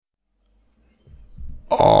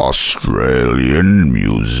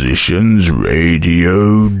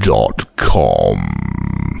AustralianMusiciansRadio.com.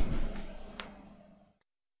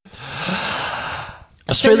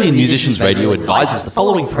 Australian Musicians Radio advises the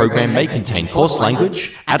following program may contain coarse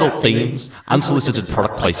language, adult themes, unsolicited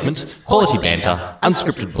product placement, quality banter,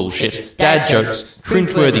 unscripted bullshit, dad jokes,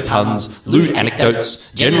 cringeworthy puns, lewd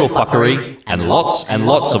anecdotes, general fuckery, and lots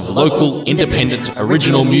of local, independent,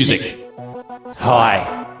 original music. Hi,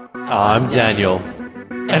 I'm Daniel,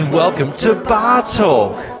 and welcome to Bar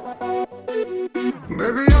Talk. Baby,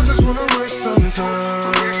 I just wanna waste some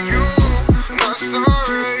time with you. Not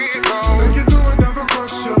sorry, no. Make you do it, never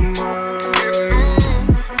cross your mind. If you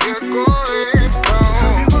get going down,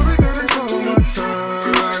 have you worried that it's all my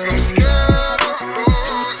time? Like I'm scared of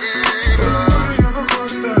losing it. Nobody ever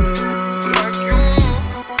crossed that line like you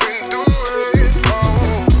can do it.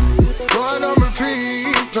 Oh, going on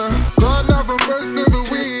repeat. Gone now from first to the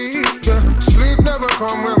week. Sleep never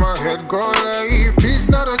come when my head gone late. Peace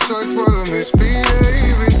not a choice for the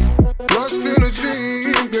misbehaving. Lost in a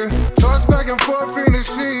dream, yeah. Tossed back and forth in the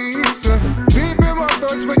sheets, yeah. Deep in my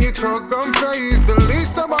thoughts when you talk, I'm phased. The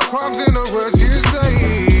least of my qualms in the words you say.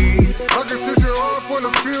 I can set you off when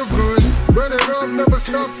I feel good. Burn it up, never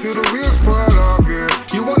stop till the wheels fall off, yeah.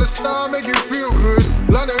 You wanna start, make you feel good.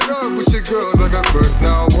 Line it up with your girls like a first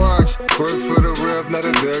now watch. Work for the rep, not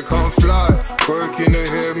a day come fly. Work in the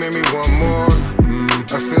head, made me want more.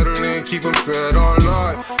 I settle in, keep them fed all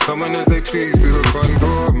night. Coming as they please through the front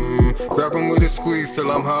door. Grab them with a squeeze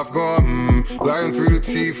till I'm half gone. Lying through the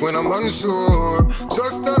teeth when I'm unsure.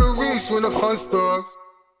 Just out of reach when the fun stops.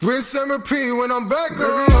 Rinse and repeat when I'm back on.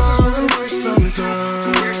 Baby, I just wanna waste some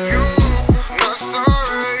time with you. Not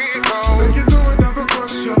sorry, no. Make you do it, never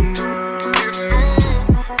cross your mind. If you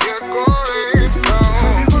get going down,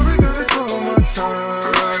 have you worried that it's all my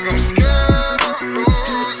time? Like I'm scared of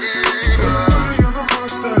losing it. Nobody ever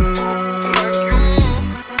crossed that line like you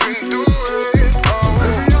can do it. Oh,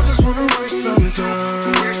 baby, I just wanna waste some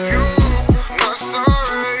time with you. Not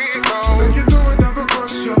sorry, no. Make you do it, never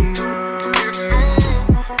cross your mind. If you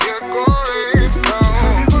get going down,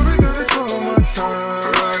 have you worried that it's all my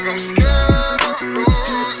time? Like I'm scared of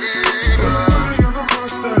losing it. Nobody ever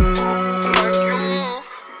crossed that line like you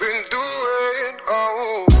can do it.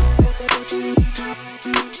 Oh.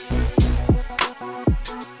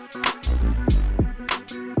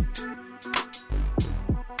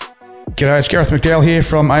 G'day, it's Gareth McDowell here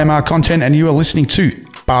from AMR Content, and you are listening to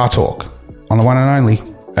Bar Talk on the one and only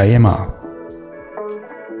AMR.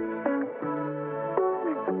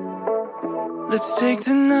 Let's take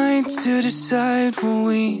the night to decide what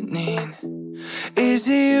we need. Is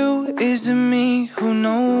it you? Is it me? Who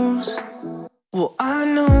knows? Well, I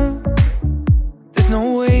know there's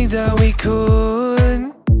no way that we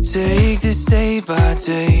could take this day by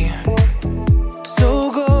day.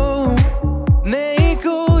 So go, make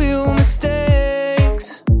all your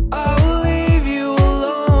mistakes. I will leave you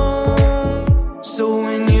alone. So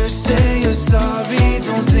when you say you're sorry,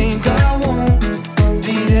 don't think I won't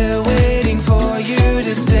be there waiting for you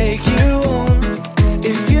to take you home.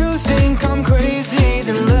 If you think I'm crazy,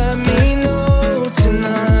 then let me know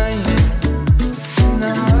tonight.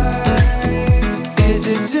 Is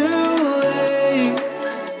it too late?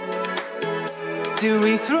 Do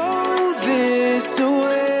we throw this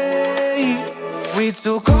away? We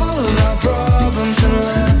took all of our problems and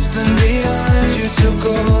left them behind. You took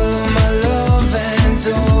all of my love and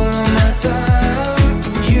all of my time.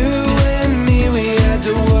 You and me, we had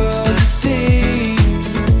the world to see.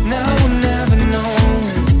 Now we'll never know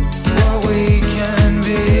what we can be.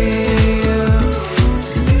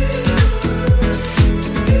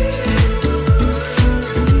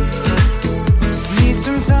 Need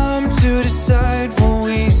some time to decide what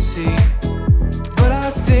we see, but I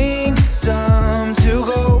think it's time to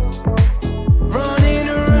go. Running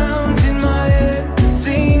around in my head, the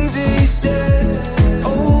things that you said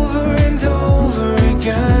over and over.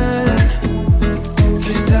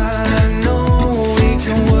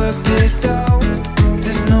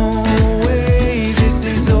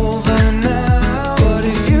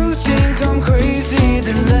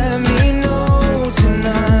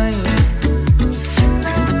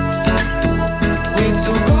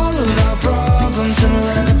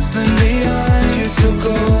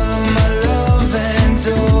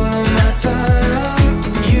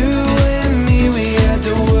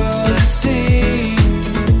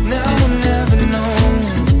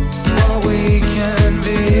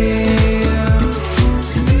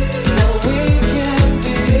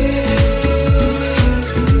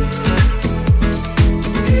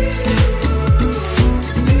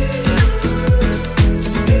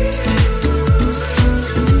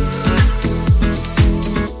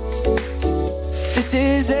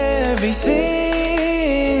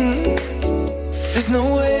 everything. There's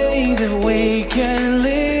no way that we can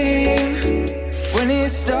live when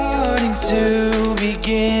it's starting to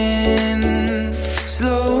begin,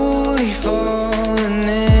 slowly falling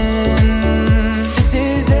in. This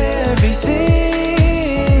is everything.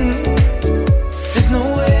 There's no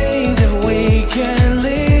way that we can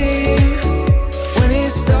live when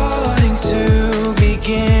it's starting to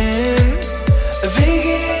begin.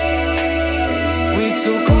 We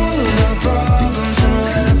took all of our problems and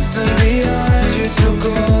left them behind. You took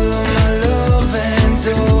all of my love and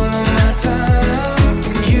all of my time.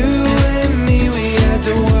 You and me, we had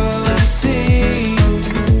the world to see.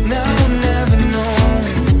 Now we'll never know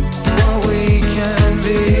what we can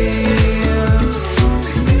be.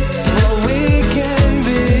 What we can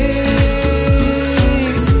be.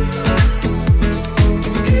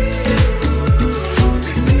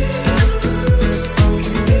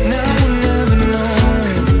 Now we'll never know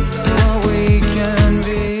what we can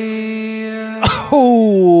be.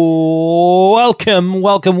 Oh,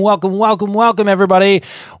 welcome, everybody.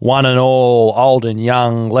 One and all, old and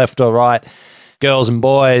young, left or right, girls and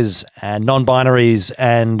boys, and non-binaries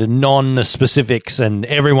and non-specifics, and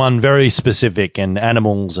everyone very specific, and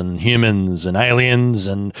animals and humans and aliens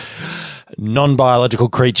and non-biological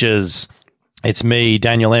creatures. It's me,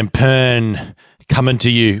 Daniel M. Pern, coming to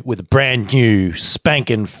you with a brand new,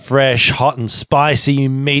 spanking fresh, hot and spicy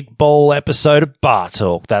meatball episode of Bar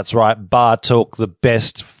Talk. That's right, Bar Talk, the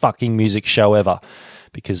best fucking music show ever,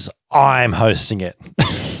 because I'm hosting it.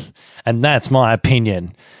 And that's my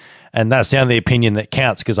opinion. And that's the only opinion that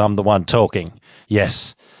counts because I'm the one talking.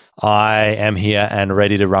 Yes, I am here and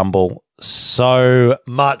ready to rumble so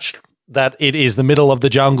much that it is the middle of the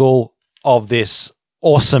jungle of this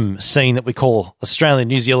awesome scene that we call Australian,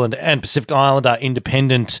 New Zealand, and Pacific Islander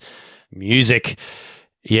independent music.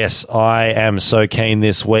 Yes, I am so keen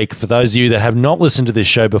this week. For those of you that have not listened to this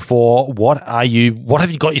show before, what have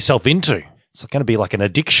you got yourself into? It's going to be like an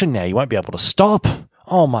addiction now. You won't be able to stop.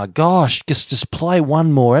 Oh my gosh, just play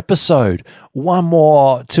one more episode, one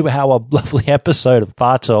more 2-hour lovely episode of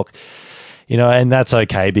Bar Talk. You know, and that's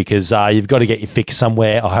okay because you've got to get your fix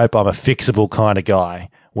somewhere. I hope I'm a fixable kind of guy.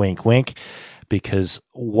 Wink, wink. Because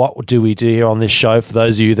what do we do here on this show for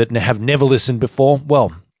those of you that have never listened before?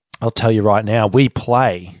 Well, I'll tell you right now, we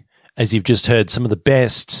play, as you've just heard, some of the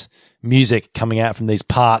best music coming out from these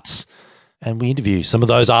parts, and we interview some of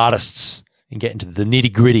those artists and get into the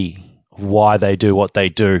nitty-gritty of why they do what they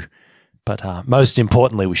do. But most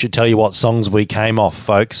importantly, we should tell you what songs we came off,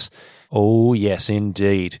 folks. Oh, yes,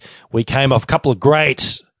 indeed. We came off a couple of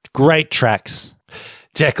great tracks.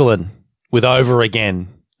 Declan with Over Again.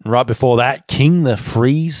 And right before that, King the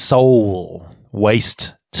Free Soul,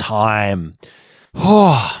 Waste Time.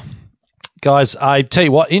 Oh, guys, I tell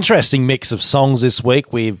you what, interesting mix of songs this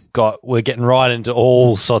week. We're getting right into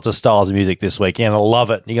all sorts of styles of music this week. You're going to love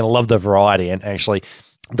it. You're going to love the variety. And actually,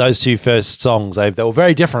 those two first songs, they were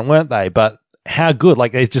very different, weren't they? But how good.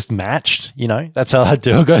 Like, they just matched, you know. That's how I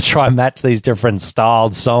do. I've got to try and match these different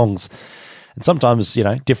styled songs. And sometimes, you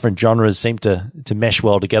know, different genres seem to mesh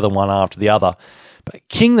well together one after the other. But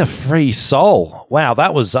King the Free Soul, wow,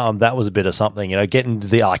 that was a bit of something, you know, getting to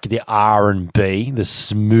the R&B, the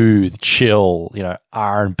smooth, chill, you know,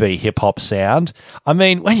 R&B hip hop sound. I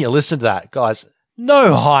mean, when you listen to that, guys,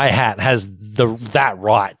 no hi-hat has that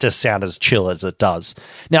right to sound as chill as it does.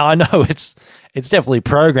 Now, I know it's definitely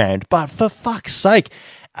programmed, but for fuck's sake,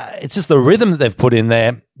 it's just the rhythm that they've put in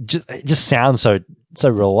there. It just sounds so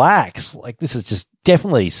relaxed. Like, this is just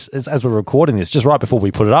definitely, as we're recording this, just right before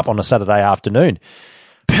we put it up on a Saturday afternoon.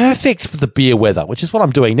 Perfect for the beer weather, which is what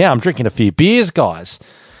I'm doing now. I'm drinking a few beers, guys.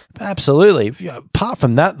 Absolutely. Apart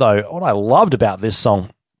from that, though, what I loved about this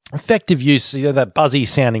song, effective use, you know, that buzzy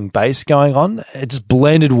sounding bass going on, it just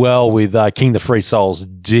blended well with King the Free Soul's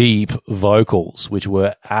deep vocals, which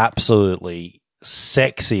were absolutely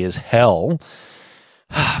sexy as hell.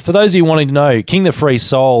 For those of you wanting to know, King the Free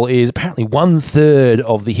Soul is apparently 1/3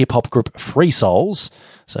 of the hip hop group Free Souls.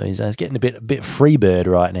 So he's getting a bit free bird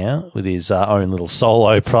right now with his own little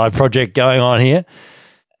solo project going on here.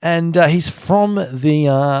 And he's from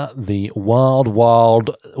the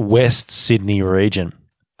wild West Sydney region.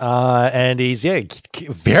 And he's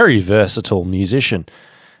very versatile musician.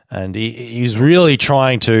 And he's really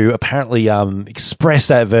trying to apparently express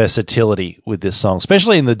that versatility with this song,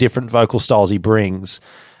 especially in the different vocal styles he brings,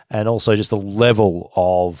 and also just the level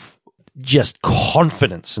of just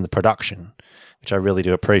confidence in the production, which I really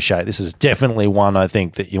do appreciate. This is definitely one I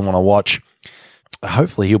think that you want to watch.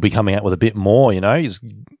 Hopefully he'll be coming out with a bit more, you know,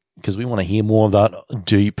 because we want to hear more of that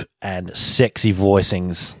deep and sexy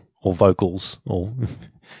voicings or vocals or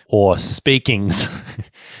or speakings.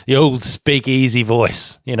 The old speakeasy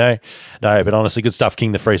voice, No, but honestly, good stuff,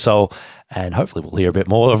 King the Free Soul. And hopefully we'll hear a bit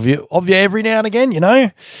more of you every now and again,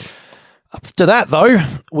 After that, though,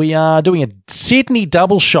 we are doing a Sydney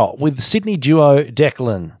double shot with the Sydney duo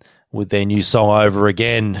Declan with their new song Over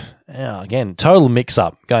Again. Again, total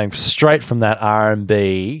mix-up, going straight from that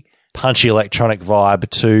R&B punchy electronic vibe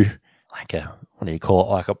to like a, what do you call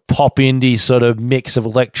it, like a pop indie sort of mix of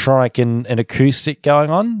electronic and acoustic going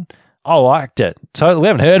on. I liked it. Totally. We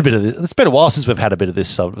haven't heard a bit of this. It's been a while since we've had a bit of this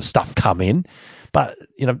sort of stuff come in, but,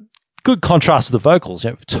 good contrast to the vocals.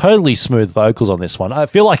 Totally smooth vocals on this one. I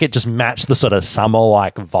feel like it just matched the sort of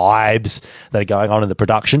summer-like vibes that are going on in the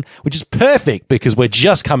production, which is perfect because we're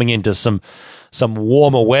just coming into some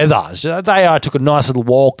warmer weather. I took a nice little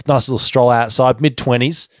walk, nice little stroll outside,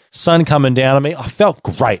 mid-20s, sun coming down on me. I felt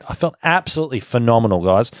great. I felt absolutely phenomenal,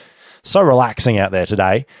 guys. So relaxing out there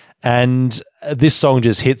today. And this song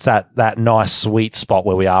just hits that nice sweet spot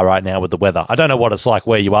where we are right now with the weather. I don't know what it's like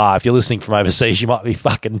where you are. If you're listening from overseas, you might be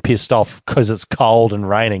fucking pissed off because it's cold and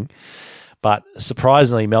raining. But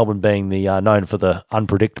surprisingly, Melbourne being the known for the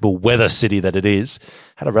unpredictable weather city that it is,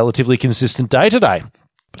 had a relatively consistent day today.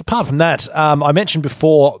 But apart from that, I mentioned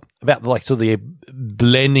before about the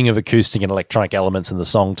blending of acoustic and electronic elements in the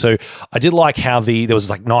song too. I did like how there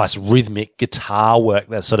was like nice rhythmic guitar work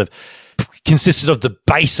that sort of consisted of the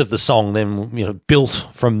bass of the song, then built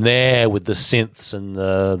from there with the synths and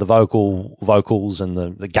the vocals and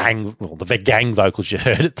the gang vocals you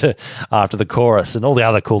heard after the chorus and all the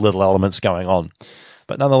other cool little elements going on.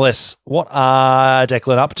 But nonetheless, what are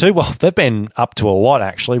Declan up to? Well, they've been up to a lot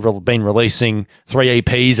actually. Been releasing 3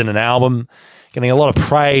 EPs and an album, getting a lot of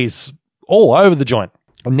praise all over the joint.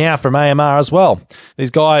 And now from AMR as well.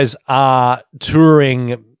 These guys are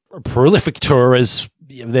touring, prolific tourers.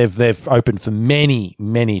 They've opened for many,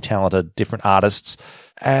 many talented different artists.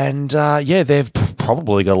 And, they've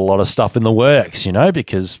probably got a lot of stuff in the works,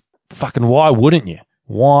 because fucking why wouldn't you?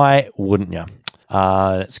 Why wouldn't you?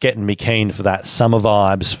 It's getting me keen for that summer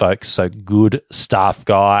vibes, folks. So good stuff,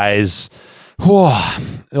 guys. Well,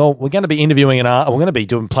 we're going to be interviewing we're going to be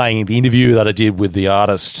playing the interview that I did with the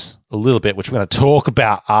artist a little bit, which we're going to talk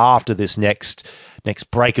about after this next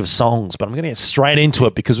break of songs, but I'm going to get straight into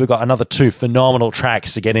it because we've got another 2 phenomenal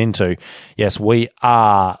tracks to get into. Yes, we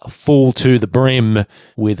are full to the brim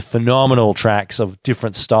with phenomenal tracks of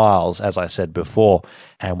different styles, as I said before,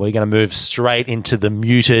 and we're going to move straight into the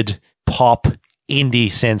muted pop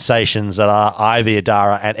indie sensations that are Ivy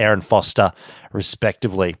Adara and Erin Foster,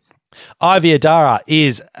 respectively. Ivy Adara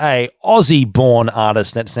is a Aussie-born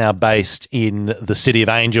artist that's now based in the City of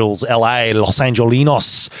Angels, LA, Los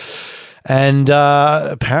Angelinos. And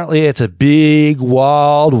apparently it's a big,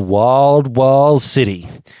 wild city.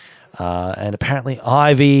 And apparently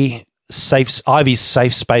Ivy's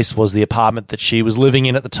safe space was the apartment that she was living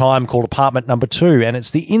in at the time, called apartment number 2. And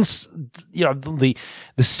it's the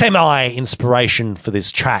semi-inspiration for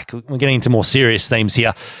this track. We're getting into more serious themes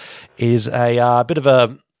here. It is a bit of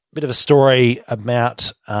a story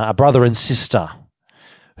about a brother and sister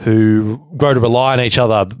who grow to rely on each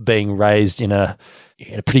other, being raised in a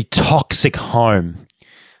pretty toxic home.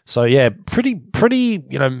 So yeah, pretty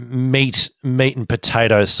meat and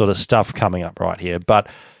potatoes sort of stuff coming up right here. But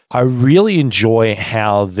I really enjoy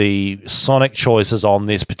how the sonic choices on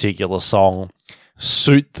this particular song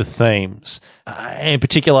suit the themes. In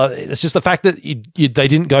particular, it's just the fact that they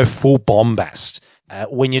didn't go full bombast.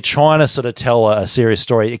 When you're trying to sort of tell a serious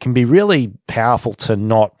story, it can be really powerful to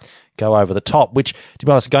not go over the top, which, to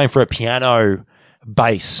be honest, going for a piano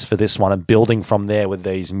bass for this one and building from there with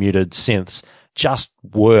these muted synths just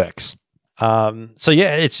works.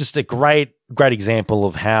 It's just a great example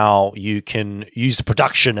of how you can use the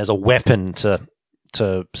production as a weapon to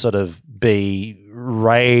sort of be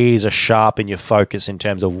razor sharp in your focus in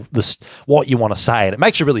terms of what you want to say, and it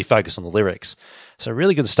makes you really focus on the lyrics. So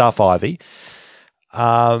really good stuff, Ivy.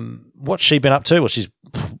 What's she been up to? Well,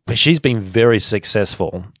 she's been very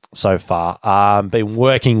successful so far. Been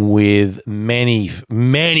working with many,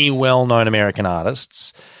 many well-known American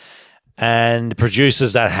artists and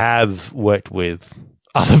producers that have worked with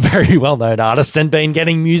other very well-known artists and been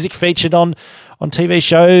getting music featured on TV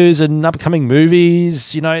shows and upcoming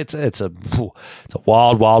movies. It's a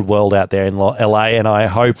wild, wild world out there in LA, and I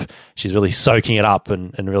hope she's really soaking it up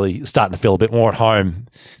and really starting to feel a bit more at home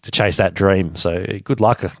to chase that dream. So good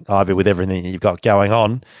luck, Ivy, with everything that you've got going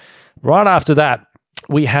on. Right after that,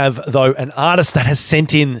 we have, though, an artist that has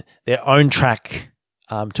sent in their own track,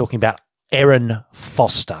 talking about Erin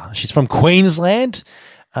Foster. She's from Queensland,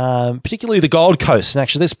 particularly the Gold Coast. And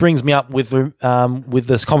actually, this brings me up with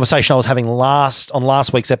this conversation I was having on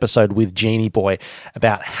last week's episode with Genie Boy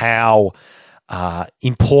about how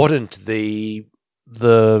important the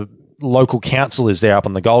local council is there up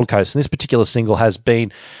on the Gold Coast. And this particular single has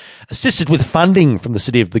been assisted with funding from the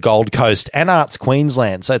city of the Gold Coast and Arts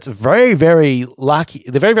Queensland. So it's very, very lucky.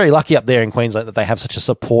 They're very, very lucky up there in Queensland that they have such a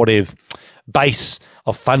supportive base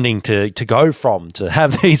of funding to go from, to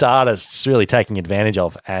have these artists really taking advantage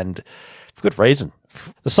of, and for good reason.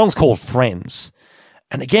 The song's called Friends.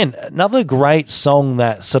 And again, another great song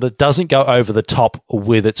that sort of doesn't go over the top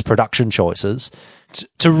with its production choices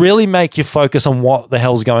to really make you focus on what the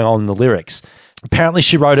hell's going on in the lyrics. Apparently,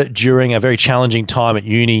 she wrote it during a very challenging time at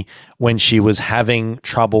uni when she was having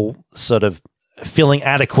trouble sort of feeling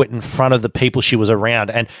adequate in front of the people she was around.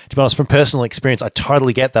 And to be honest, from personal experience, I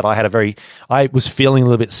totally get that. I was feeling a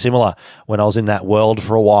little bit similar when I was in that world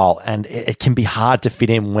for a while. And it can be hard to fit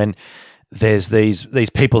in when there's these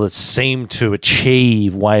people that seem to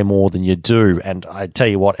achieve way more than you do. And I tell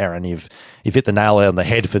you what, Aaron, you've hit the nail on the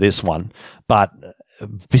head for this one. But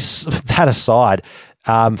that aside,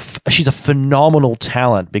 she's a phenomenal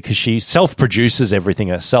talent because she self-produces everything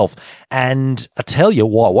herself. And I tell you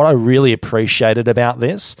what I really appreciated about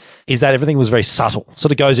this is that everything was very subtle.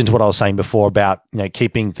 Sort of goes into what I was saying before about,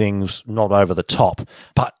 keeping things not over the top.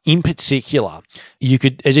 But in particular, you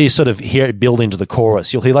could, as you sort of hear it build into the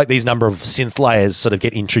chorus, you'll hear like these number of synth layers sort of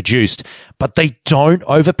get introduced, but they don't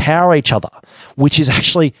overpower each other, which is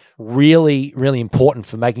actually really, really important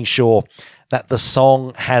for making sure that the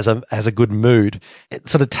song has a good mood. It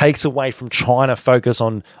sort of takes away from trying to focus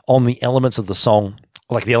on the elements of the song,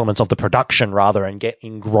 like the elements of the production rather, and get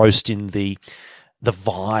engrossed in the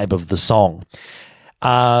vibe of the song.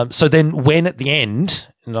 So then when at the end,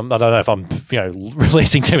 and I don't know if I'm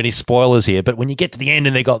releasing too many spoilers here, but when you get to the end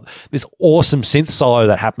and they got this awesome synth solo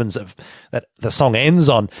that happens that the song ends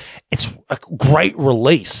on, it's a great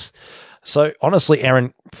release. So honestly,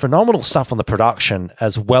 Aaron, phenomenal stuff on the production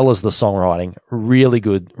as well as the songwriting. Really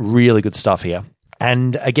good stuff here.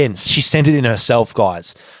 And again, she sent it in herself,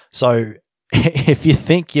 guys. So if you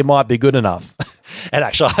think you might be good enough, and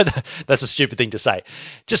actually that's a stupid thing to say,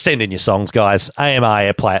 just send in your songs, guys.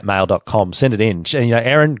 AMRairplay@mail.com. Send it in. And,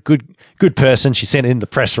 Aaron, good person. She sent in the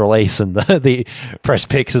press release and the press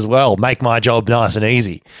pics as well. Make my job nice and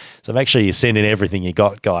easy. So make sure you send in everything you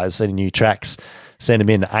got, guys. Any new tracks, send them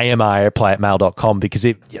in AMRairplay@mail.com, because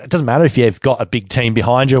it doesn't matter if you've got a big team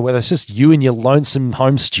behind you or whether it's just you in your lonesome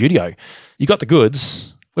home studio. You got the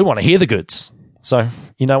goods. We want to hear the goods. So,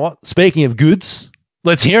 you know what? Speaking of goods,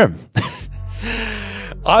 let's hear them.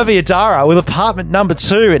 Ivy Adara with Apartment Number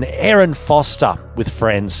 2 and Erin Foster with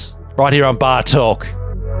Friends right here on Bar Talk.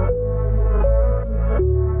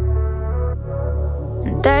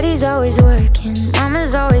 Daddy's always working,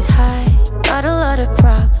 mama's always high. Got a lot of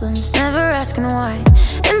problems, never asking why.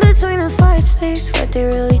 In between the fights, they sweat, they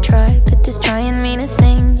really try. But this trying mean a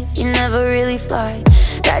thing if you never really fly.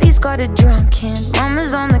 Daddy's got a drunk hand,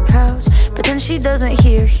 mama's on the couch, but then she doesn't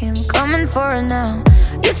hear him coming for her now.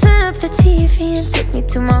 You turn up the TV and take me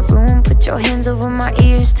to my room. Put your hands over my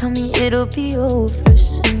ears, tell me it'll be over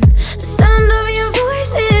soon. The sound of your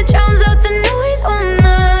voice, it drowns out the noise all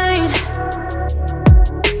night.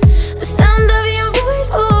 The sound of your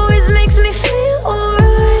voice always makes me feel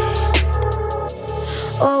alright.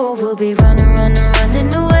 Oh, we'll be running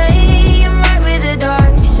away. I'm right with the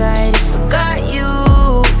dark side if I got you.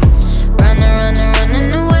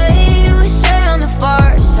 Running away. We're straight on the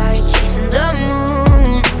far side, chasing the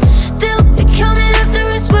moon. They'll be coming after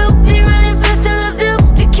us, we'll be running fast. I love they'll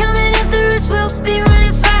be coming after us, we'll be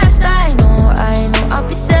running fast. I know I'll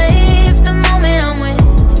be safe the moment I'm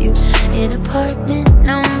with you in apartment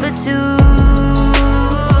number 2.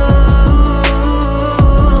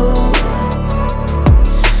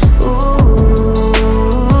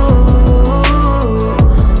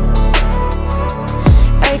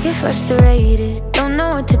 Frustrated, don't know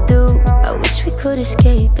what to do. I wish we could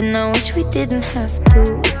escape, and I wish we didn't have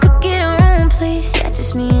to. We could get our own place, yeah,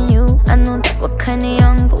 just me and you. I know that we're kinda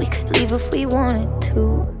young, but we could leave if we wanted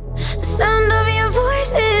to. The sound of your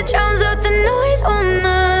voice, it drowns out the noise all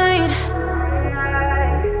night.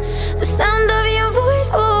 The sound of your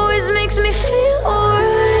voice always makes me feel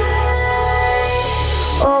alright.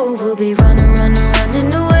 Oh, we'll be running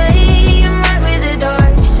away. I'm right with the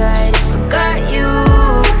dark side if I got you.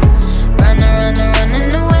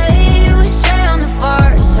 Running away, we're straight on the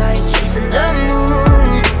far side, chasing the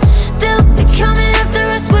moon. They'll be coming after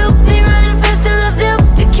us, we'll be running fast. I love they'll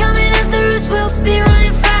be coming after us, we'll be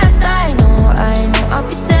running fast. I know I'll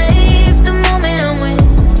be safe the moment I'm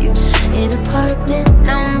with you in apartment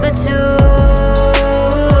number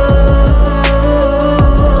 2.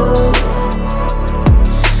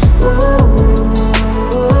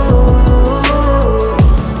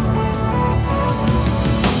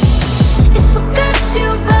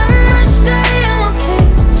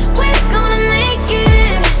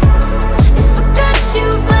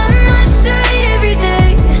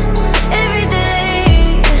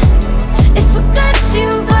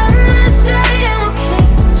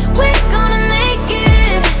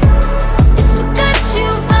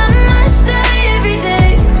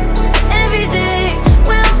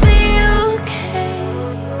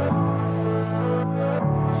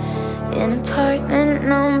 apartment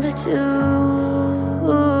number 2.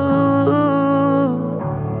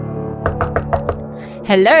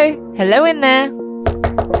 Hello in there.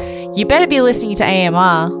 You better be listening to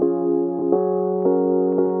AMR.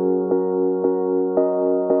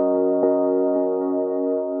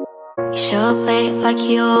 You show up late like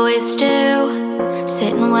you always do.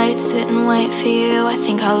 Sit and wait for you. I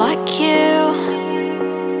think I like you.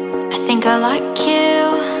 I think I like you.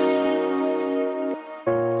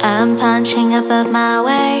 I'm punching above my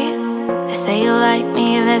weight. They say you like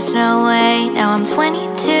me, there's no way. Now I'm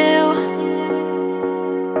 22.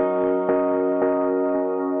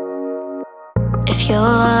 If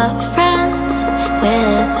you're friends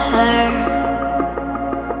with her,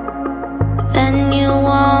 then you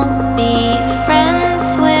won't be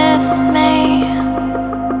friends with me.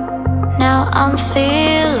 Now I'm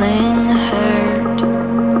feeling hurt.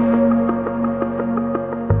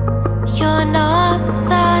 You're not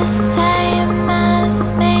the same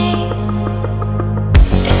as me.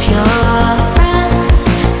 If you're friends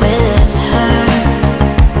with her,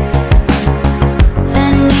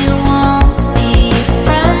 then you won't be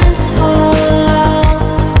friends for long.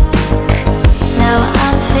 Now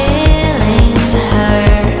I'm feeling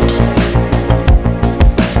hurt.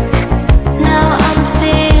 Now I'm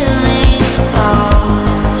feeling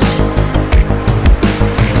lost.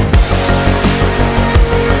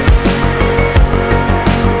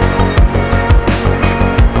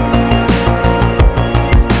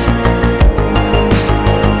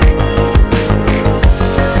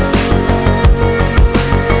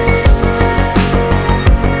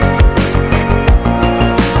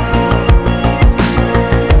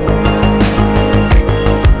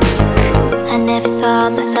 I never saw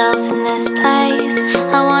myself in this place.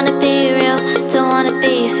 I wanna be real, don't wanna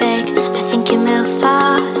be fake. I think you move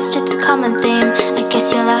fast, it's a common theme. I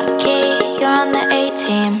guess you're lucky, you're on the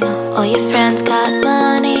A-team. All your friends got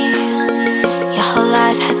money. Your whole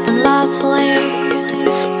life has been lovely.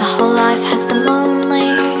 My whole life has been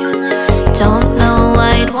lonely. Don't know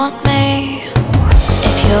why you'd want me.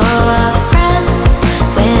 If you're friends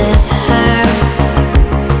with her,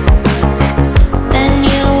 then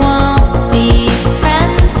you won't be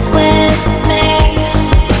friends with me.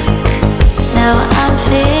 Now I'm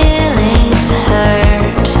feeling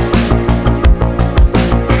hurt.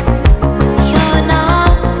 You're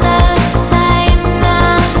not the same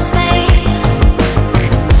as me.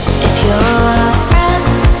 If you're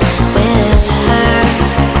friends with her,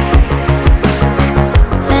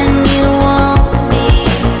 then you won't be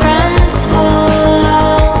friends for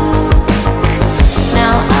long.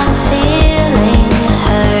 Now I'm feeling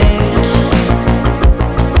hurt.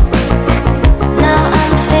 Now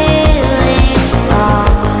I'm feeling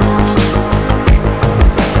lost.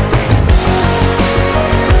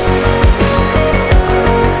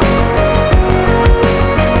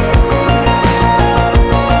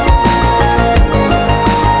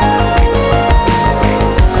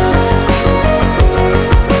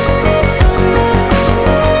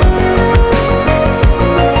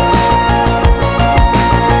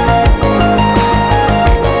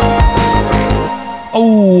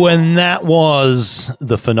 Oh, and that was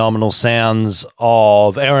the phenomenal sounds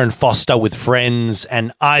of Erin Foster with Friends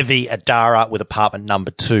and Ivy Adara with Apartment Number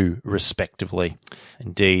 2, respectively.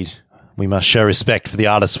 Indeed, we must show respect for the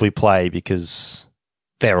artists we play because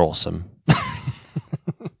they're awesome.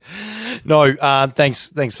 No, thanks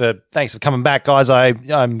for coming back, guys.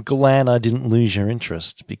 I'm glad I didn't lose your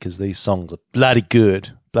interest because these songs are bloody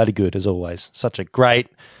good as always. Such a great,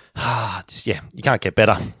 you can't get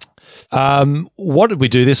better. What did we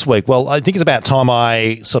do this week? Well, I think it's about time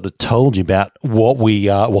I sort of told you about who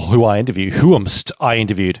I interviewed. I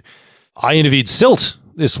interviewed Silt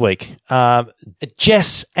this week.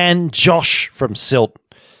 Jess and Josh from Silt.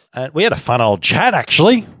 We had a fun old chat,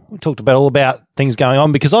 actually. We talked all about things going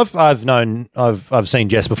on because I've seen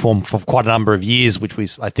Jess perform for quite a number of years,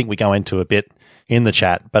 which I think we go into a bit in the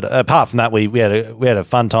chat. But apart from that, we had a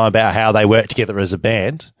fun time about how they work together as a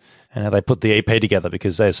band and how they put the EP together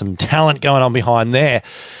because there's some talent going on behind there.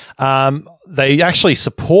 They actually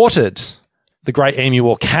supported the great Emu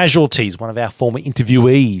War Casualties, one of our former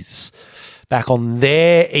interviewees, back on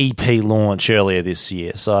their EP launch earlier this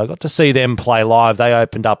year. So I got to see them play live. They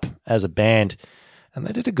opened up as a band and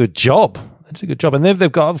they did a good job. And they've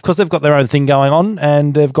got their own thing going on,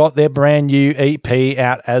 and they've got their brand new EP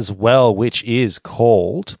out as well, which is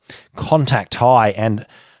called Contact High. And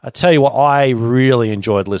I tell you what, I really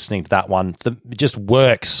enjoyed listening to that one. It just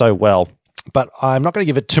works so well. But I'm not going to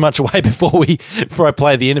give it too much away before I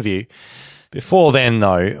play the interview. Before then,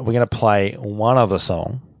 though, we're going to play one other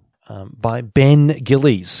song. by Ben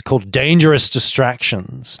Gillies called Dangerous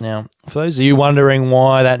Distractions. Now, for those of you wondering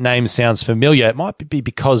why that name sounds familiar, it might be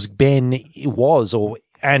because Ben was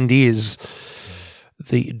and is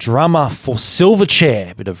the drummer for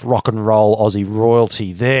Silverchair, a bit of rock and roll Aussie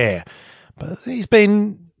royalty there. But he's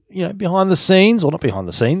been, behind the scenes, or not behind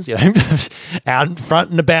the scenes, out in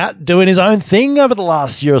front and about doing his own thing over the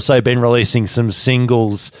last year or so, been releasing some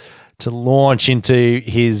singles to launch into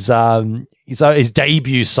his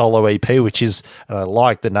debut solo EP, which is, and I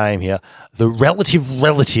like the name here, the Relative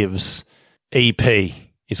Relatives EP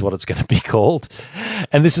is what it's going to be called.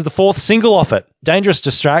 And this is the fourth single off it, Dangerous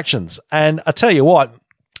Distractions. And I tell you what,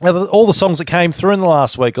 all the songs that came through in the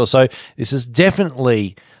last week or so, this is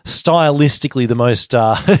definitely stylistically the most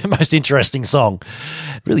most interesting song.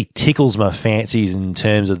 It really tickles my fancies in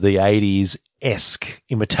terms of the 80s-esque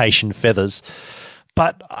Imitation Feathers.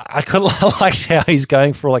 But I kind of liked how he's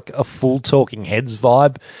going for like a full Talking Heads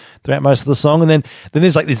vibe throughout most of the song. And then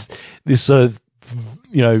there's like this sort of,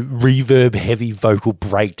 reverb heavy vocal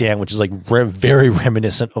breakdown, which is like very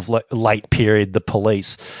reminiscent of like late period The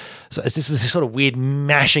Police. So it's this sort of weird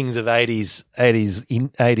mashings of 80s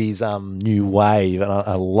new wave. And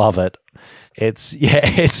I love it. It's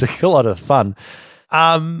a lot of fun.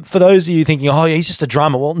 For those of you thinking, oh, yeah, he's just a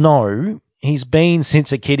drummer. Well, no. He's been,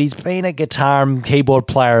 since a kid, he's been a guitar and keyboard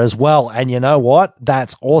player as well. And you know what?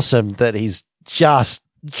 That's awesome that he's just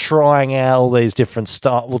trying out all these different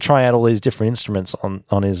trying out all these different instruments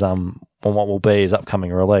on his, on what will be his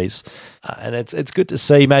upcoming release. And it's good to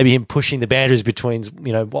see maybe him pushing the boundaries between,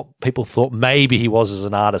 what people thought maybe he was as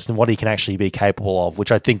an artist and what he can actually be capable of,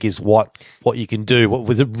 which I think is what you can do,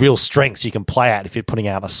 with the real strengths you can play at if you're putting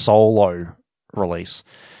out a solo release.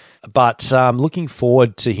 But looking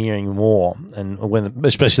forward to hearing more, and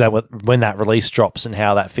especially when that release drops and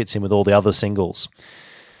how that fits in with all the other singles.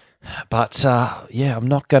 But I'm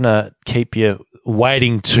not going to keep you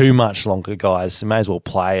waiting too much longer, guys. You may as well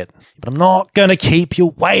play it. But I'm not going to keep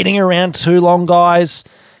you waiting around too long, guys,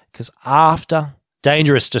 because after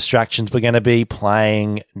Dangerous Distractions, we're going to be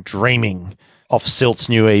playing Dreaming off Silt's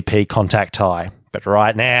new EP, Contact High. But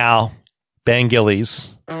right now, Ben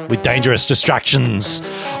Gillies with Dangerous Distractions.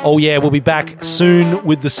 Oh yeah, we'll be back soon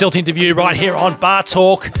with the Silt interview right here on Bar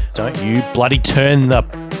Talk. Don't you bloody turn the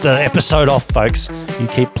episode off, folks. You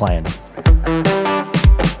keep playing.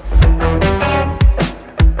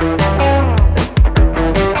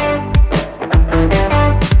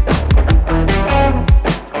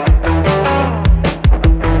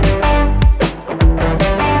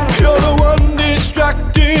 You're the one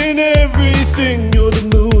distracting everything. You're the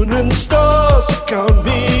moon and stars that count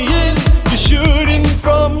me in. You're shooting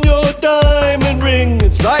from your diamond ring.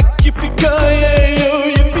 It's like yippee-ki-yay,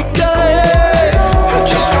 oh yippee-ki-yay.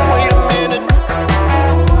 Just wait a minute.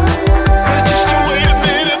 Just wait a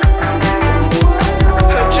minute.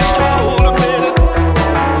 Just hold a minute.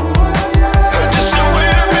 Just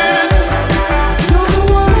wait a minute. You're the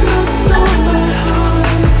one that stole my heart,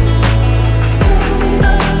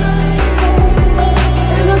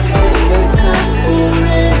 and I'll take it back for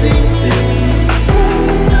anything.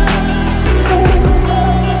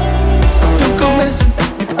 Don't go messing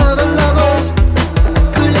with other lovers.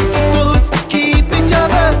 Collect your thoughts, keep each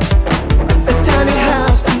other. A tiny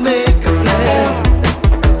house to make a plan.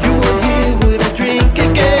 You won't hear what I drink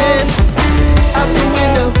again. Out the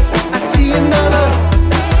window, I see another.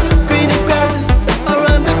 Greener grasses are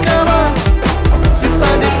undercover. You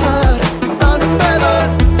find it hard, you found a feather.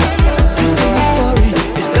 You say you're sorry,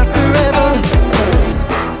 it's not forever.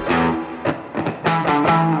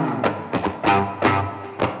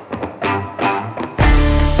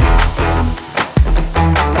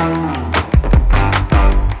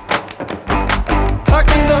 I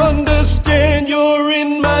can understand you're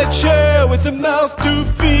in my chair with a mouth to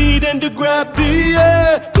feed and to grab the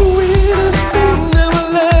air. The weirdest thing that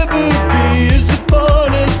will ever be is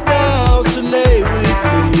upon us now, so lay with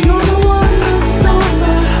me. You're the one that stole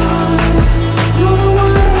my heart. You're the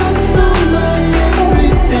one that stole my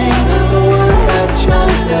everything. I'm the one that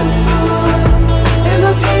chose that part, and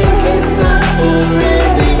I'll take it back for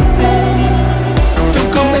anything.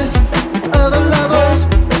 Don't go messing with other lovers.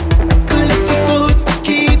 Collect your thoughts,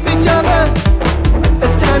 keep each other. A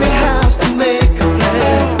tiny house to make a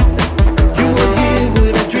plan. You won't hear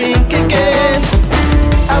what I dream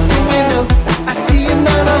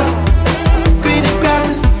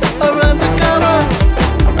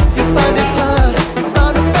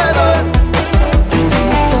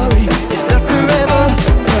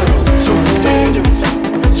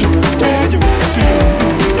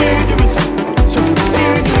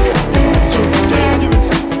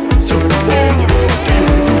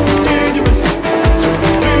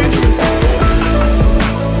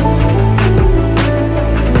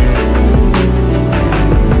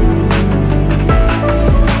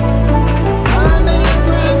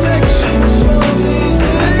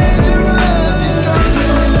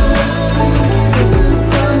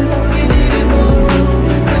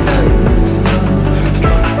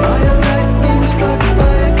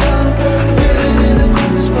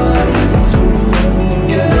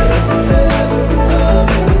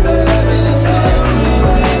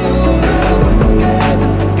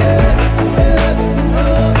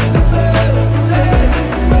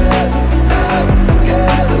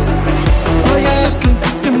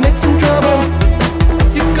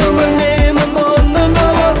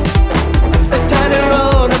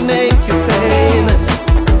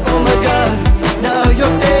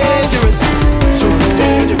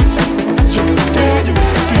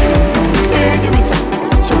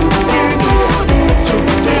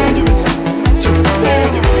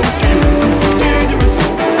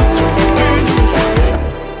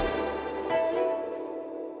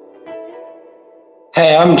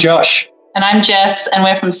Hey, I'm Josh. And I'm Jess, and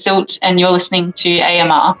we're from Silt, and you're listening to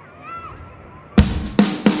AMR.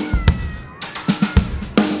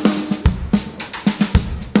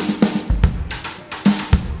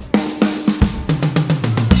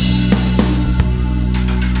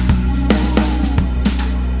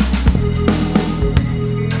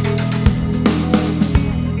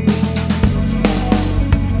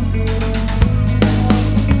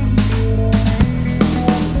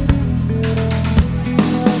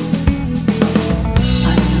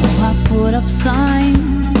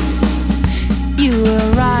 Signs, you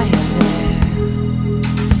were right there.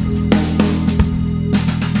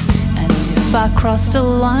 And if I crossed a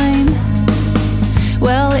line,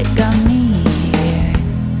 well, it got me here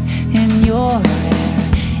in your air.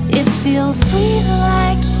 It feels sweet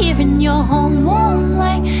like here in your home, warm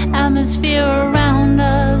like atmosphere around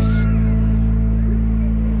us.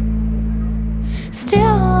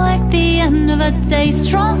 Still like the end of a day,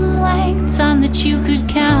 strong like time that you could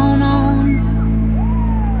count on.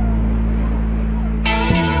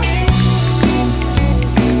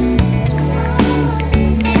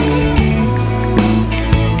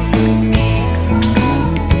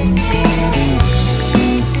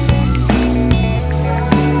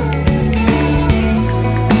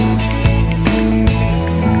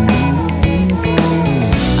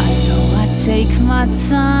 Take my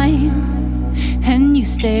time, and you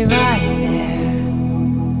stay right there.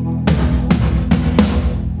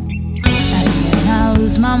 And when I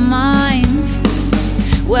lose my mind,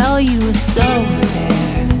 well, you were so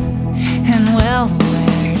fair and well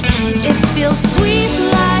weird. It feels sweet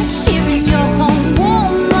like here in your home,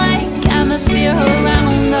 warm like atmosphere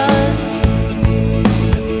around us.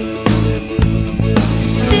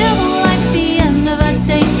 Still like the end of a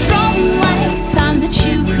day, strong like time that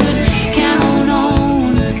you could count on.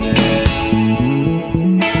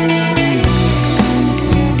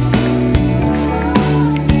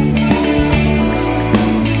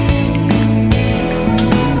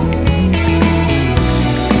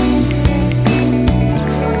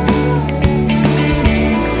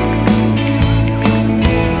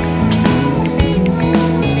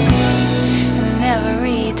 And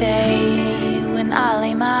every day when I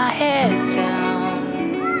lay my head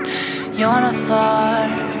down, you're not far.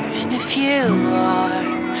 And if you are,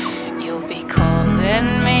 you'll be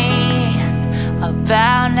calling me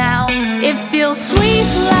about now. It feels sweet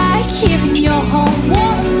like here in your home,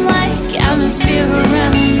 warm like atmosphere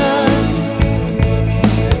around us.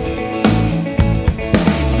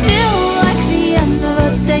 Still like the end of a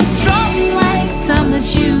day, strong like time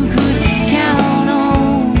that you could count on.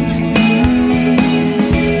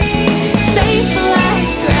 Safe like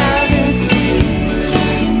gravity,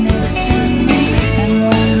 keeps you next to me. And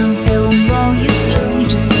when I'm feeling low, you do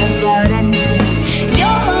just step out and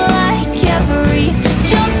you're like every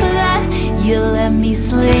jump that you let me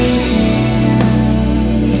sleep in.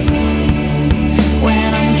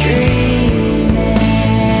 When I'm dreaming,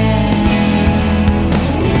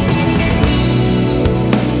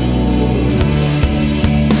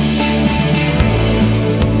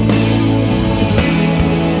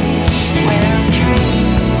 when I'm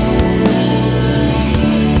dreaming,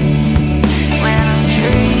 when I'm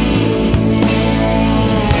dreaming.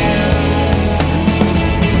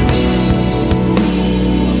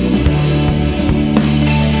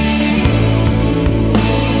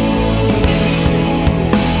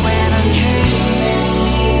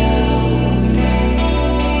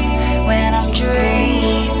 When I'm dreaming,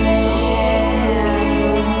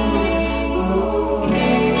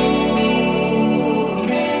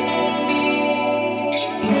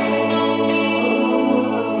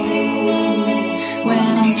 when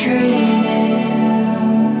I'm dreaming,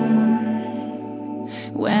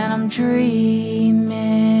 when I'm dreaming, when I'm dreaming,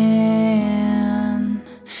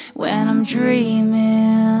 when I'm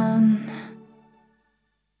dreaming,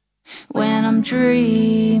 when I'm dreaming.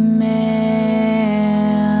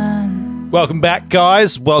 Welcome back,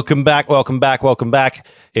 guys. Welcome back.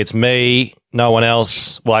 It's me, no one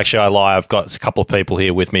else. Well, actually, I lie. I've got a couple of people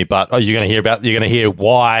here with me, but you're going to hear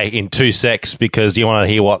why in 2 secs, because you want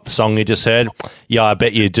to hear what the song you just heard? Yeah, I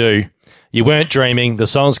bet you do. You weren't dreaming. The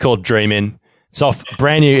song's called Dreamin'. It's off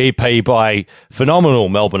brand new EP by phenomenal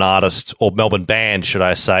Melbourne artist, or Melbourne band, should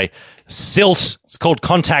I say, Silt. It's called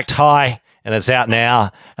Contact High, and it's out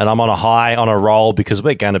now. And I'm on a roll, because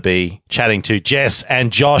we're going to be chatting to Jess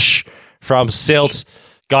and Josh from Silt.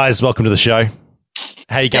 Guys, welcome to the show.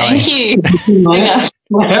 How you going? Thank you.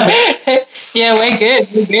 Yeah, we're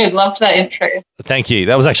good. Loved that intro. Thank you.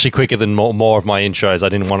 That was actually quicker than more of my intros. I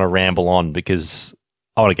didn't want to ramble on, because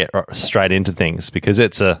I want to get straight into things, because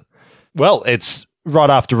it's right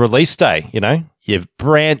after release day, You've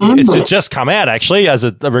it's just come out actually as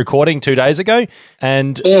a recording 2 days ago.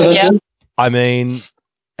 And Yeah. I mean,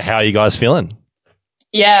 how are you guys feeling?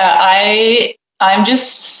 Yeah, I'm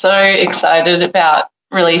just so excited about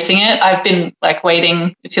releasing it. I've been like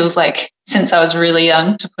waiting, it feels like, since I was really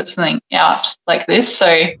young to put something out like this.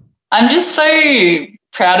 So I'm just so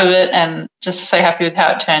proud of it and just so happy with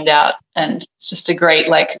how it turned out. And it's just a great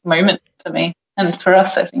like moment for me and for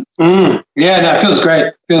us, I think. Yeah, no, it feels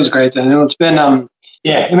great. Feels great. And it's been,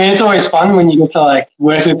 yeah, I mean, it's always fun when you get to like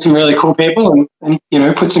work with some really cool people and you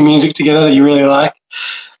know, put some music together that you really like.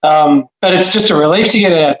 But it's just a relief to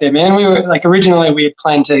get it out there, man. We were like, originally we had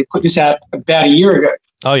planned to put this out about a year ago.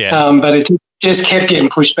 Oh, yeah. But it just kept getting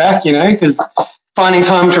pushed back, you know, because finding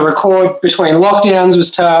time to record between lockdowns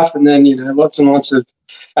was tough, and then, you know, lots and lots of,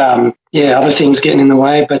 other things getting in the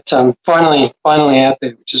way. But finally out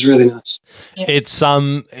there, which is really nice. It's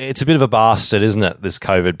a bit of a bastard, isn't it, this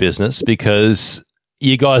COVID business? Because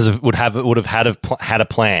you guys would have had a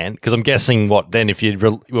plan. Because I'm guessing if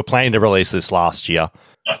you were planning to release this last year,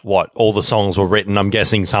 all the songs were written, I'm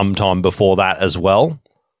guessing sometime before that as well.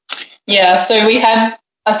 Yeah, so we had,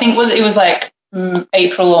 I think it was like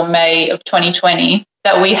April or May of 2020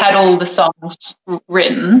 that we had all the songs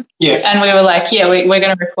written. Yeah. And we were like, yeah, we're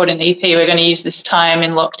going to record an EP. We're going to use this time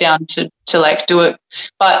in lockdown to like do it.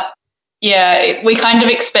 But yeah, we kind of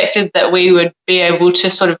expected that we would be able to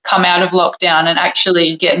sort of come out of lockdown and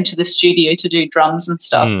actually get into the studio to do drums and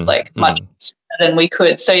stuff much sooner than we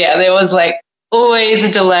could. So yeah, there was like always a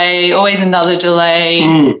delay, always another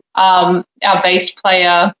delay. Our bass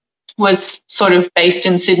player was sort of based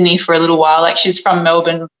in Sydney for a little while. Like, she's from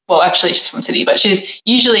Melbourne. Well, actually she's from Sydney, but she's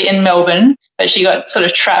usually in Melbourne, but she got sort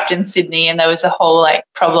of trapped in Sydney, and there was a whole like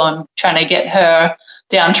problem trying to get her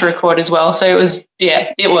down to record as well. So it was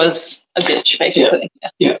a bitch basically.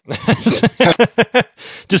 Yeah.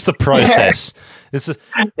 Just the process. It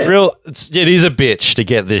is a bitch to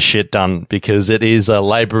get this shit done, because it is a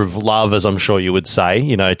labour of love, as I'm sure you would say,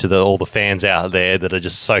 you know, to all the fans out there that are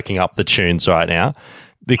just soaking up the tunes right now.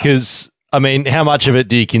 Because, I mean, how much of it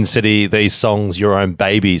do you consider these songs your own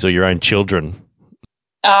babies or your own children?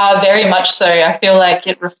 Very much so. I feel like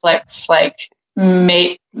it reflects like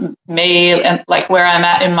me and like where I'm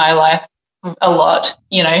at in my life a lot,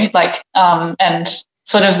 you know, like and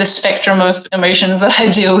sort of the spectrum of emotions that I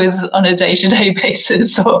deal with on a day-to-day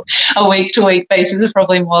basis or a week-to-week basis is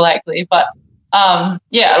probably more likely. But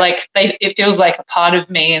it feels like a part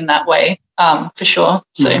of me in that way, for sure.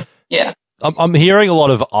 So yeah. I'm hearing a lot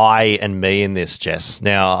of I and me in this, Jess.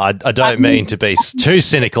 Now, I don't mean to be too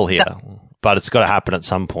cynical here, but it's got to happen at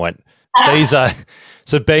some point. These are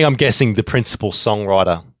being, I'm guessing, the principal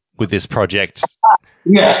songwriter with this project.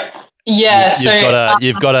 Yeah. Yeah.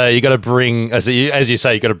 You've got to bring, as you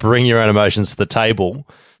say, you've got to bring your own emotions to the table.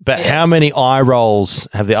 But how many eye rolls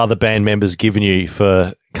have the other band members given you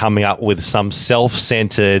for coming up with some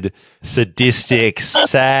self-centered, sadistic,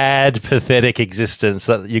 sad, pathetic existence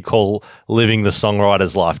that you call living the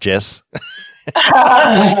songwriter's life, Jess?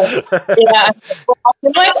 Yeah, well, I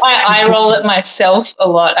feel like I roll it myself a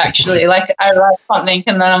lot, actually. Like, I write something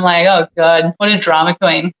and then I'm like, oh God, what a drama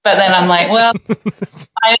queen. But then I'm like, well,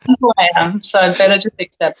 I am who I am, so I better just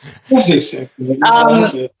accept it.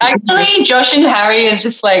 Actually, Josh and Harry is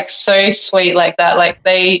just like so sweet like that. Like,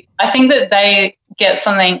 I think that they get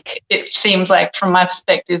something, it seems like from my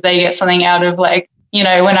perspective, they get something out of, like, you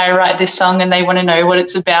know, when I write this song and they want to know what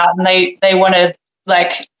it's about, and they want to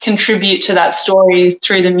like contribute to that story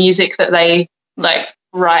through the music that they like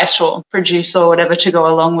write or produce or whatever to go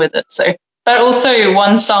along with it. So, but also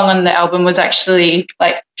one song on the album was actually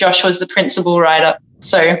like Josh was the principal writer.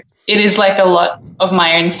 So it is like a lot of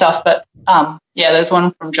my own stuff, but there's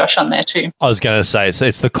one from Josh on there too. I was going to say,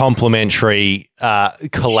 it's the complimentary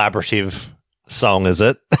collaborative song, is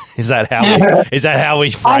it? Is that how we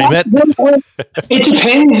frame it? It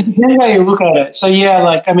depends how you look at it. So yeah,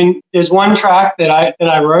 like, I mean, there's one track that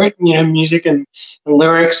I wrote, you know, music and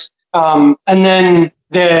lyrics, and then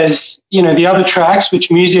there's, you know, the other tracks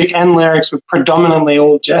which music and lyrics were predominantly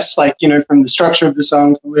all just like, you know, from the structure of the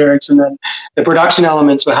song, the lyrics, and then the production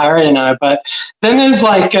elements were Harry and I. But then there's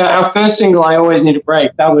like our first single, I Always Need a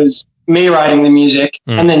Break. That was me writing the music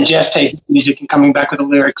and then Jess taking the music and coming back with the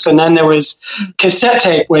lyrics. And then there was Cassette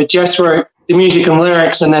Tape where Jess wrote the music and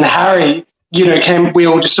lyrics, and then Harry, you know, we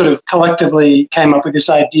all just sort of collectively came up with this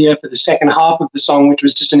idea for the second half of the song, which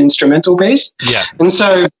was just an instrumental piece. Yeah. And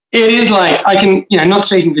so it is like, I can, you know, not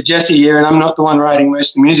speaking for Jesse here, and I'm not the one writing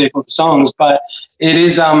most of the music or the songs, but it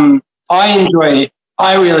is, I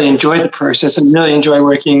really enjoy the process and really enjoy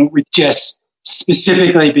working with Jess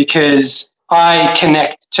specifically because I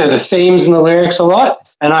connect to the themes and the lyrics a lot.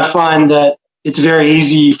 And I find that it's very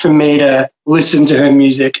easy for me to listen to her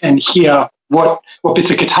music and hear what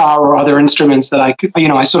bits of guitar or other instruments that I could,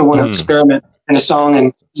 I sort of want to experiment in a song,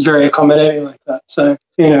 and it's very accommodating like that. So,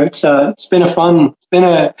 it's been a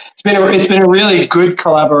really good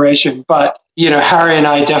collaboration, but Harry and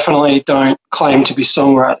I definitely don't claim to be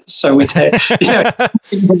songwriters, so we take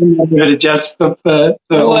just for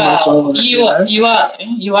you are a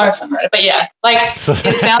songwriter, but yeah, like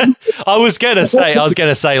it sounds. I was gonna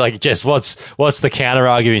say, like, Jess, what's the counter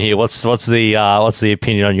argument here? What's the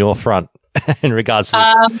opinion on your front in regards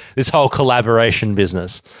to this whole collaboration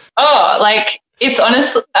business? Oh, like. It's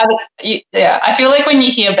honestly, I feel like when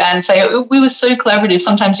you hear bands say, we were so collaborative,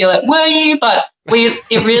 sometimes you're like, were you? But we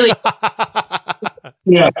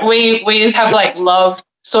have like loved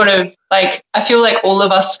sort of like, I feel like all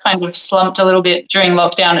of us kind of slumped a little bit during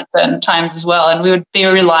lockdown at certain times as well. And we would be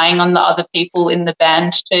relying on the other people in the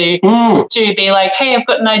band to be like, hey, I've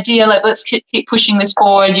got an idea. Like, let's keep pushing this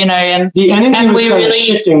forward, and the energy was kind really of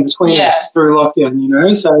shifting between us through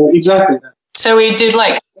lockdown, so exactly that. So we did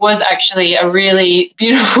was actually a really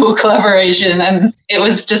beautiful collaboration, and it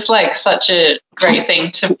was just like such a great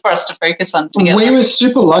thing for us to focus on together. We were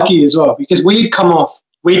super lucky as well because we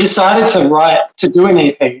decided to do an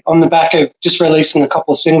EP on the back of just releasing a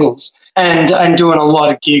couple of singles and doing a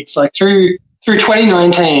lot of gigs like through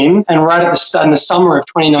 2019 and right at in the summer of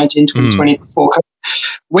 2019, 2020 before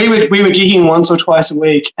COVID, we were gigging once or twice a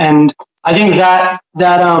week, and I think that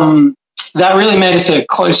really made us a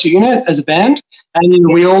close unit as a band.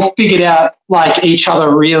 And we all figured out like each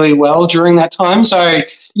other really well during that time. So,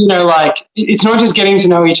 it's not just getting to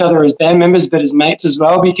know each other as band members, but as mates as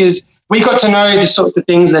well, because we got to know the sort of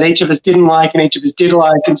things that each of us didn't like and each of us did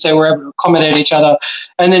like, and so we're able to accommodate each other.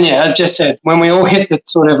 And then, as Jess said, when we all hit the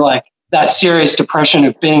sort of like that serious depression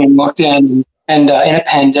of being in lockdown and in a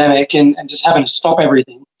pandemic and just having to stop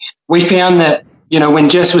everything, we found that, when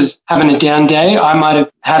Jess was having a down day, I might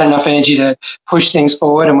have had enough energy to push things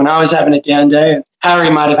forward. And when I was having a down day, Harry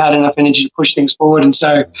might have had enough energy to push things forward. And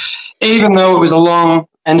so even though it was a long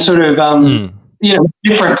and sort of,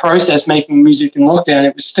 different process making music in lockdown,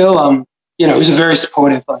 it was still, it was a very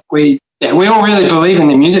supportive, like we all really believe in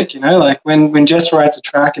the music, like when Jess writes a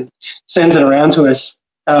track and sends it around to us,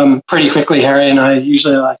 pretty quickly, Harry and I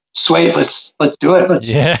usually are like, sweet, let's do it.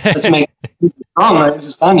 Let's make it strong. Like, this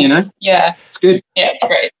is fun, Yeah. It's good. Yeah, it's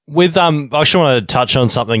great. With I actually want to touch on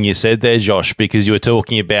something you said there, Josh, because you were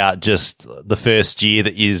talking about just the first year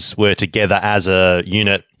that you were together as a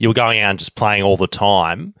unit. You were going out and just playing all the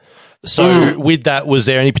time. So with that, was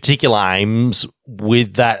there any particular aims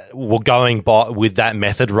with that, going by with that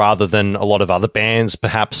method rather than a lot of other bands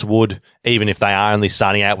perhaps would, even if they are only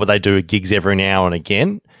starting out, would they do gigs every now and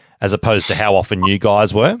again, as opposed to how often you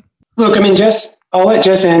guys were? Look, I mean, I'll let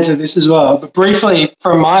Jess answer this as well, but briefly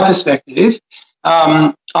from my perspective,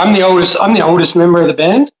 I'm the oldest member of the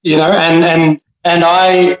band, and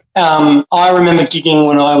I remember gigging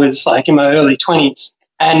when I was like in my early 20s.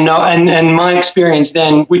 And my experience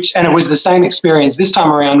then, and it was the same experience this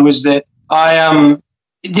time around, was that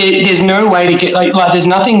there's no way to get like there's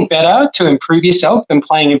nothing better to improve yourself than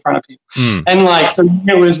playing in front of people. And like for me,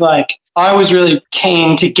 it was like I was really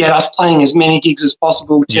keen to get us playing as many gigs as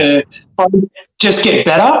possible to just get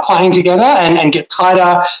better playing together and get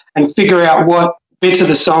tighter and figure out what bits of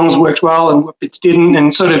the songs worked well and what bits didn't,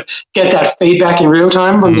 and sort of get that feedback in real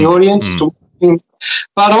time from the audience.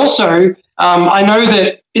 But also, I know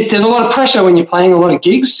that there's a lot of pressure when you're playing a lot of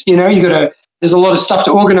gigs. There's a lot of stuff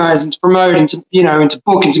to organise and to promote and to and to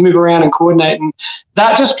book and to move around and coordinate, and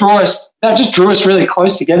that just drew us really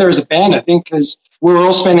close together as a band. I think because we were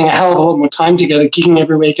all spending a hell of a lot more time together, gigging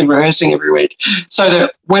every week and rehearsing every week, so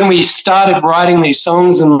that when we started writing these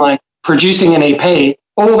songs and like producing an EP,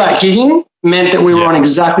 all that gigging meant that we were on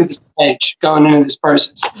exactly the stage going into this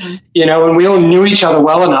process. And we all knew each other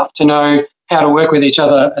well enough to know how to work with each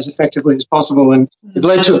other as effectively as possible, and it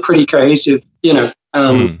led to a pretty cohesive,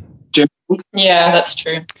 journey. Yeah, that's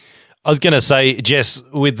true. I was going to say, Jess,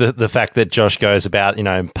 with the fact that Josh goes about,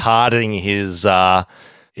 imparting his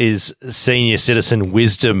senior citizen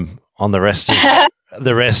wisdom on the rest of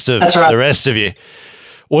the rest of you,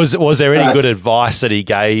 was there any good advice that he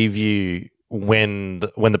gave you when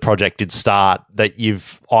the project did start that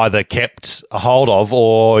you've either kept a hold of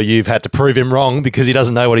or you've had to prove him wrong because he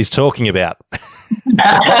doesn't know what he's talking about?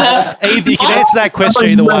 Either you can answer that question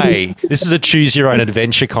either way. This is a choose your own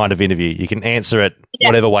adventure kind of interview. You can answer it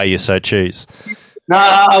whatever way you so choose. No,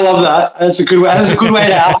 I love that. That's a good way. That's a good way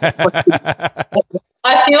to ask.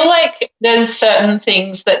 I feel like there's certain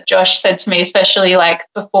things that Josh said to me, especially like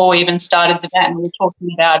before we even started the band, we were talking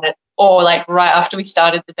about it or like right after we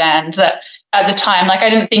started the band, that at the time, like I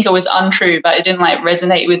didn't think it was untrue, but it didn't like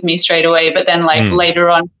resonate with me straight away. But then like later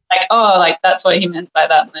on, like, oh, like that's what he meant by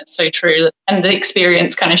that. And that's so true. And the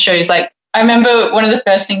experience kind of shows, like, I remember one of the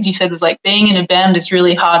first things you said was like, being in a band is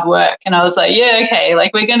really hard work. And I was like, yeah, okay,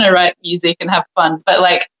 like we're going to write music and have fun. But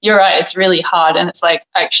like, you're right, it's really hard and it's like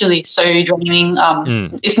actually so draining.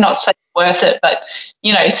 It's not so worth it. But,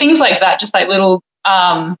 you know, things like that, just like little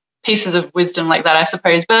pieces of wisdom like that, I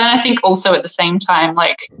suppose. But then I think also at the same time,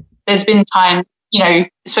 like there's been times, you know,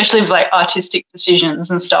 especially with like artistic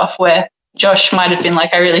decisions and stuff where Josh might have been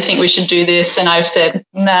like, I really think we should do this. And I've said,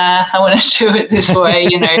 nah, I want to do it this way,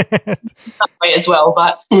 you know, that way as well.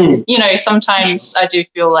 But, you know, sometimes I do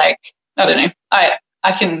feel like, I don't know,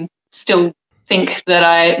 I can still think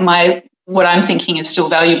that what I'm thinking is still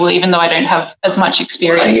valuable, even though I don't have as much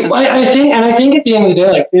experience. I think at the end of the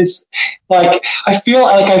day, like there's like, I feel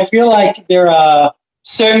like there are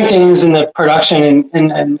certain things in the production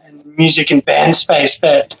and music and band space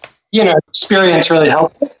that, you know, experience really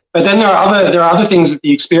helps. But then there are other things that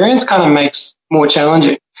the experience kind of makes more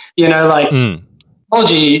challenging. You know, like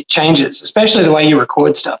technology changes, especially the way you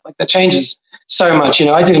record stuff. Like that changes so much. You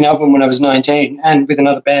know, I did an album when I was 19 and with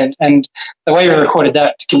another band, and the way we recorded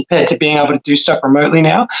that compared to being able to do stuff remotely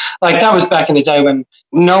now, like that was back in the day when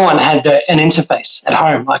no one had an interface at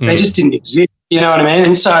home. Like they just didn't exist. You know what I mean?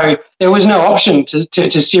 And so there was no option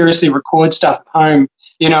to seriously record stuff at home.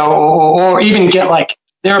 You know, or even get like.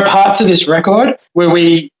 There are parts of this record where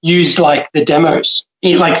we used like the demos,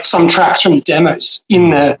 like some tracks from the demos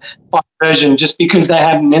in the final version, just because they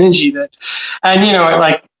had an energy that, and you know,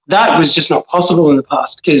 like that was just not possible in the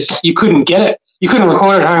past because you couldn't get it. You couldn't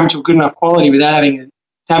record at home to a good enough quality without having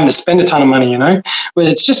to spend a ton of money, you know, but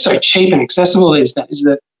it's just so cheap and accessible these days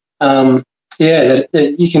that,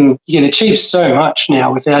 that you can achieve so much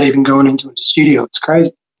now without even going into a studio. It's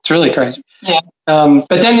crazy. It's really crazy. Yeah. But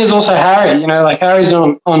then there's also Harry. You know, like Harry's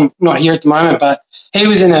on not here at the moment, but he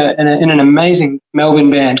was in an amazing Melbourne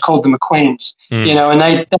band called the McQueens. You know, and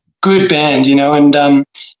they're a good band. You know, and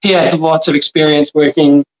he had lots of experience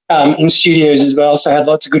working in studios as well, so had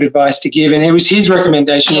lots of good advice to give. And it was his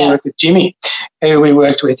recommendation to work with Jimmy, who we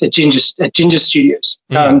worked with at Ginger Studios.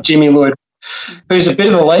 Jimmy Lloyd, who's a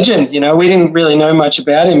bit of a legend. You know, we didn't really know much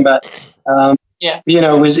about him, but. You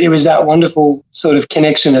know, it was that wonderful sort of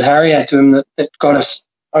connection that Harry had to him that got us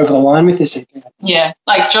over the line with this. Yeah,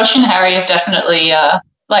 like Josh and Harry have definitely,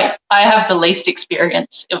 like I have the least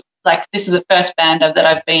experience. Like this is the first band that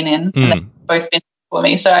I've been in, and they've both been for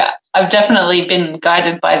me. So I've definitely been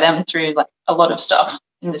guided by them through like a lot of stuff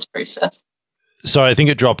in this process. So I think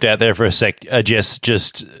it dropped out there for a sec, just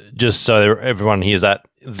so everyone hears that.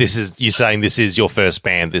 You're saying this is your first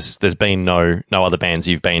band. There's been no other bands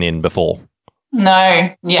you've been in before. No,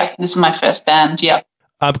 yeah, this is my first band. Yeah,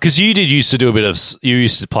 because you used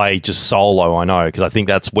to play just solo. I know, because I think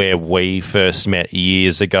that's where we first met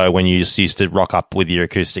years ago when you just used to rock up with your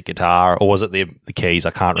acoustic guitar, or was it the keys?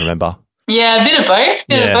 I can't remember. Yeah, a bit of both.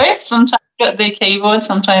 Of both. Sometimes got the keyboard,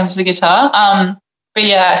 sometimes the guitar. But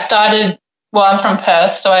yeah, I started. Well, I'm from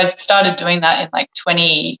Perth, so I started doing that in like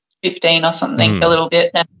 2015 or something, a little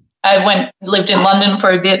bit. And I lived in London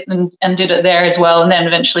for a bit and did it there as well, and then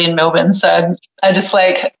eventually in Melbourne. So I just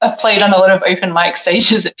I've played on a lot of open mic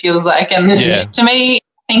stages, it feels like. And to me, I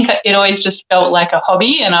think it always just felt like a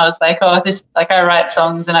hobby, and I was like, oh, this, like I write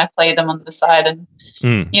songs and I play them on the side. And,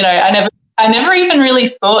 you know, I never even really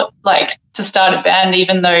thought like to start a band,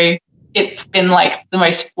 even though it's been like the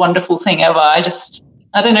most wonderful thing ever. I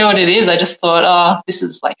don't know what it is. I just thought, oh, this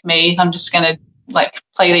is like me. I'm just going to like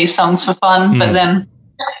play these songs for fun. But then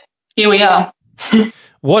here we are.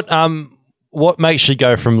 What makes you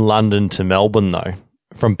go from London to Melbourne though?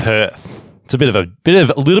 From Perth? It's a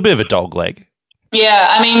little bit of a dog leg. Yeah,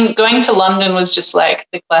 I mean, going to London was just like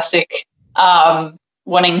the classic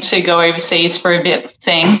wanting to go overseas for a bit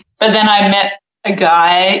thing. But then I met a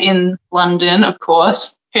guy in London, of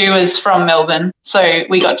course, who was from Melbourne. So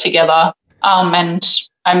we got together and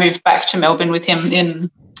I moved back to Melbourne with him in,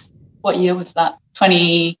 what year was that?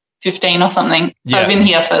 2015 or something. So I've been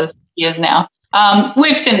here for years now.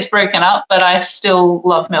 We've since broken up, but I still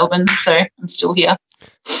love Melbourne, so I'm still here.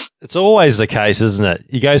 It's always the case, isn't it?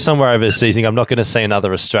 You go somewhere overseas, I'm not going to see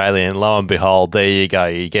another Australian. Lo and behold, there you go.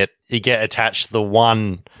 You get attached to the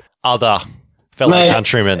one other fellow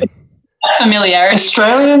countryman. Familiarity.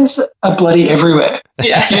 Australians are bloody everywhere.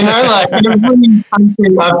 Yeah. You know, like every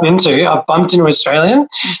country I've been to, I've bumped into Australian,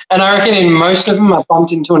 and I reckon in most of them I've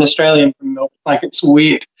bumped into an Australian from Melbourne. Like, it's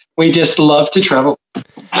weird. We just love to travel.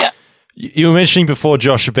 Yeah. You were mentioning before,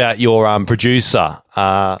 Josh, about your producer. You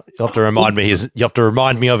have to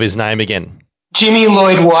remind me of his name again. Jimmy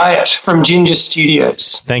Lloyd Wyatt from Ginger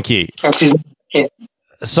Studios. Thank you. That's his name.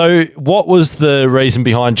 So, what was the reason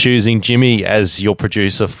behind choosing Jimmy as your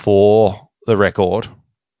producer for the record?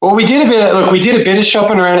 Well, we did a bit of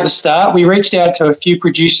shopping around at the start. We reached out to a few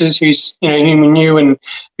producers whom we knew and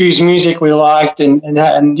whose music we liked, and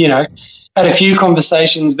had a few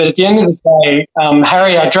conversations. But at the end of the day,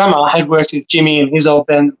 Harry, our drummer, had worked with Jimmy in his old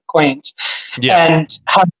band, the Queens, and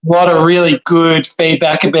had a lot of really good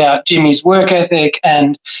feedback about Jimmy's work ethic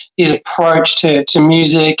and his approach to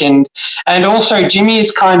music. And also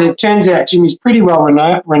Jimmy's turns out Jimmy's pretty well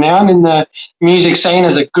renowned in the music scene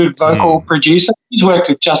as a good vocal producer. He's worked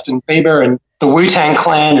with Justin Bieber and the Wu-Tang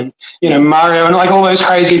Clan and, Mario and all those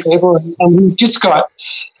crazy people. And we've just got,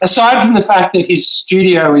 aside from the fact that his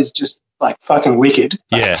studio is just fucking wicked.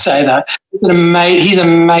 I can say that. He's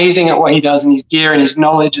amazing at what he does and his gear and his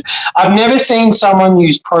knowledge. I've never seen someone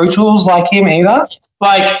use Pro Tools like him either.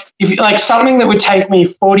 If something that would take me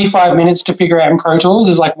 45 minutes to figure out in Pro Tools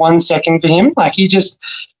is 1 second for him.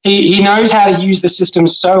 He knows how to use the system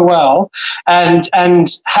so well and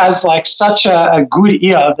has such a good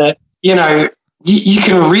ear that, you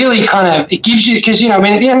can really it gives you, because, at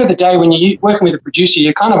the end of the day, when you're working with a producer,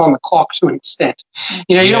 you're kind of on the clock to an extent.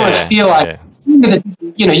 You don't want to feel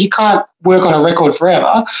you can't work on a record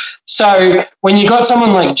forever. So when you got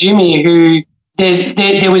someone like Jimmy who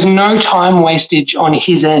there was no time wastage on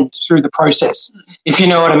his end through the process, if you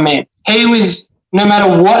know what I mean. He was, no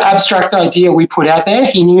matter what abstract idea we put out there,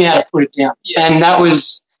 he knew how to put it down. And that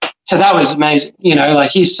was amazing.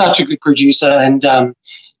 He's such a good producer and,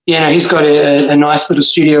 he's got a nice little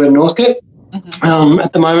studio in Northcote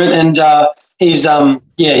at the moment, and his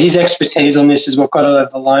expertise on this is what got it over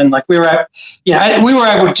the line. We were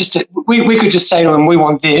able we could just say to him, we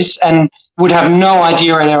want this, and would have no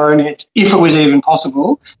idea in our own heads if it was even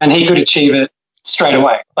possible, and he could achieve it straight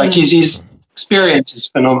away. His experience is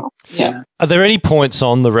phenomenal. Yeah. Are there any points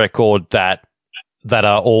on the record that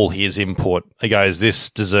are all his input? He goes, this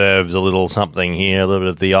deserves a little something here, a little bit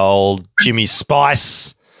of the old Jimmy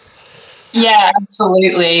spice. Yeah,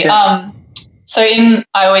 absolutely. So in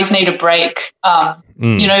I Always Need a Break,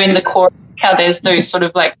 in the chorus, how there's those sort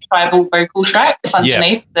of tribal vocal tracks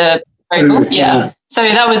underneath the vocal. Yeah. So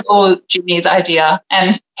that was all Jimmy's idea.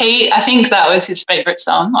 And I think that was his favourite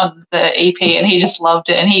song on the EP, and he just loved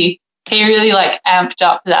it. And he really amped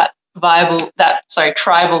up that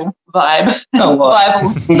tribal vibe.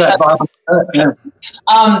 That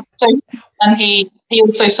vibe. And he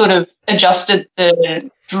also sort of adjusted the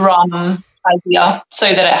drum idea so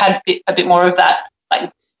that it had a bit more of that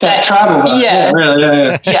tribal vibe. Yeah.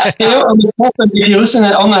 If you listen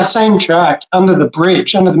on that same track, under the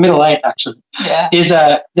bridge, under the middle eight, actually, there's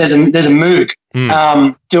a Moog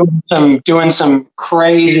doing some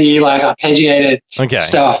crazy arpeggiated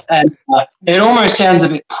stuff, and it almost sounds a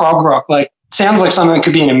bit prog rock, sounds like something that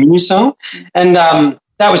could be in a Muse song, and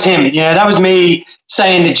that was him. That was me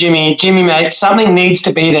saying to Jimmy, mate, something needs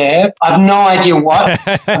to be there. I've no idea what.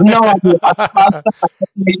 I've no idea. I've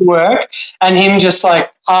make it work. And him just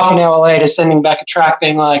half an hour later sending back a track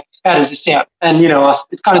being how does this sound? And, it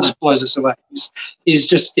kind of just blows us away. He's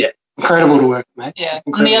just, incredible to work with, mate. Yeah.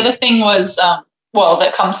 Incredible. And the other thing was,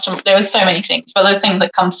 there was so many things, but the thing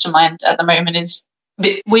that comes to mind at the moment is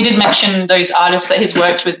we did mention those artists that he's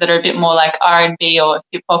worked with that are a bit more R&B or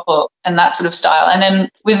hip-hop and that sort of style. And then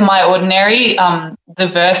with My Ordinary, the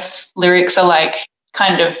verse lyrics are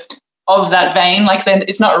kind of that vein.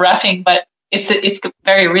 It's not rapping, but it's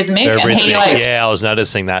very rhythmic. I was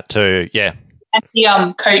noticing that too. Yeah. And he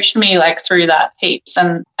coached me through that heaps,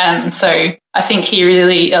 and so I think he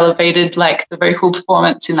really elevated the vocal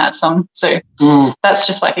performance in that song. So that's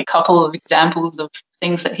just a couple of examples of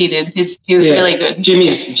things that he did. He was really good.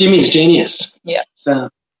 Jimmy's genius. Yeah. So.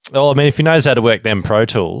 Well, I mean, if he knows how to work them Pro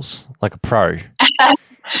Tools like a pro.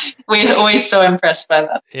 We're always so impressed by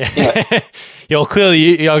that. Yeah.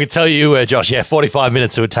 Clearly, I can tell you, Josh. 45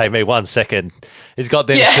 minutes it would take me 1 second. He's got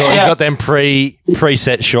them. He's got them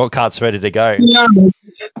preset shortcuts ready to go. Yeah.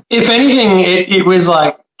 If anything, it was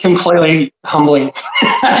completely humbling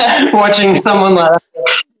watching someone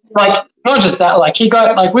not just that. He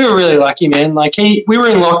got we were really lucky, man. We were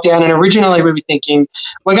in lockdown, and originally we were thinking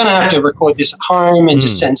we're going to have to record this at home and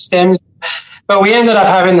just send stems. But we ended up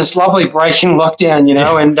having this lovely break in lockdown,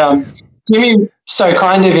 and Jimmy, so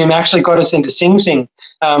kind of him, actually got us into Sing Sing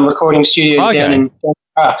recording studios down in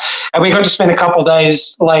and we got to spend a couple of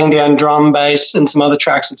days laying down drum, bass, and some other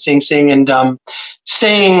tracks at Sing Sing, and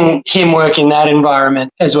seeing him work in that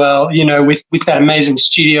environment as well, with that amazing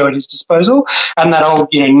studio at his disposal and that old,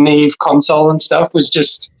 Neve console and stuff was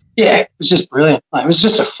just yeah, it was just brilliant. Like, it was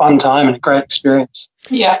just a fun time and a great experience.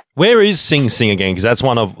 Yeah. Where is Sing Sing again? Because that's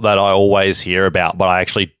one of that I always hear about, but I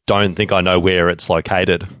actually don't think I know where it's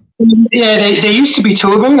located. Yeah, there used to be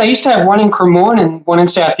two of them. They used to have one in Cremorne and one in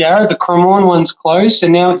South Yarra. The Cremorne one's closed, so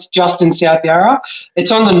now it's just in South Yarra.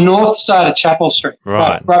 It's on the north side of Chapel Street,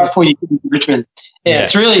 Right. right before you get into Richmond. Yeah, Yeah.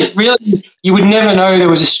 it's really, you would never know there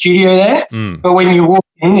was a studio there, but when you walk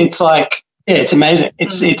in, it's like, yeah, it's amazing.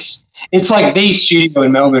 It's like the studio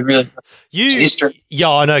in Melbourne, really. History.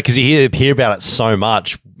 Yeah, I know, because you hear about it so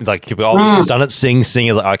much. Like, people, who's done it, Sing Sing,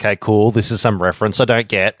 is like, okay, cool, this is some reference I don't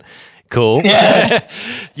get. Cool. Yeah.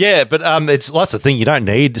 Yeah, but it's lots of things you don't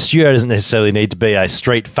need. The studio doesn't necessarily need to be a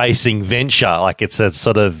street-facing venture. Like, it's a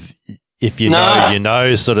sort of, if you know, you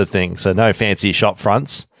know sort of thing. So no fancy shop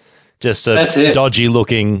fronts. Just a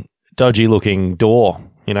dodgy-looking door,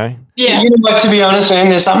 you know? Yeah. You know what, to be honest, man,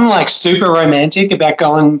 there's something like super romantic about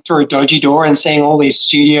going through a dodgy door and seeing all these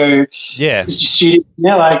studio. Yeah,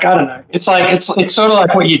 like, I don't know. It's like it's sort of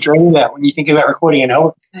like what you dream about when you think about recording an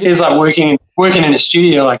album. It's like working in a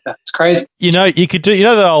studio like that. It's crazy. You know, you could do, you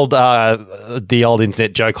know, the old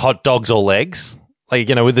internet joke, hot dogs or legs? Like,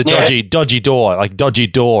 you know, with the dodgy door, like dodgy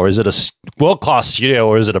door, is it a world-class studio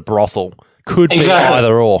or is it a brothel? Could be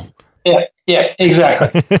either or. Yeah,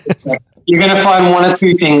 exactly. You're going to find one or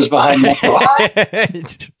two things behind that. Well,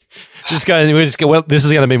 this is going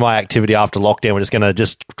to be my activity after lockdown. We're just going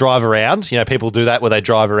to drive around. You know, people do that where they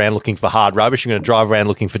drive around looking for hard rubbish. We're going to drive around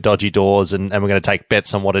looking for dodgy doors, and we're going to take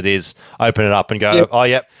bets on what it is, open it up and go, oh,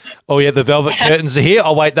 yeah, the velvet curtains are here.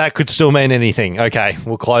 Oh, wait, that could still mean anything. Okay,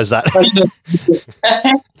 we'll close that.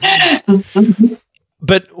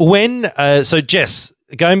 But when, so Jess,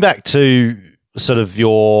 going back to sort of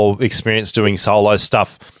your experience doing solo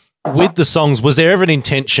stuff, with the songs, was there ever an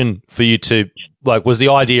intention for you to, like, was the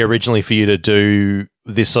idea originally for you to do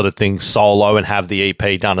this sort of thing solo and have the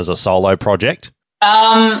EP done as a solo project?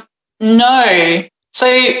 No.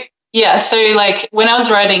 So like when I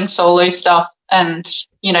was writing solo stuff and,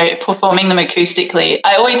 you know, performing them acoustically,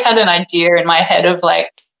 I always had an idea in my head of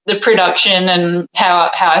like the production and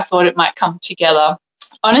how I thought it might come together.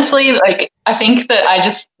 Honestly, like, I think that I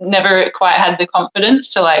just never quite had the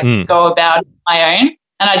confidence to like go about it on my own.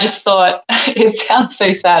 And I just thought, it sounds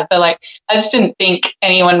so sad, but like, I just didn't think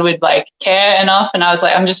anyone would like care enough. And I was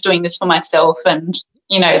like, I'm just doing this for myself, and,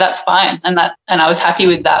 you know, that's fine. And I was happy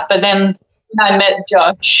with that. But then I met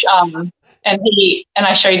Josh, and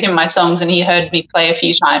I showed him my songs, and he heard me play a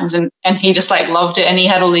few times, and he just like loved it. And he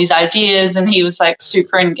had all these ideas, and he was like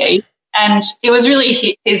super engaged. And it was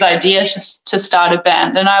really his idea just to start a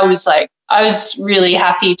band. And I was really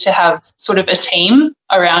happy to have sort of a team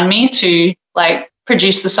around me to like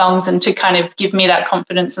produce the songs and to kind of give me that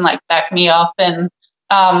confidence and like back me up and,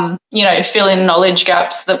 you know, fill in knowledge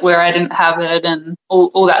gaps where I didn't have it and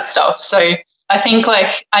all that stuff. So I think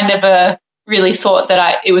like I never really thought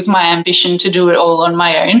that it was my ambition to do it all on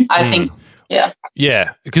my own. I think, yeah.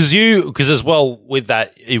 Yeah, because as well with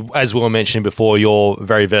that, as we were mentioning before, you're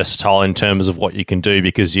very versatile in terms of what you can do,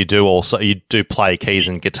 because you do play keys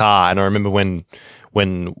and guitar. And I remember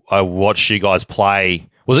when I watched you guys play,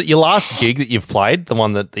 was it your last gig that you've played, the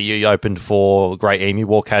one that you opened for Great Emu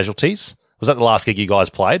War Casualties? Was that the last gig you guys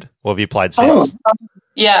played, or have you played since?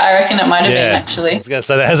 Yeah, I reckon it might have been, actually. I was going to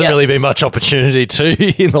say, there hasn't really been much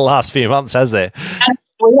opportunity in the last few months, has there? And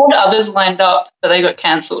we had others lined up, but they got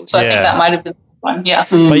cancelled. So I think that might have been one, yeah.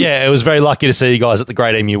 But yeah, it was very lucky to see you guys at the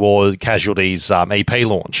Great Emu War Casualties EP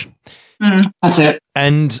launch. That's it.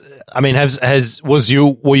 And I mean,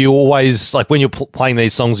 were you always, like, when you're playing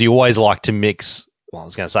these songs, you always like to mix? Well, I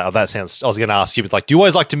was going to say, I was going to ask you, like, do you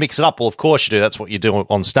always like to mix it up? Well, of course you do. That's what you do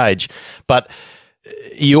on stage. But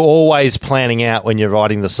you're always planning out when you're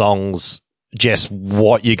writing the songs, just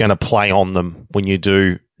what you're going to play on them when you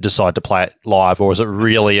do decide to play it live, or is it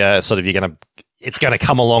really a sort of it's going to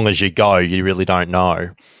come along as you go? You really don't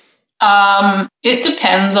know. It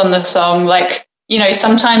depends on the song. Like, you know,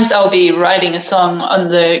 sometimes I'll be writing a song on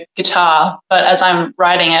the guitar, but as I'm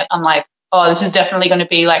writing it, I'm like, oh, this is definitely going to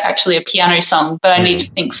be like actually a piano song, but I need to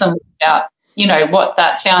think something about, you know, what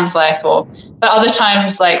that sounds like. But other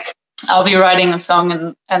times, like, I'll be writing a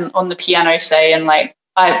song and on the piano, say, and like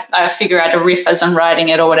I figure out a riff as I'm writing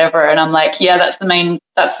it or whatever, and I'm like, yeah, that's the main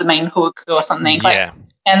hook or something. Yeah. Like,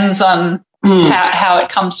 depends on how it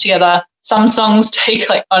comes together. Some songs take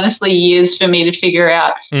like honestly years for me to figure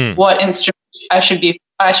out what instrument I should be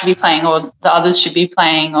playing, or the others should be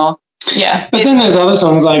playing, or yeah. But then there's other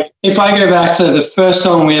songs, like if I go back to the first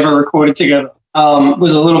song we ever recorded together,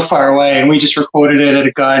 was A Little Far Away, and we just recorded it at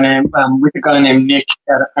with a guy named Nick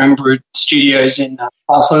at Homebrewed Studios in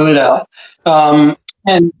Park Lilydale.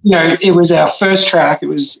 And, it was our first track. It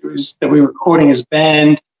was that we were recording as a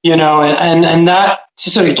band, and that, to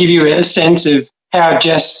sort of give you a sense of how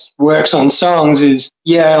Jess works on songs is,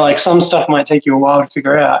 like some stuff might take you a while to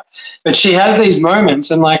figure out. But she has these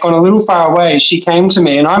moments, and like on A Little Far Away, she came to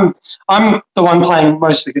me, and I'm the one playing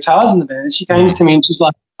most of the guitars in the band. She came to me and she's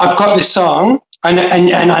like, I've got this song, and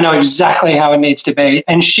I know exactly how it needs to be.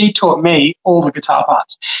 And she taught me all the guitar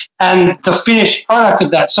parts. And the finished product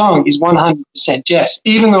of that song is 100% Jess.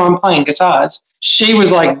 Even though I'm playing guitars, she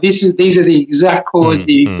was like, these are the exact chords,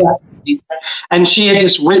 the exact. And she had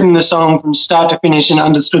just written the song from start to finish and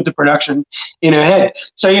understood the production in her head.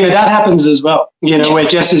 So, that happens as well, where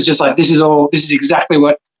Jess is just like, this is exactly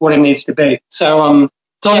what it needs to be. So,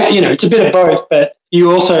 it's a bit of both, but you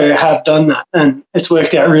also have done that and it's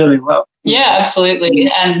worked out really well. Yeah,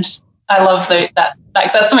 absolutely. And I love that.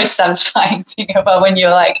 Like, that's the most satisfying thing about when you're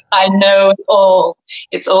like, I know it all.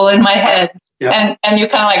 It's all in my head. Yeah. And you're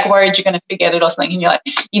kind of like worried you're going to forget it or something, and you're like,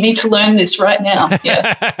 you need to learn this right now.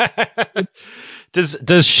 Yeah. Does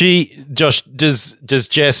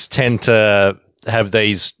Jess tend to have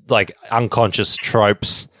these like unconscious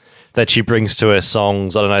tropes that she brings to her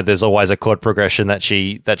songs? I don't know. There's always a chord progression that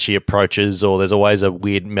she approaches, or there's always a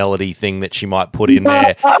weird melody thing that she might put in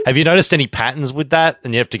there. Have you noticed any patterns with that?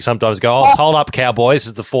 And you have to sometimes go, "Oh, hold up, cowboy! This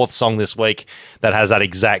is the 4th song this week that has that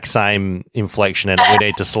exact same inflection, and we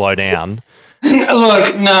need to slow down."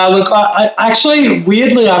 Look, I actually,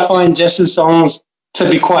 weirdly, I find Jess's songs to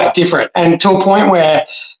be quite different, and to a point where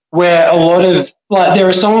a lot of, like, there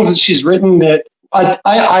are songs that she's written that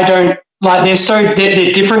I don't like.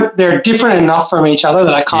 They're different. They're different enough from each other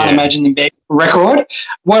that I can't imagine them being a record.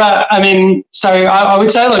 So I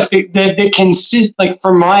would say, like, they consist. Like,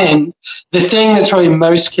 from my end, the thing that's probably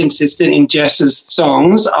most consistent in Jess's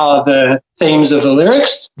songs are the themes of the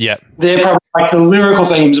lyrics. Yeah, they're probably, like, the lyrical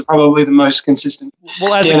themes are probably the most consistent.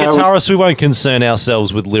 Well, as a guitarist, we won't concern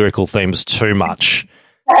ourselves with lyrical themes too much.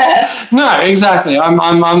 No, exactly.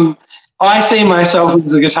 I see myself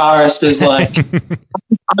as a guitarist as like,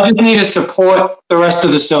 I just need to support the rest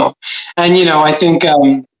of the song. And, I think,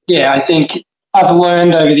 I think I've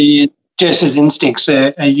learned over the years, Jess's instincts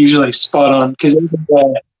are usually spot on, because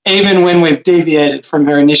even when we've deviated from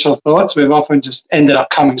her initial thoughts, we've often just ended up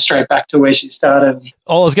coming straight back to where she started.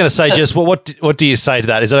 Oh, I was going to say, Jess, what do you say to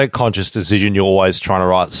that? Is it a conscious decision? You're always trying to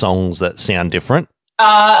write songs that sound different?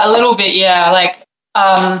 A little bit, yeah. Like,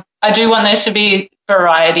 I do want there to be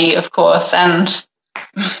variety, of course, and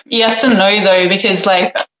yes and no, though, because,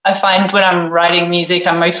 like, I find when I'm writing music,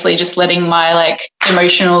 I'm mostly just letting my, like,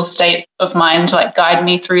 emotional state of mind, like, guide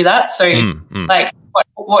me through that. So like,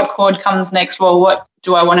 what chord comes next? Well, what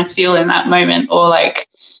do I want to feel in that moment? Or, like,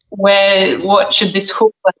 what should this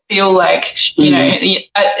hook feel like?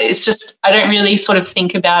 It's just, I don't really sort of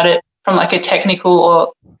think about it from, like, a technical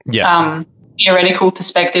or theoretical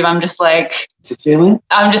perspective. I'm just like,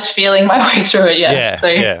 I'm just feeling my way through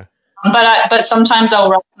it. But sometimes I'll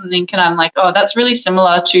write something and I'm like, oh, that's really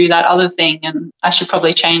similar to that other thing, and I should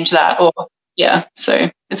probably change that. Or so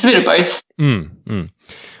it's a bit of both.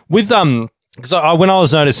 With because when I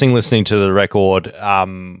was listening to the record,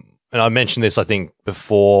 and I mentioned this, I think,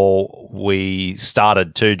 before we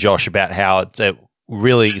started too, Josh, about how it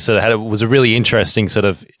really sort of was a really interesting sort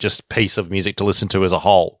of just piece of music to listen to as a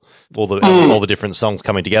whole. All the different songs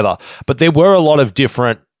coming together, but there were a lot of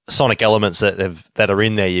different sonic elements that are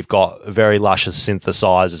in there. You've got very luscious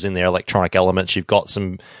synthesizers in there, electronic elements. You've got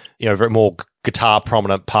some, very more guitar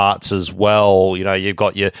prominent parts as well. You've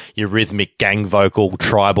got your rhythmic gang vocal,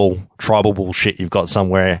 tribal bullshit. You've got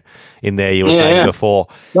somewhere in there. You were saying before,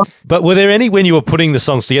 but were there any, when you were putting the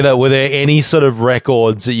songs together, were there any sort of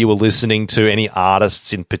records that you were listening to, any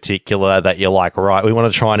artists in particular that you're like, right, we want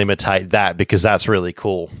to try and imitate that because that's really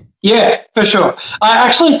cool? Yeah, for sure. I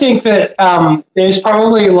actually think that there's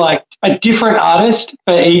probably, like, a different artist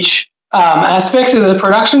for each aspect of the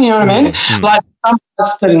production, you know what I mean? Like, some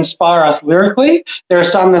parts that inspire us lyrically, there are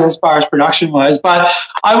some that inspire us production-wise, but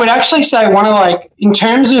I would actually say one of, like, in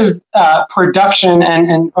terms of production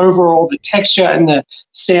and overall the texture and the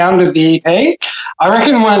sound of the EP, I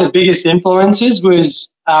reckon one of the biggest influences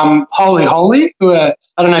was Holy Holy, who are,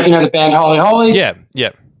 I don't know if you know the band Holy Holy. Yeah.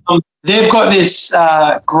 They've got this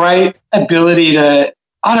great ability to,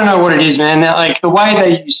 I don't know what it is, man. They're, like, the way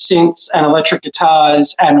they use synths and electric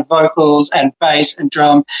guitars and vocals and bass and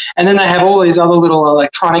drum, and then they have all these other little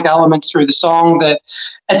electronic elements through the song that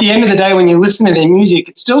at the end of the day, when you listen to their music,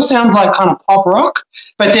 it still sounds like kind of pop rock,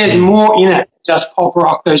 but there's more in it, just pop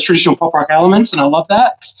rock, those traditional pop rock elements, and I love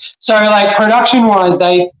that. So, like, production-wise,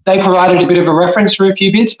 they provided a bit of a reference for a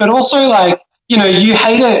few bits, but also, like, you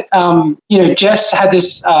hate it. Jess had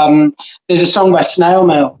this there's a song by Snail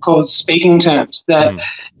Mail called Speaking Terms that,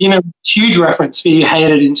 huge reference for You Hate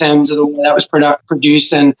It in terms of the way that was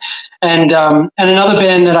produced. And another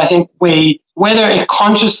band that I think whether it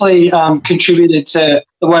consciously contributed to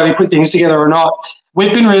the way we put things together or not,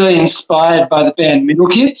 we've been really inspired by the band Middle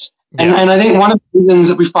Kids. And I think one of the reasons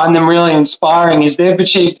that we find them really inspiring is they've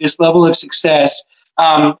achieved this level of success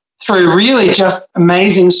through really just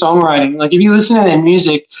amazing songwriting. Like if you listen to their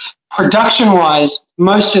music, production-wise,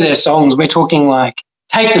 most of their songs, we're talking like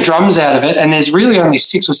take the drums out of it and there's really only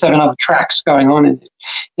 6 or 7 other tracks going on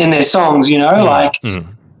in their songs, like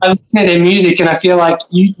I look at their music and I feel like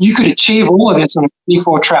you could achieve all of this on a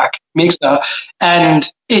 24-track mixer and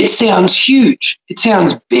it sounds huge. It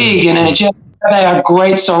sounds big and energetic. They are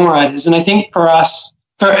great songwriters. And I think for us,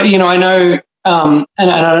 I know, and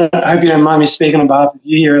I hope you don't mind me speaking on behalf of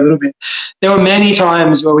you here a little bit, there were many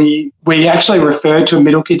times where we actually referred to a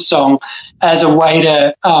Middle Kids song as a way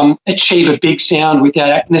to achieve a big sound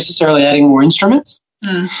without necessarily adding more instruments.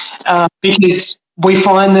 Because we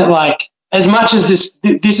find that like, as much as this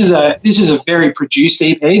is a very produced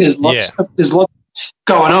EP, there's lots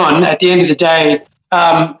going on. At the end of the day,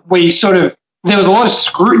 there was a lot of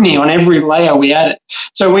scrutiny on every layer we added.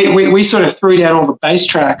 So we sort of threw down all the bass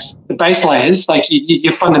tracks, the bass layers, like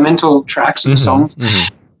your fundamental tracks of the songs.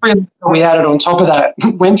 We added on top of that,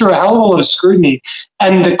 went through a hell of a lot of scrutiny.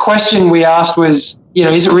 And the question we asked was,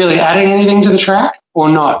 is it really adding anything to the track or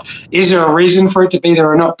not? Is there a reason for it to be there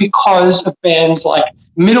or not? Because of bands like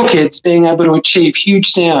Middle Kids being able to achieve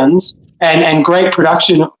huge sounds and great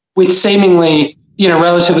production with seemingly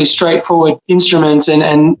relatively straightforward instruments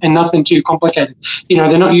and nothing too complicated.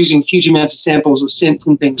 They're not using huge amounts of samples or synths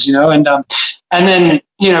and things, and then,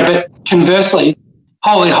 but conversely,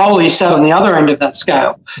 Holy Holy sat on the other end of that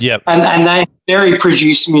scale. Yep. And they very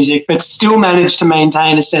produced music, but still managed to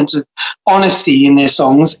maintain a sense of honesty in their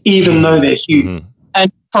songs, even though they're huge.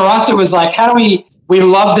 And for us, it was like, how do we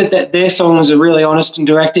love that their songs are really honest and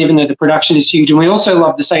direct, even though the production is huge. And we also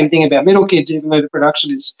love the same thing about Middle Kids, even though the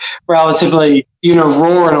production is relatively,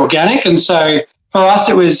 raw and organic. And so for us,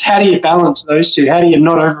 it was, how do you balance those two? How do you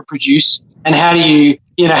not overproduce? And how do you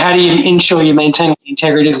ensure you maintain the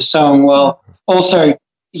integrity of the song while also,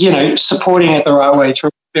 supporting it the right way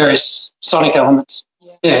through various sonic elements?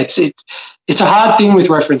 Yeah, it's a hard thing with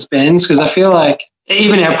reference bands because I feel like,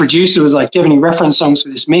 even our producer was like, do you have any reference songs for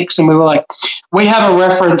this mix? And we were like, we don't have a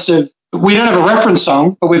reference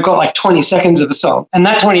song, but we've got like 20 seconds of a song. And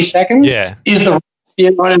that 20 seconds is the,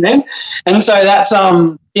 you know what I mean? And so that's, How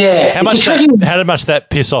much that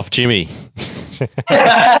piss off Jimmy?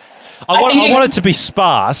 I want it to be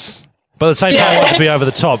sparse, but at the same time I want it to be over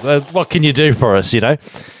the top. What can you do for us,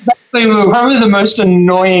 We were probably the most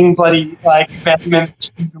annoying bloody band members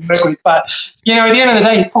to work with, but at the end of the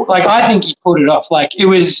day, I think he pulled it off.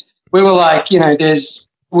 We were like,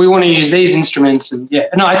 we want to use these instruments, and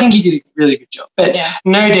I think he did a really good job. But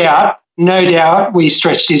no doubt, we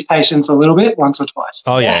stretched his patience a little bit once or twice.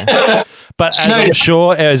 Oh yeah, but as I'm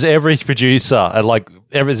sure as every producer,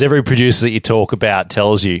 as every producer that you talk about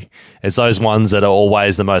tells you, it's those ones that are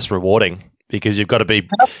always the most rewarding. Because you've got to be,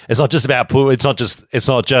 it's not just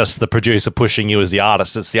the producer pushing you as the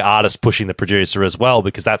artist. It's the artist pushing the producer as well,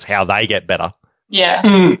 because that's how they get better.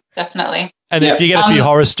 Yeah, definitely. And if you get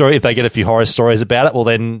if they get a few horror stories about it, well,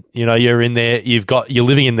 then you're in there. You're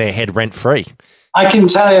living in their head rent free. I can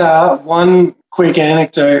tell you one quick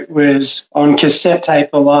anecdote was on cassette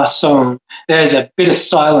tape. The last song, there's a bit of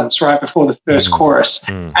silence right before the first chorus,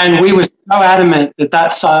 and we were so adamant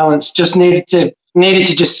that silence just needed to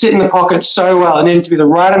just sit in the pocket so well. It needed to be the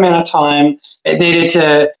right amount of time. It needed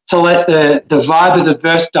to let the vibe of the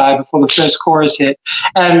verse die before the first chorus hit.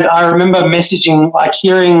 And I remember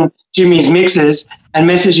hearing Jimmy's mixes and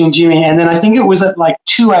messaging Jimmy, and then I think it was at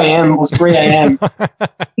 2 a.m. or 3 a.m.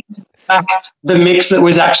 the mix that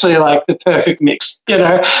was actually the perfect mix,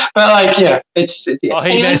 But it's... He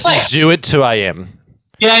messaged you at 2 a.m.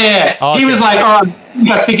 Yeah. Oh, he was like, "Oh,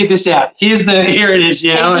 I figured this out. Here it is."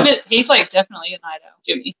 He's definitely a night owl,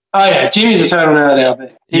 Jimmy. Oh yeah, Jimmy's a total night owl.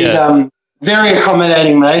 He's very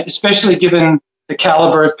accommodating, mate. Especially given the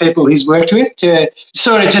caliber of people he's worked with. To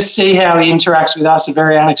sort of just see how he interacts with us, a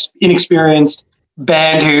very inexperienced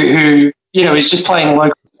band who is just playing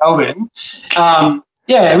local Melbourne.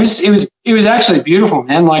 It was actually beautiful,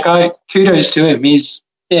 man. Kudos to him. He's.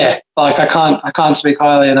 Yeah, I can't speak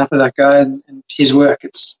highly enough of that guy and his work.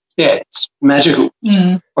 It's magical.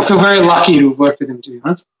 I feel very lucky to have worked with him, to be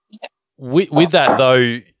honest. With that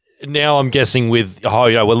though, now I'm guessing with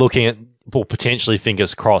we're looking at, well, potentially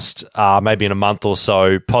fingers crossed, maybe in a month or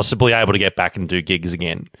so, possibly able to get back and do gigs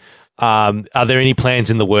again. Are there any plans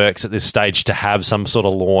in the works at this stage to have some sort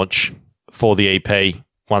of launch for the EP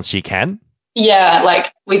once you can? Yeah,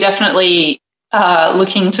 like we definitely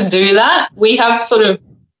looking to do that. We have sort of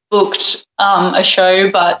booked a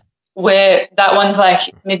show, but that one's like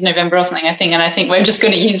mid-November or something, I think, and I think we're just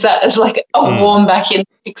going to use that as like a warm back-in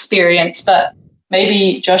experience. But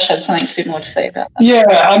maybe Josh had something a bit more to say about that. Yeah,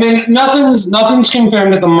 I mean, nothing's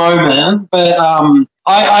confirmed at the moment, but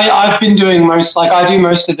I've been doing I do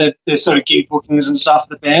most of the sort of gig bookings and stuff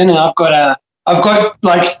for the band, and I've got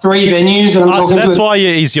like 3 venues, and I'm talking that's to.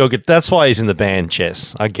 why that's why he's in the band,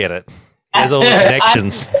 Chess. I get it. There's all the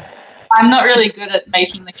connections. I'm not really good at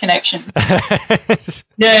making the connection.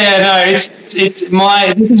 No, this is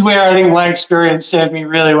where I think my experience served me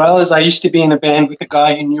really well. Is I used to be in a band with a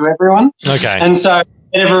guy who knew everyone. Okay. And so I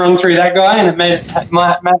met everyone through that guy, and it made it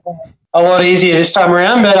a lot easier this time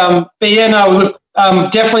around. But yeah, no, look, I'm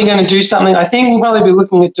definitely going to do something. I think we'll probably be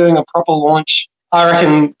looking at doing a proper launch, I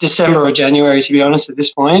reckon December or January, to be honest, at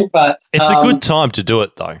this point. But it's a good time to do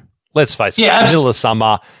it, though. Let's face it. It's the middle of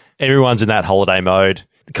summer. Everyone's in that holiday mode.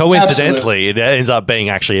 Coincidentally, it ends up being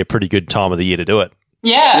actually a pretty good time of the year to do it.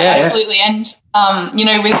 Yeah, absolutely. And,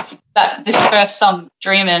 with this first song,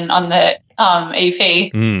 Dreamin', on the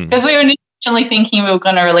EP, because we were originally thinking we were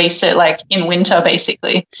going to release it like in winter,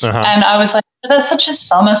 basically. And I was like, that's such a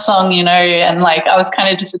summer song, and like I was kind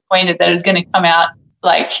of disappointed that it was going to come out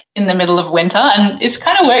like in the middle of winter, and it's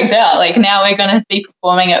kind of worked out. Like now we're going to be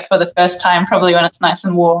performing it for the first time, probably when it's nice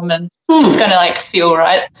and warm, and it's going to like feel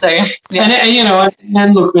right. So yeah.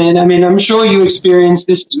 And look, man, I mean, I'm sure you experienced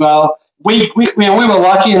this as well. We were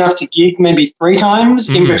lucky enough to gig maybe 3 times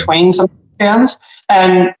in between some bands,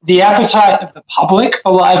 and the appetite of the public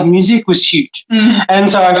for live music was huge. And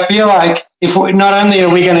so I feel like not only are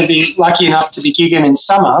we going to be lucky enough to be gigging in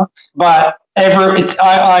summer, but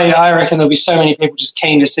I reckon there'll be so many people just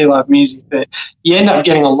keen to see live music that you end up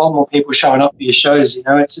getting a lot more people showing up for your shows.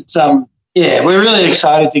 We're really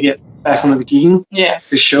excited to get back on the gigging. Yeah,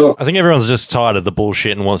 for sure. I think everyone's just tired of the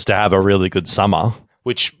bullshit and wants to have a really good summer,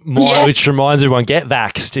 which reminds everyone, get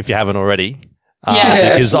vaxxed if you haven't already.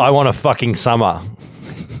 Because I want a fucking summer.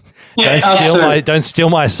 Don't steal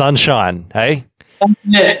my sunshine, hey?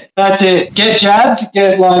 That's it. Get jabbed,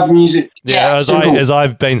 get live music. Yeah, as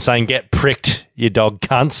I've been saying, get pricked, you dog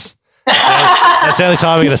cunts. That's the only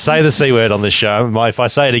time I'm going to say the C word on this show. If I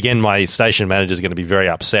say it again, my station manager is going to be very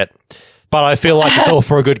upset. But I feel like it's all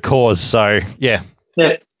for a good cause, so yeah.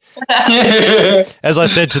 As I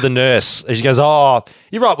said to the nurse, she goes, "Oh,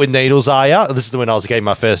 you're right with needles, are you?" This is when I was getting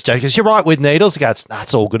my first joke. She goes, "You're right with needles." I go,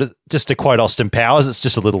 "That's all good." Just to quote Austin Powers, it's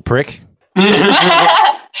just a little prick.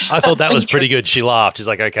 I thought that was pretty good. She laughed. She's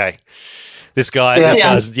like, okay, this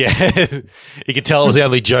guy's, you could tell it was the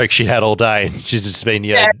only joke she had all day. She's just been,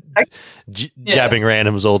 jabbing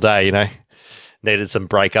randoms all day, needed a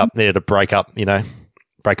break up, break up the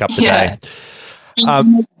day.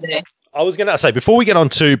 I was going to say, before we get on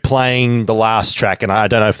to playing the last track, and I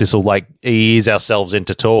don't know if this will ease ourselves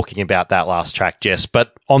into talking about that last track, Jess,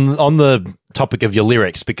 but on the topic of your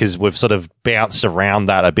lyrics, because we've sort of bounced around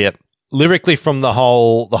that a bit. Lyrically, from the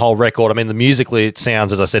whole record, I mean, musically it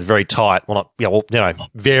sounds, as I said, very tight.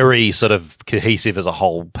 Very sort of cohesive as a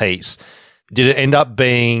whole piece. Did it end up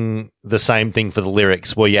being the same thing for the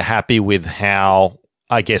lyrics? Were you happy with how,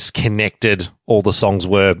 I guess, connected all the songs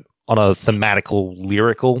were on a thematical,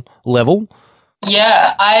 lyrical level?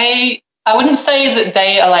 Yeah, I wouldn't say that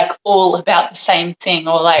they are all about the same thing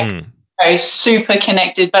or super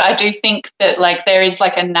connected, but I do think that there is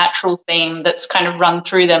a natural theme that's kind of run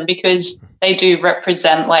through them because they do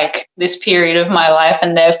represent this period of my life,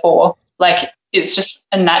 and therefore it's just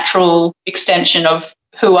a natural extension of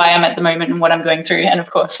who I am at the moment and what I'm going through. And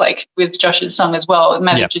of course, with Josh's song as well, it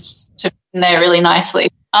manages to fit in there really nicely.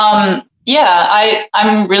 I'm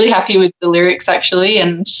really happy with the lyrics actually,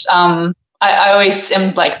 and I always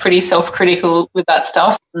am pretty self-critical with that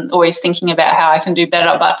stuff and always thinking about how I can do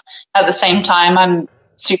better. But at the same time, I'm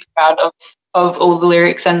super proud of all the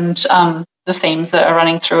lyrics and the themes that are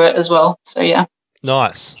running through it as well. So, yeah.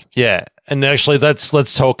 Nice. Yeah. And actually, let's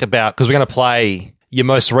talk about, because we're going to play your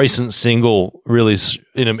most recent single really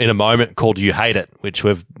in a moment called You Hate It, which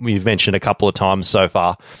we've mentioned a couple of times so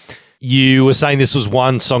far. You were saying this was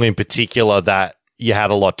one song in particular that you had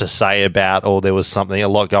a lot to say about, or there was a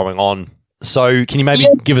lot going on. So can you maybe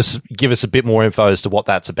give us a bit more info as to what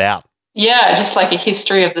that's about? Yeah, just a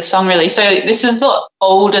history of the song, really. So this is the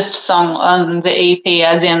oldest song on the EP,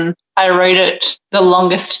 as in I wrote it the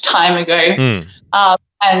longest time ago.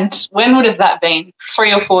 And when would have that been?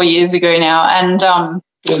 3 or 4 years ago now. And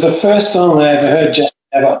it was the first song I ever heard just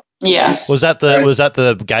ever. Yeah. Was that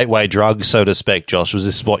the gateway drug, so to speak, Josh? Was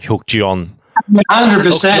this what hooked you on?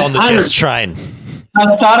 100%. On the Jess train.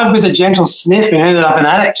 I started with a gentle sniff and ended up an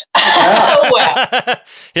addict. Wow.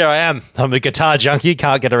 Here I am. I'm a guitar junkie.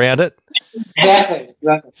 Can't get around it. Exactly.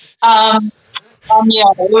 Yeah,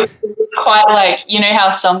 it was quite like, you know how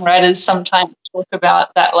songwriters sometimes talk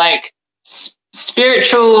about that like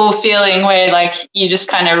spiritual feeling where like you just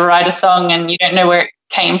kind of write a song and you don't know where it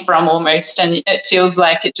came from almost, and it feels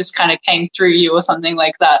like it just kind of came through you or something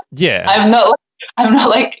like that. Yeah. I'm not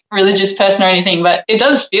like a religious person or anything, but it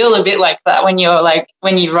does feel a bit like that when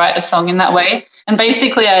you write a song in that way. And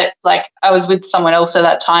basically I was with someone else at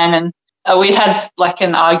that time, and we'd had like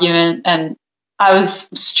an argument, and I was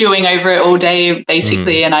stewing over it all day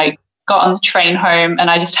basically. And I got on the train home and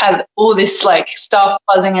I just had all this like stuff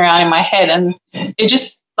buzzing around in my head, and it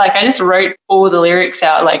just like I just wrote all the lyrics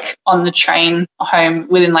out like on the train home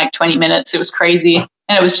within like 20 minutes. It was crazy,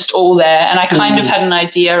 and it was just all there, and I kind of had an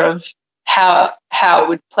idea of how it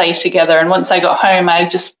would play together. And once I got home, I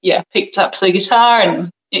just picked up the guitar, and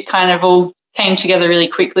it kind of all came together really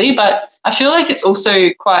quickly. But I feel like it's also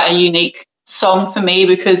quite a unique song for me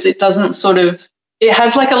because it doesn't it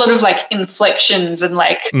has like a lot of like inflections and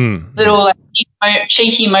like little like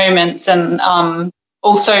cheeky moments, and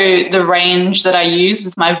also the range that I use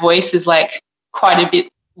with my voice is like quite a bit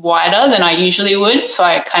wider than I usually would. So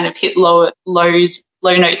I kind of hit low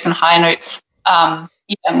notes and high notes,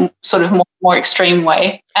 sort of more extreme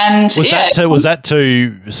way. And was that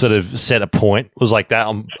to sort of set a point? Was like that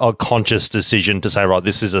a conscious decision to say, right,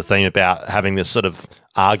 this is a theme about having this sort of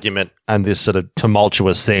argument and this sort of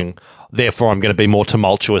tumultuous thing. Therefore, I'm going to be more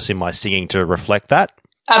tumultuous in my singing to reflect that?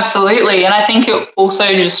 Absolutely. And I think it also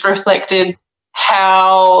just reflected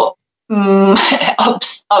how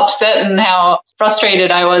upset and how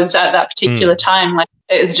frustrated I was at that particular time. Like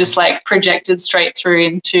it was just like projected straight through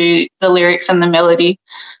into the lyrics and the melody.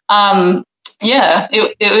 It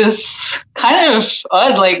was kind of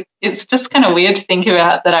odd. Like it's just kind of weird to think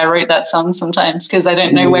about that I wrote that song sometimes because I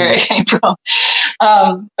don't know where it came from.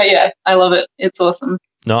 But yeah, I love it. It's awesome.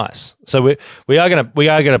 Nice. So we are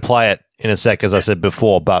gonna play it in a sec, as I said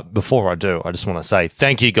before. But before I do, I just want to say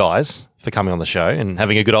thank you guys for coming on the show and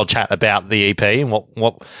having a good old chat about the EP and what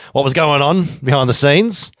was going on behind the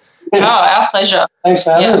scenes. Oh, our pleasure. Thanks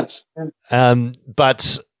for having us.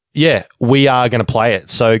 But yeah, we are going to play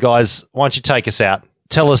it. So guys, why don't you take us out?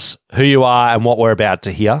 Tell us who you are and what we're about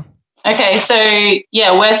to hear. Okay, so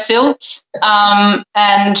yeah, we're Silt,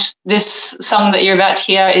 and this song that you're about to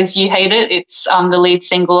hear is "You Hate It." It's the lead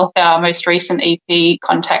single of our most recent EP,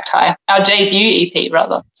 Contact High, our debut EP,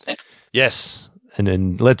 rather. So. Yes, and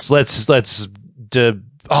then let's I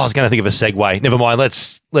was going to think of a segue. Never mind.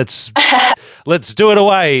 Let's do it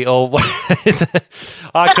away. Or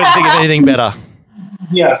I couldn't think of anything better.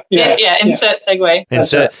 Yeah. Insert segue.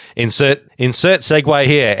 Insert segue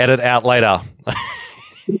here. Edit out later.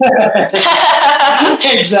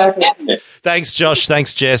 Exactly. Thanks, Josh.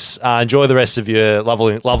 Thanks, Jess. Enjoy the rest of your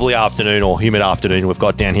lovely afternoon or humid afternoon we've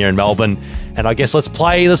got down here in Melbourne. And I guess let's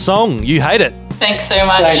play the song. You Hate It. Thanks so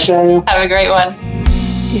much. Thanks, Daniel. Have a great one.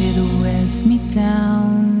 It wears me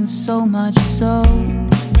down so much so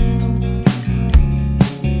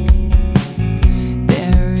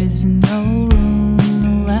there is no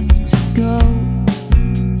room left to go.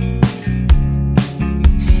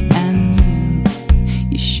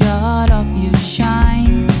 Shut off your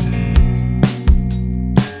shine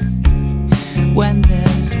when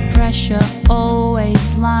there's pressure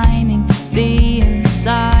always lining the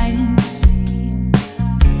insides.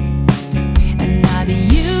 And I'd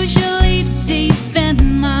usually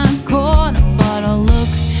defend my corner, but I'll look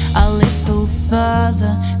a little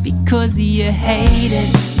further because you hate it.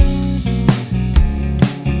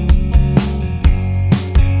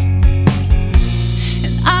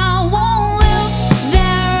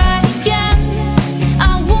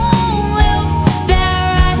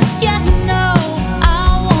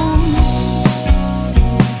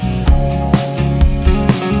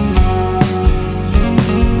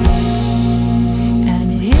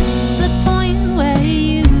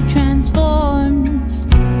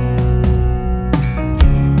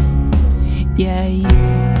 Yeah, you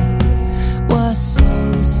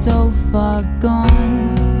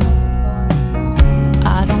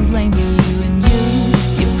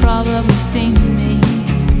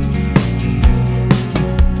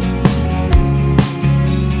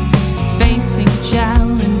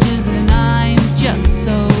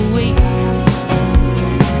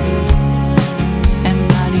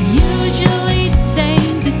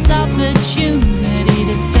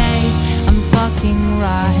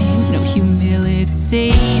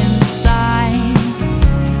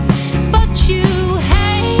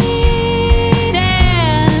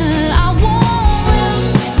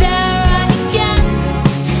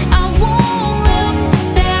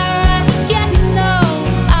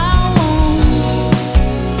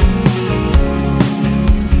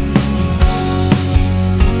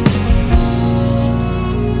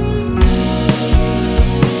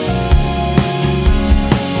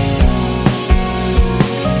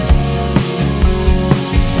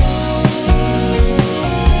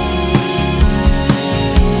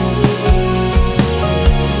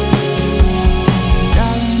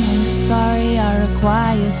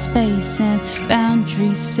the space and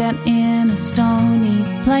boundaries set in a stony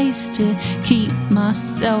place to keep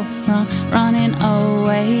myself from running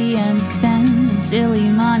away and spending silly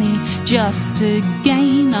money just to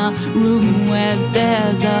gain a room where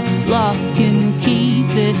there's a lock and key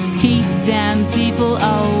to keep damn people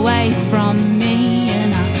away from me.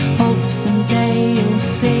 And I hope someday you'll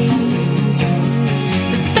see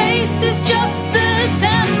the space is just the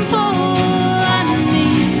sample I need.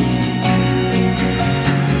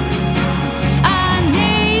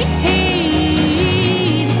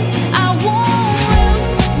 I won't live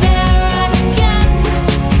there again.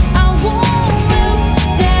 I won't live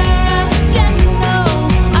there again. No,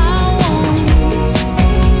 I won't.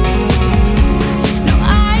 No,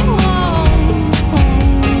 I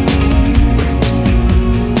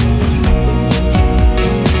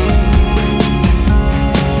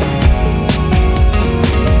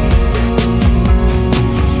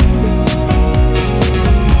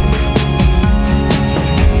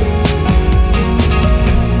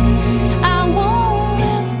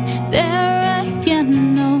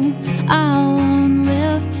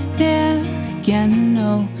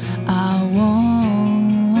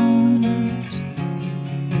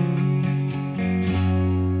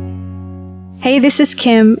Hey, this is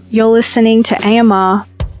Kim. You're listening to AMR.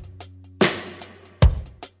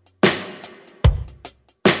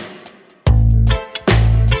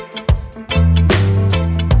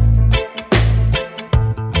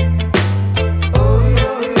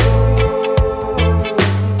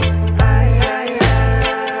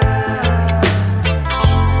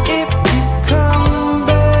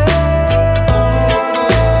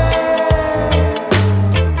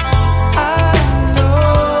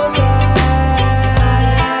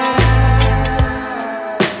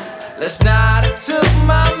 Last night I took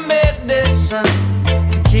my medicine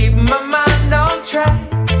to keep my mind on track.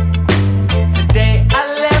 Today I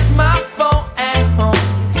left my phone at home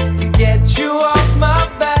to get you off my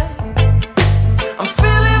back. I'm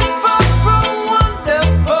feeling far from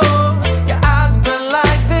wonderful. Your eyes burn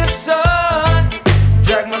like the sun.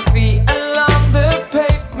 Drag my feet along the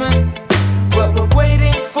pavement, but we're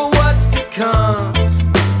waiting for what's to come.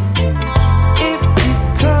 If you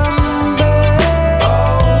come back, oh,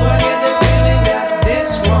 I get the feeling that this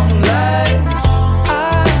won't last. I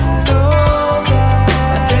know that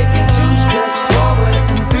I'm taking 2 steps forward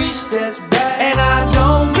and 3 steps back, and I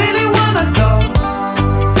don't really wanna go.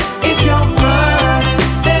 If you're running,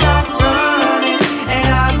 then I'm running, and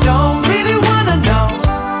I don't really wanna know.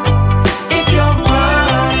 If you're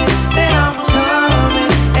running, then I'm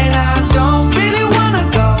coming, and I don't really wanna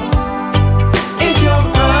go. If you're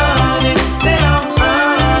running, then I'm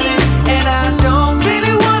running, and I don't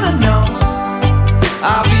really wanna know.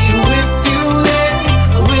 I'll be with you there,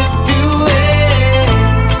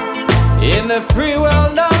 in the free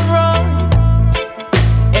world I'm wrong,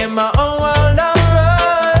 in my own world I'm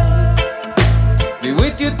right. Be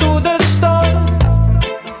with you through the storm,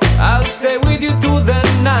 I'll stay with you through the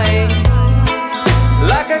night.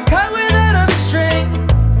 Like a kite without a string,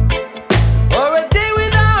 or a day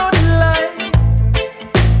without light.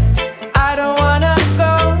 I don't wanna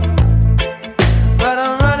go, but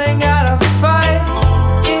I'm running out of fight.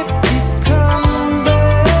 If you come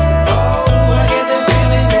back, oh, I get the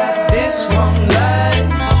feeling that this won't last.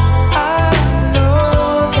 I know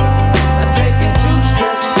that I'm taking 2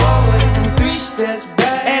 steps forward and 3 steps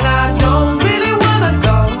back, and I don't really wanna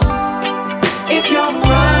go. If you're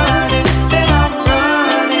running, then I'm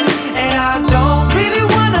running, and I don't really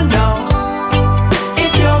wanna know.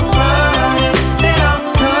 If you're running, then I'm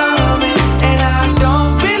coming, and I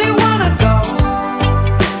don't really wanna go.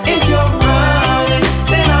 If you're running,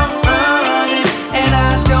 then I'm running, and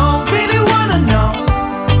I don't really wanna know.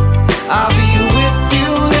 I'll be with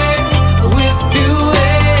you there,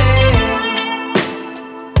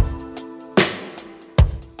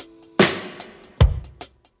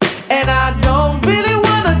 and I don't really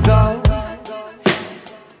wanna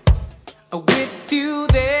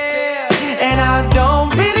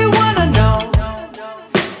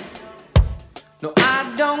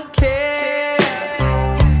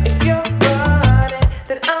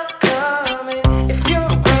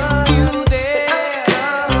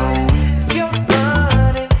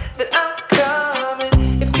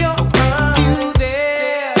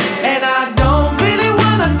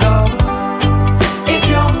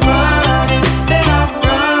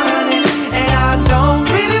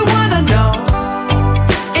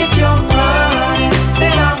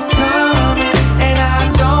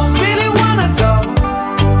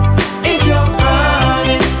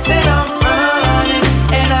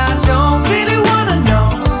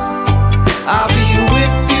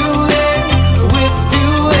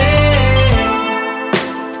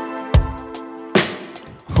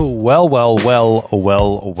Well.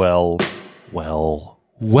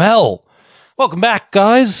 Welcome back,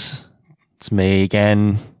 guys. It's me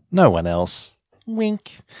again. No one else.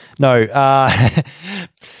 Wink. No,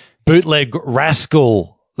 Bootleg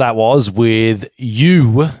Rascal, that was, with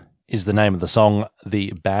You is the name of the song,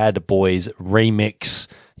 the Bad Boys remix.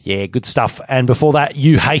 Yeah, good stuff. And before that,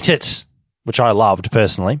 You Hate It, which I loved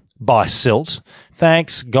personally, by Silt.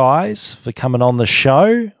 Thanks, guys, for coming on the show.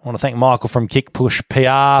 I want to thank Michael from Kick Push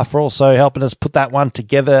PR for also helping us put that one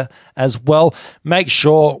together as well. Make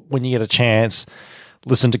sure when you get a chance,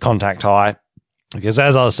 listen to Contact High, because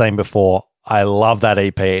as I was saying before, I love that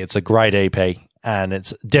EP. It's a great EP, and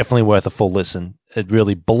it's definitely worth a full listen. It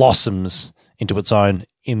really blossoms into its own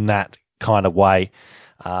in that kind of way.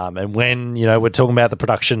 And when, we're talking about the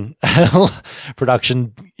production,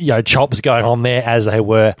 chops going on there as they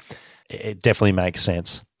were, it definitely makes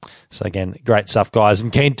sense. So again, great stuff, guys,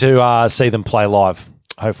 and keen to see them play live.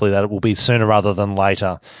 Hopefully that will be sooner rather than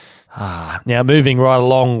later. Now, moving right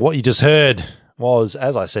along, what you just heard was,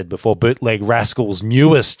 as I said before, Bootleg Rascal's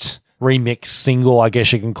newest remix single, I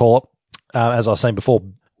guess you can call it, as I was saying before,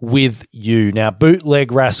 With You. Now,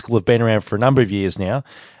 Bootleg Rascal have been around for a number of years now,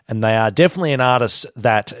 and they are definitely an artist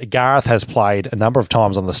that Gareth has played a number of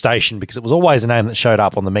times on the station because it was always a name that showed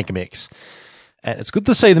up on the Mega Mix. And it's good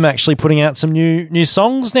to see them actually putting out some new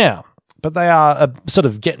songs now. But they are sort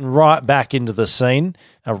of getting right back into the scene.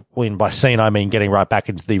 When by scene, I mean getting right back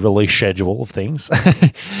into the release schedule of things.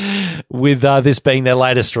 With this being their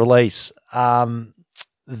latest release.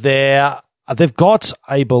 They've got,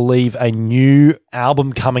 I believe, a new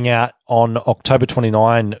album coming out on October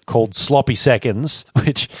 29 called Sloppy Seconds,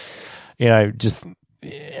 which, just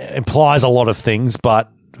implies a lot of things,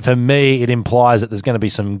 but for me, it implies that there's going to be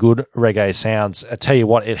some good reggae sounds. I tell you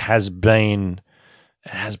what, it has been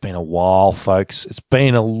a while, folks. It's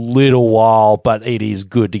been a little while, but it is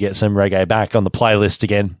good to get some reggae back on the playlist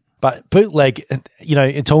again. But Bootleg,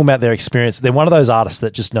 in talking about their experience, they're one of those artists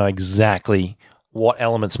that just know exactly what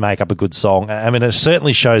elements make up a good song. I mean, it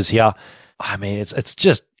certainly shows here. I mean, it's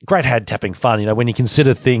just great head tapping fun. When you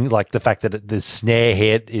consider things like the fact that the snare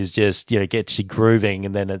hit is just, gets you grooving,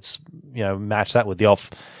 and then it's, match that with the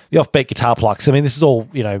offbeat guitar plucks. I mean, this is all,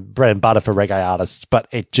 bread and butter for reggae artists, but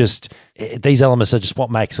these elements are just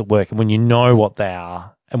what makes it work. And when you know what they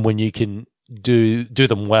are, and when you can do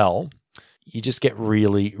them well, you just get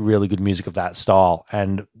really, really good music of that style.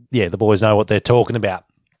 And yeah, the boys know what they're talking about.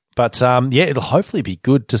 But it'll hopefully be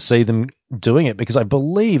good to see them doing it, because I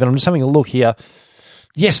believe, and I'm just having a look here.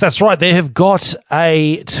 Yes, that's right. They have got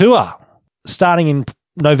a tour starting in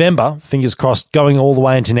November, fingers crossed, going all the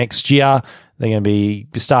way into next year. They're going to be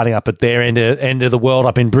starting up at their end of the world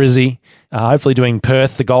up in Brizzy, hopefully doing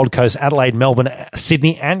Perth, the Gold Coast, Adelaide, Melbourne,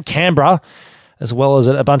 Sydney, and Canberra, as well as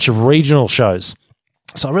a bunch of regional shows.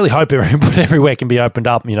 So I really hope everywhere can be opened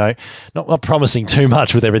up, not promising too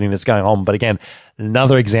much with everything that's going on. But again,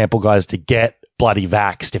 another example, guys, to get bloody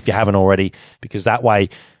vaxxed if you haven't already, because that way,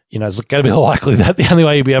 it's going to be likely that the only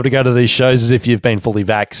way you'll be able to go to these shows is if you've been fully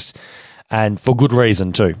vaxxed, and for good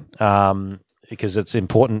reason too, because it's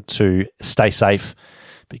important to stay safe,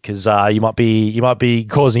 because you might be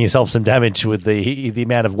causing yourself some damage with the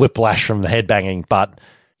amount of whiplash from the headbanging, but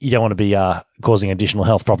you don't want to be causing additional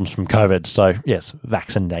health problems from COVID. So, yes,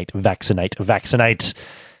 vaccinate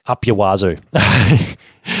up your wazoo.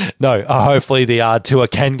 No, hopefully the tour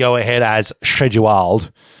can go ahead as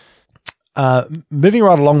scheduled. Moving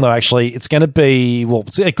right along, though, actually, it's going to be,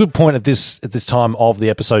 it's a good point at this time of the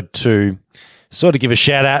episode to sort of give a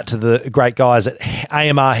shout out to the great guys at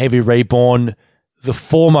AMR Heavy Reborn, the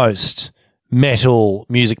foremost metal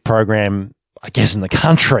music program, I guess, in the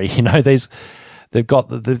country. These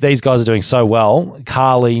guys are doing so well.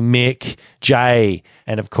 Carly, Mick, Jay,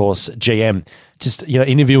 and of course GM, just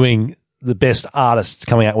interviewing the best artists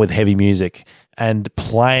coming out with heavy music and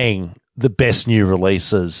playing the best new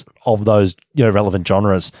releases of those relevant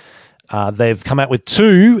genres. They've come out with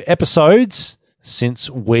 2 episodes since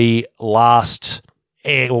we last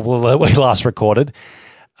recorded.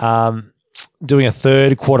 Doing a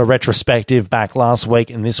third quarter retrospective back last week,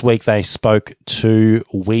 and this week they spoke to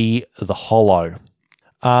We the Hollow.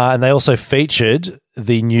 And they also featured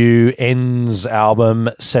the new Ends album,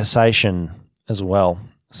 Cessation, as well.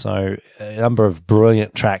 So a number of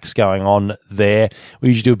brilliant tracks going on there. We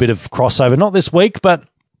usually do a bit of crossover, not this week, but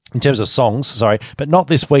in terms of songs, but not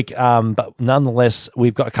this week. But nonetheless,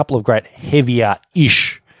 we've got a couple of great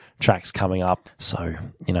heavier-ish tracks coming up. So,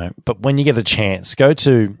 but when you get a chance, go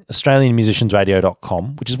to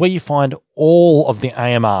AustralianMusiciansRadio.com, which is where you find all of the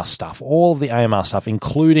AMR stuff,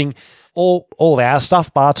 including all of our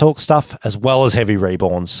stuff, Bar Talk stuff, as well as Heavy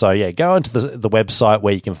Reborns. So yeah, go into the website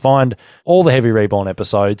where you can find all the Heavy Reborn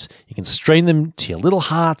episodes. You can stream them to your little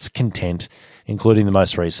heart's content, including the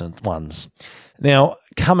most recent ones. Now,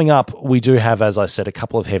 coming up, we do have, as I said, a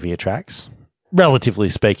couple of heavier tracks, relatively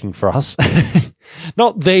speaking for us.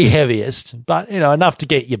 Not the heaviest, but enough to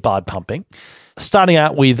get your blood pumping. Starting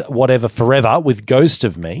out with Whatever Forever with Ghost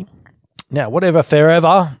of Me. Now, Whatever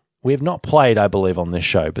Forever, we have not played, I believe, on this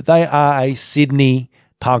show, but they are a Sydney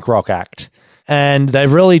punk rock act. And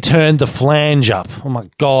they've really turned the flange up. Oh my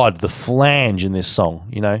God, the flange in this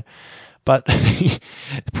song, But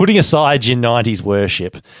putting aside your 90s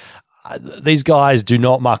worship, these guys do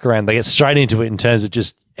not muck around. They get straight into it in terms of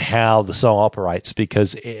just how the song operates,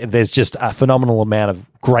 because there's just a phenomenal amount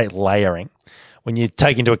of great layering. When you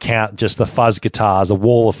take into account just the fuzz guitars, the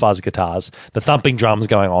wall of fuzz guitars, the thumping drums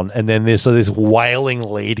going on, and then this wailing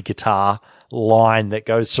lead guitar line that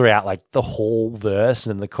goes throughout like the whole verse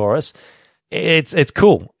and the chorus. It's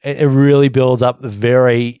cool. It really builds up a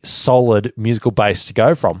very solid musical base to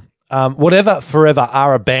go from. Whatever Forever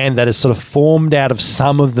are a band that is sort of formed out of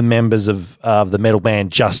some of the members of the metal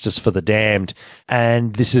band Justice for the Damned,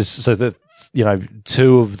 and this is so that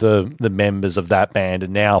two of the members of that band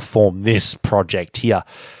and now form this project here.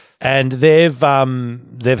 And they've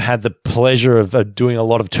had the pleasure of doing a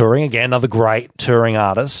lot of touring. Again, another great touring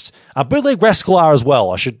artist. Bootleg Rascal are as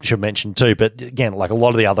well, I should mention too. But again, like a lot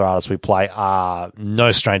of the other artists we play are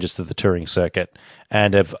no strangers to the touring circuit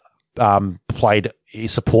and have played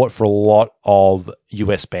support for a lot of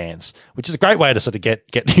US bands, which is a great way to sort of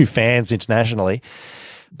get new fans internationally.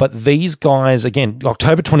 But these guys, again,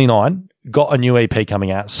 October 29, got a new EP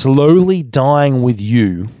coming out, Slowly Dying With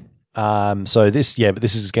You. So this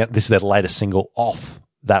is their latest single off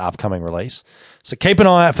that upcoming release. So keep an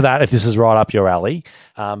eye out for that if this is right up your alley.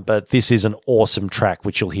 But this is an awesome track,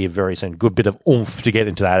 which you'll hear very soon. Good bit of oomph to get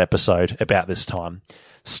into that episode about this time.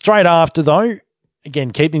 Straight after, though,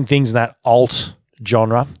 again, keeping things in that alt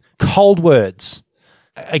genre, Cold Words.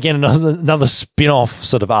 Again, another spin-off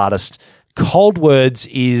sort of artist. Cold Words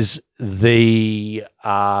is the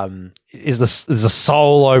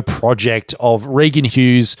solo project of Regan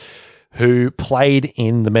Hughes, who played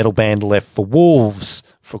in the metal band Left for Wolves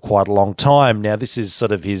for quite a long time. Now, this is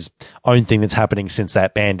sort of his own thing that's happening since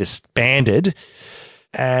that band disbanded,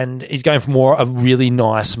 and he's going for more a really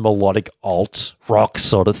nice melodic alt rock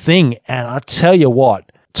sort of thing. And I tell you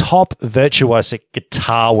what, top virtuosic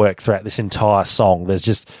guitar work throughout this entire song. There's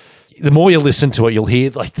just, the more you listen to it, you'll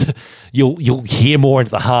hear you'll hear more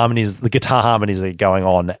into the harmonies, the guitar harmonies that are going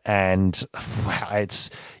on, and wow, it's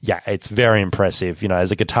very impressive.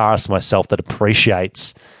 As a guitarist myself that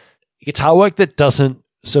appreciates guitar work that doesn't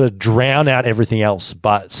sort of drown out everything else,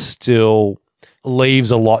 but still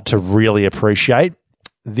leaves a lot to really appreciate.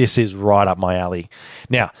 This is right up my alley.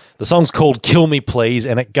 Now, the song's called Kill Me Please,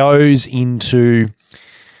 and it goes into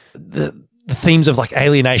the themes of like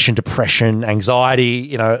alienation, depression,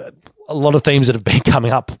 anxiety, a lot of themes that have been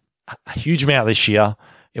coming up a huge amount this year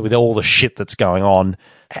with all the shit that's going on.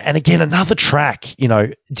 And again, another track,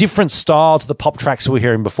 different style to the pop tracks we were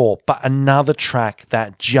hearing before, but another track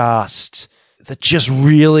that just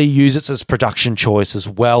really uses its production choice as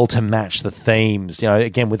well to match the themes,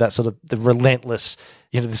 again, with that sort of the relentless,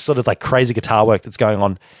 this sort of like crazy guitar work that's going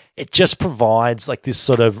on. It just provides like this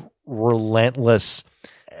sort of relentless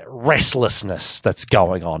restlessness that's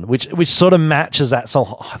going on, which sort of matches that sort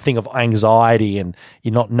of thing of anxiety and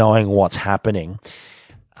you're not knowing what's happening.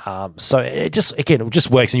 So it just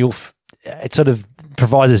works, and it sort of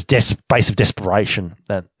provides this base of desperation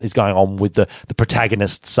that is going on with the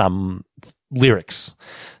protagonist's lyrics.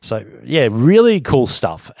 So yeah, really cool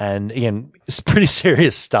stuff. And again, it's pretty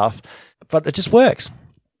serious stuff, but it just works.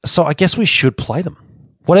 So I guess we should play them.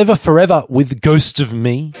 Whatever Forever with Ghost of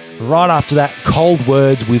Me. Right after that, Cold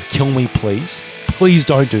Words with Kill Me Please. Please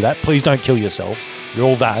don't do that. Please don't kill yourselves. You're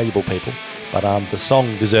all valuable people. But the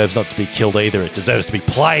song deserves not to be killed either. It deserves to be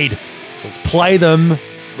played. So let's play them.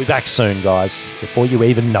 We'll be back soon, guys, before you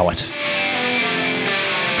even know it.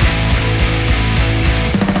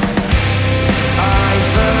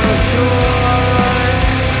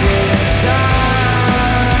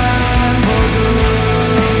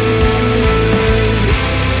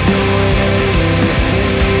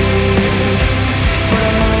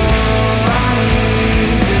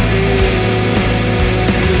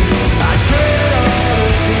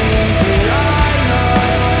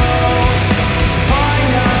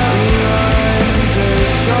 Find out who runs the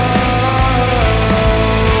show.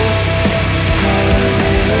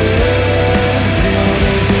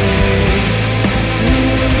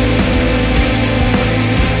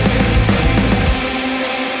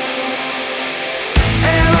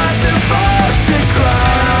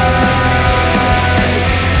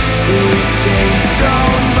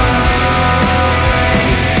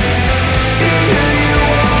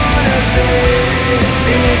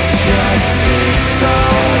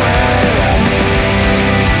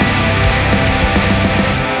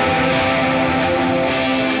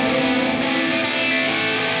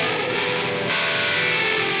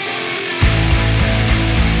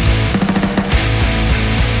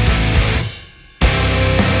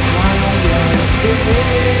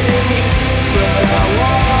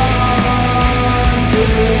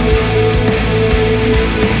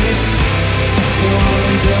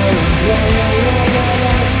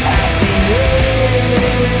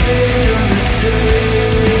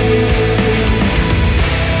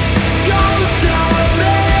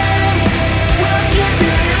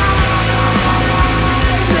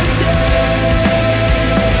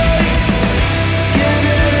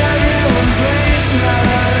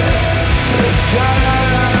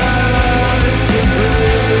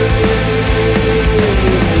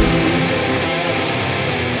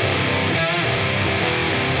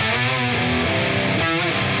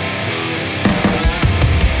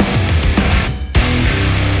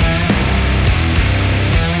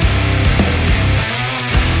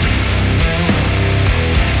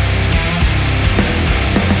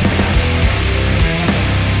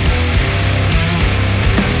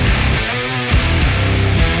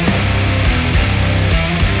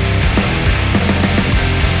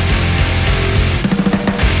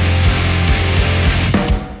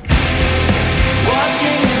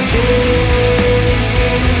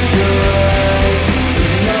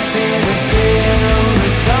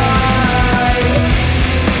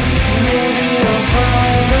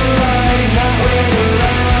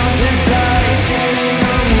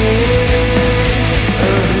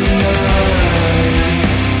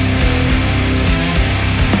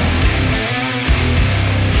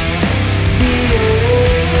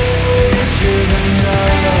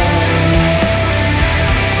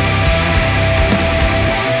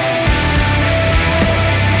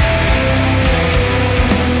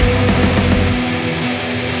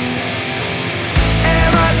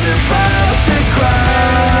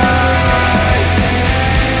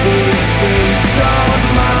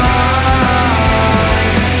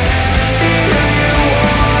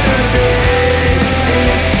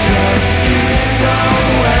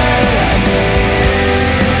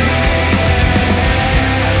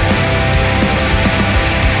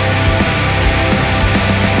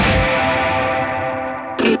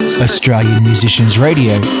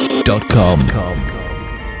 AustralianMusiciansRadio.com.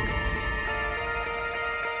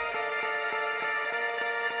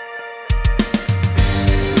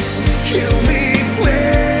 Kill me,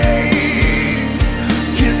 please,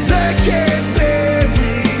 'cause I can't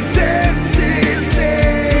bury this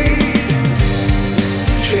disdain.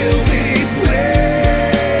 Kill me,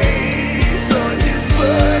 please, or just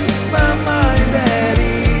put my mind at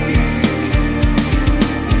ease.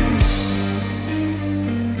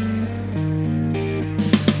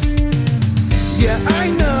 Yeah, I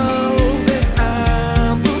know that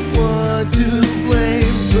I'm the one to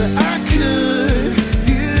blame, but I could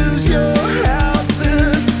use your help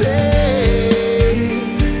the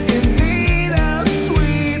same. In need of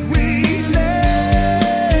sweet relief.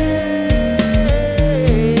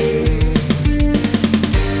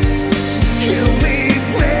 Kill me,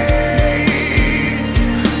 please,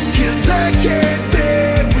 'cause I can't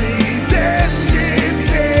bury this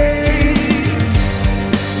disease.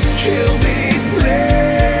 Kill me,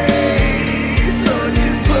 please, or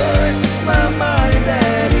just put my mind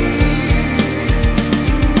at ease.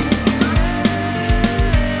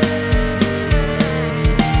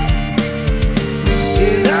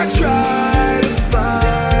 And I try to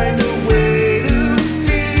find a way to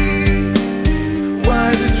see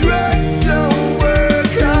why the drugs don't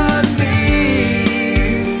work on me.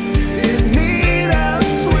 In need of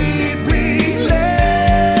sweet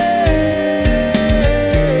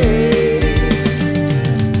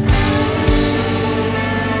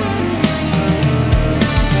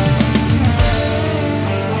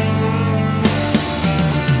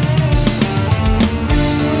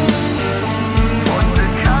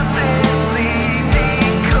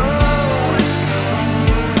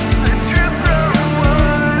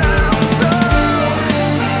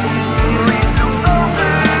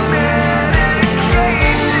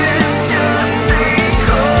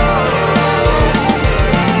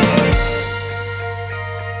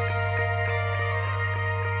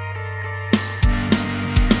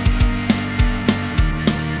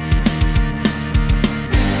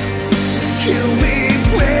Kill me,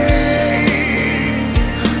 please,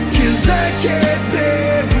 'cause I can't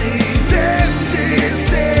bury this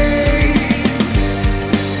disease.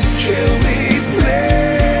 Kill me,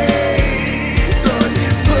 please, or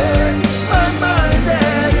just put my mind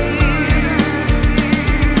at ease.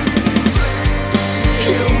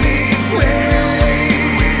 Kill me,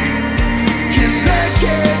 please, 'cause I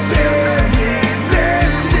can't bury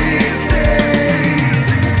this disease.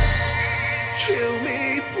 Kill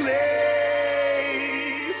me,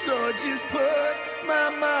 please, or just put my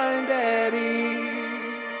mind at ease.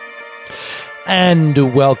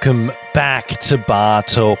 And welcome back to Bar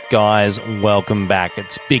Talk, guys. Welcome back.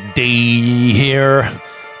 It's Big D here,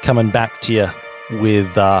 coming back to you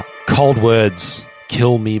with Cold Words,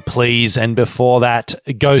 Kill Me Please. And before that,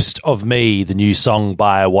 Ghost of Me, the new song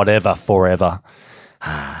by Whatever Forever.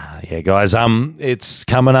 Yeah, guys, it's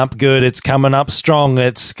coming up good. It's coming up strong.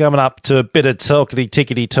 It's coming up to a bit of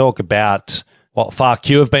talkity-tickety talk about what Fuck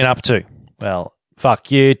You have been up to. Well, fuck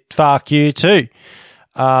you too.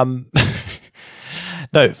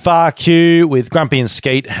 No, Fuck You with Grumpy and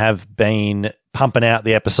Skeet have been pumping out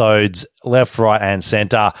the episodes left, right, and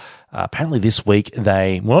centre. Apparently this week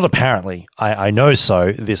not apparently, I know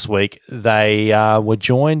so this week, they were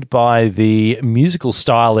joined by the musical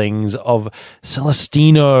stylings of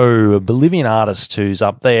Celestino, a Bolivian artist who's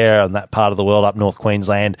up there in that part of the world, up North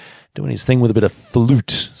Queensland, doing his thing with a bit of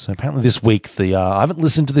flute. So apparently this week, I haven't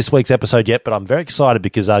listened to this week's episode yet, but I'm very excited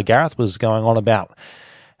because Gareth was going on about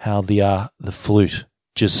how the flute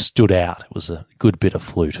just stood out. It was a good bit of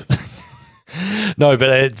flute. No, but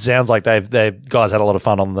it sounds like they guys had a lot of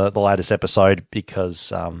fun on the latest episode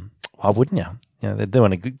because why wouldn't you? You know, they're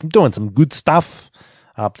doing some good stuff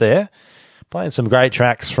up there, playing some great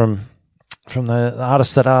tracks from the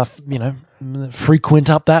artists that are frequent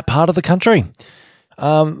up that part of the country.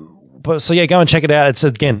 But so yeah, go and check it out. It's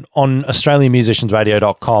again on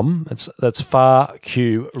AustralianMusiciansRadio.com. That's Far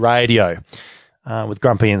Q Radio with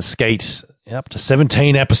Grumpy and Skeet. Up to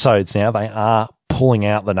 17 episodes now. They are pulling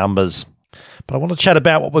out the numbers. But I want to chat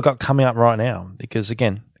about what we've got coming up right now because,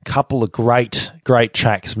 again, a couple of great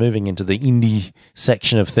tracks moving into the indie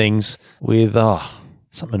section of things with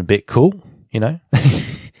something a bit cool, you know.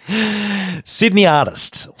 Sydney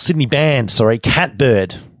band,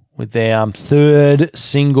 Catbird, with their third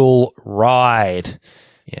single, Ride.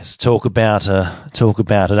 Yes, talk about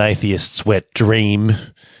an atheist's wet dream.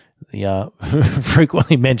 The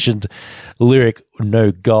frequently mentioned lyric,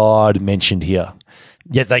 no God mentioned here.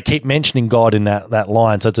 Yet they keep mentioning God in that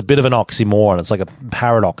line. So it's a bit of an oxymoron. It's like a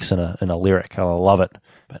paradox in a lyric. I love it.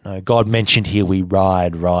 But no, God mentioned here we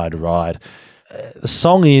ride. The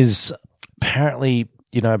song is apparently,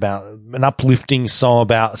 about an uplifting song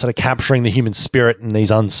about sort of capturing the human spirit in these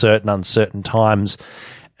uncertain times,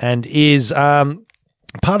 and is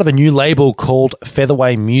part of a new label called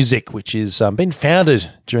Featherway Music, which is been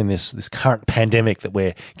founded during this current pandemic that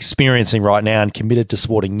we're experiencing right now, and committed to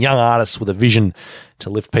supporting young artists with a vision to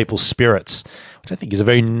lift people's spirits, which I think is a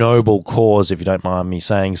very noble cause, if you don't mind me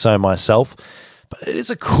saying so myself. But it is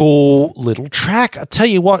a cool little track. I tell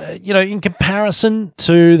you what, in comparison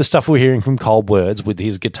to the stuff we're hearing from Cold Words with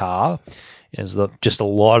his guitar, there's just a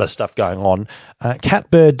lot of stuff going on.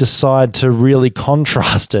 Catbird decided to really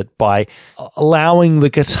contrast it by allowing the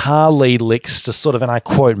guitar lead licks to sort of, and I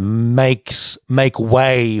quote, make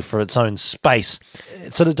way for its own space.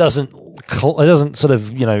 It sort of doesn't sort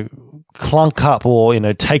of, clunk up or,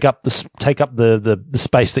 take up the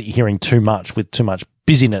space that you're hearing too much with too much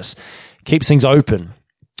busyness. Keeps things open.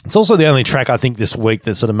 It's also the only track I think this week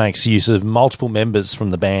that sort of makes use of multiple members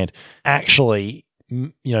from the band actually,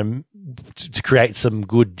 to create some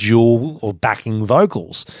good dual or backing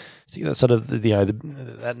vocals. So that's sort of,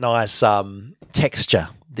 that nice texture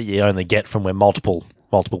that you only get from when multiple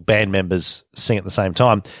band members sing at the same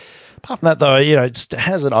time. Apart from that, though, it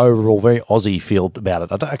has an overall very Aussie feel about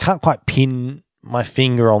it. I can't quite pin my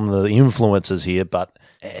finger on the influences here, but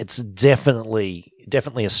it's definitely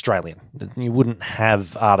Australian. You wouldn't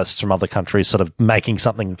have artists from other countries sort of making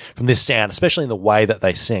something from this sound, especially in the way that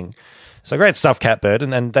they sing. So great stuff, Catbird.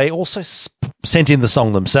 And they also sent in the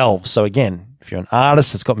song themselves. So again, if you're an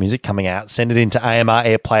artist that's got music coming out, send it into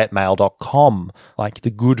amrairplay@mail.com, like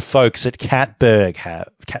the good folks at Catberg have.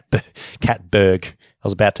 Catberg. I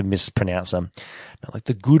was about to mispronounce them. No, like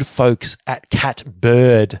the good folks at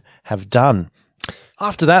Catbird have done.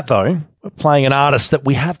 After that, though, we're playing an artist that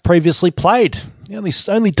we have previously played.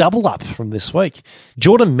 Only double up from this week.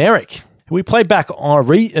 Jordan Merrick, who we played back on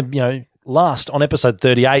last on episode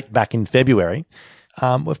 38 back in February.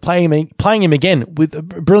 We're playing him again with a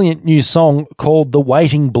brilliant new song called The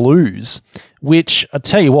Waiting Blues, which I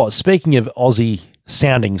tell you what, speaking of Aussie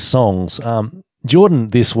sounding songs, Jordan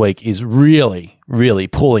this week is really, really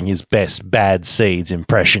pulling his best Bad Seeds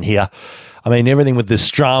impression here. I mean, everything with the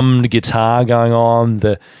strummed guitar going on,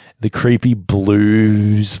 the creepy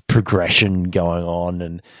blues progression going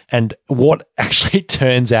on, and what actually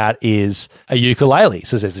turns out is a ukulele.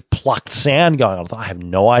 So there's a plucked sound going on. I have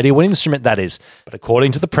no idea what instrument that is, but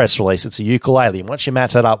according to the press release, it's a ukulele. And once you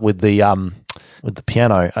match that up with the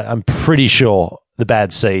piano, I'm pretty sure the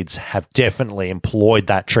Bad Seeds have definitely employed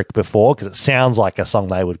that trick before, because it sounds like a song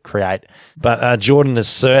they would create. But Jordan has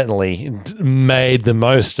certainly made the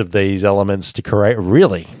most of these elements to create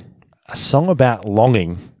really a song about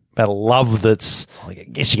longing, about a love that's, I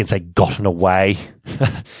guess you can say, gotten away.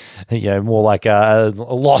 More like a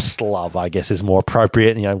lost love, I guess, is more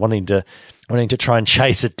appropriate. Wanting to try and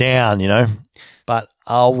chase it down. But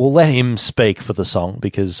we'll let him speak for the song,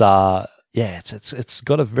 because it's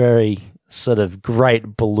got a very sort of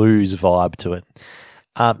great blues vibe to it.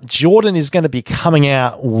 Jordan is going to be coming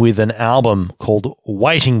out with an album called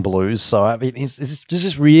Waiting Blues. So, I mean, does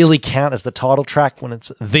this really count as the title track when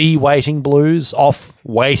it's The Waiting Blues, off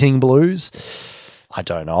Waiting Blues? I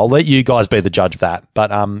don't know. I'll let you guys be the judge of that. But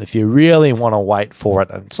if you really want to wait for it,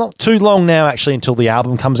 it's not too long now, actually, until the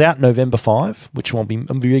album comes out, November 5, which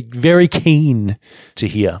I'm very, very keen to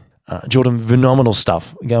hear. Jordan, phenomenal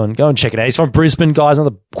stuff. Go and check it out. He's from Brisbane, guys,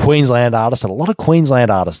 another Queensland artist, and a lot of Queensland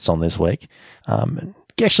artists on this week.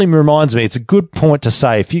 It actually reminds me, it's a good point to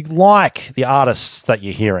say, if you like the artists that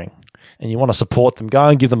you're hearing and you want to support them, go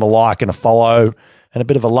and give them a like and a follow and a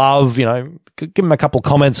bit of a love. Give them a couple of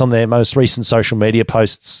comments on their most recent social media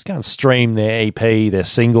posts. Go and stream their EP, their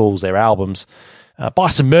singles, their albums. Buy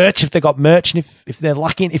some merch if they've got merch, and if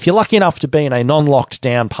you're lucky enough to be in a non-locked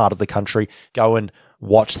down part of the country, go and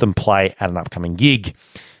watch them play at an upcoming gig,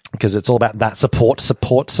 because it's all about that support,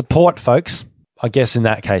 folks. I guess in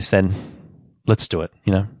that case, then let's do it.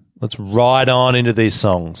 Let's ride on into these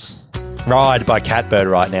songs. Ride by Catbird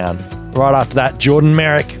right now. Right after that, Jordan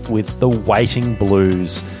Merrick with The Waiting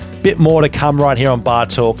Blues. Bit more to come right here on Bar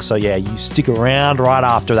Talk. So yeah, you stick around right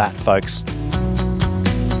after that, folks.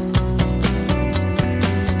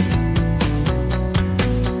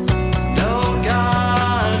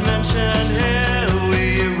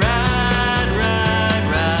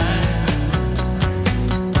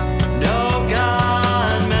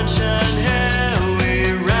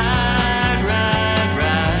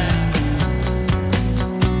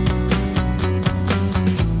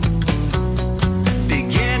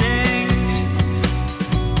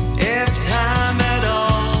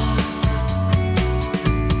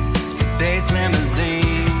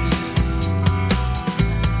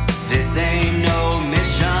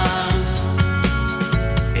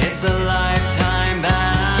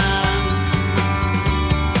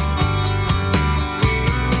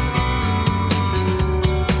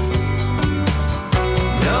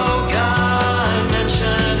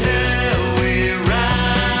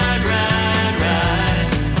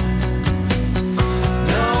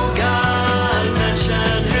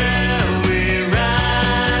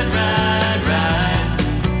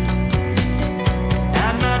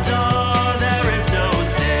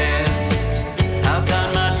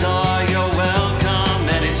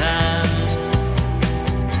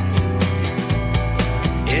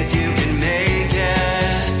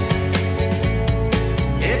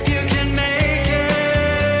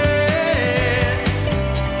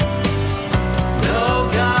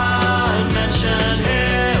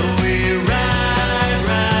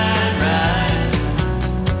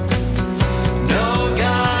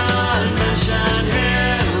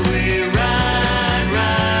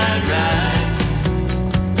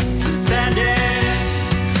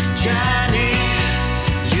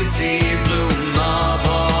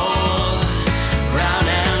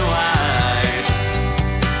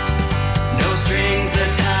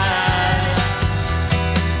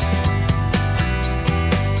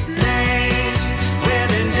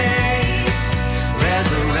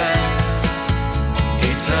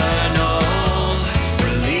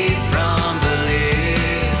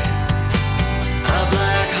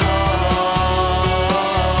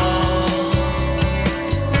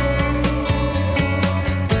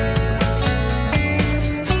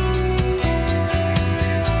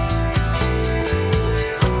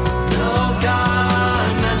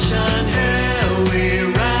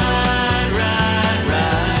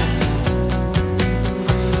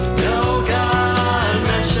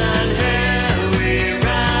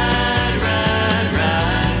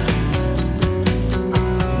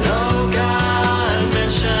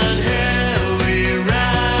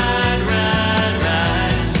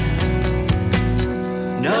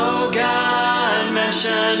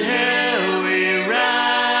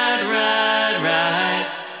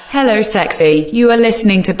 Hello sexy, you are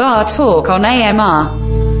listening to Bar Talk on AMR.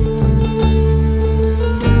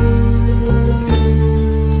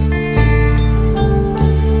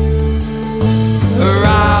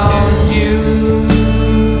 Around you,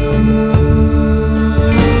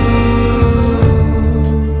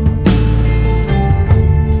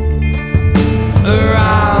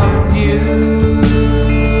 around you,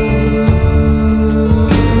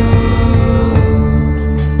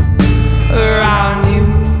 around you.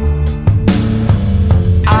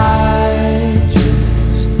 I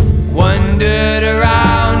just wandered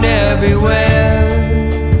around everywhere.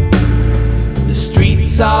 The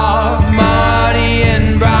streets are muddy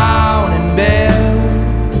and brown and bare.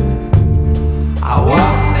 I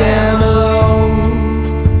walked them alone.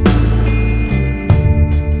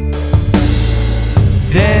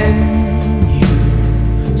 Then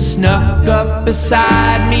you snuck up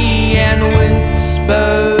beside me and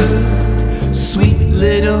whispered sweet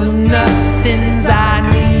little nothings. I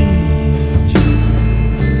need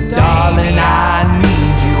you, darling, I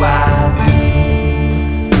need you, I do.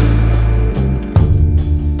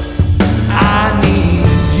 I need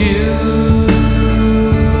you.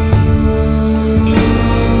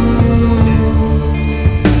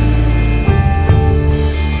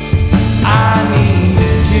 I need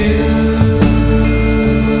you.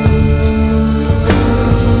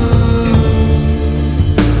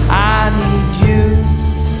 I need you.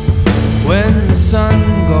 When the sun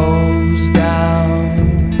goes down,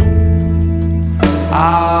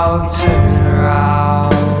 I'll turn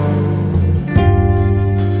around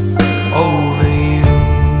over you.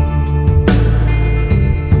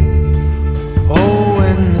 Oh,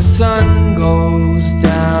 when the sun goes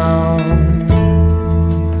down,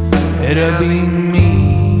 it'll be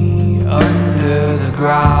me under the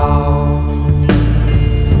ground,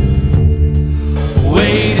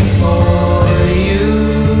 waiting for you.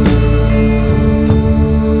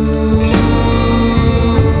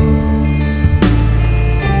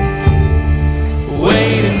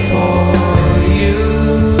 Waiting for you.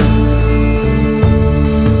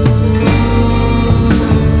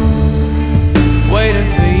 Waiting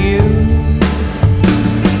for you.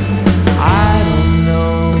 I don't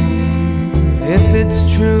know if it's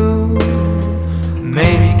true.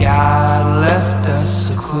 Maybe God left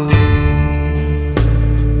us a clue.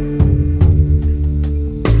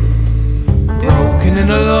 Broken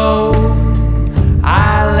and alone,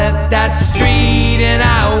 I left that street and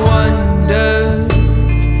I wondered,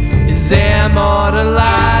 is there more to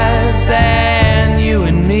life than you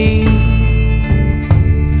and me?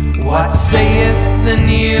 What saith the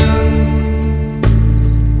news?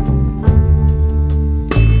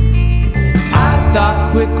 I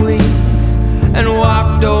thought quickly and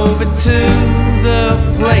walked over to the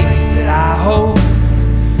place that I hoped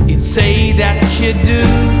you'd say that you do.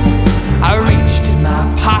 I reached in my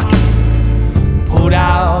pocket, pulled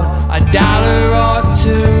out $1 or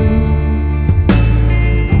two.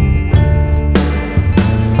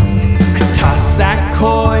 Toss that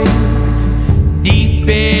coin deep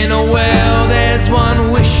in a well. There's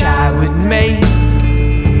one wish I would make.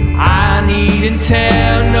 I needn't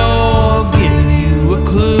tell nor give you a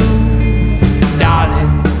clue, darling.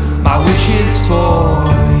 My wish is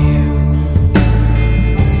for you.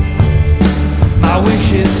 My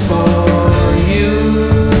wish is for you.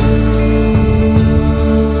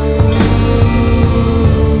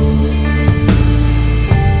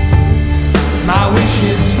 My wish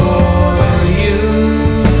is for you.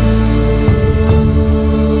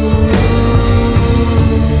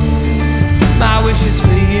 My wish is for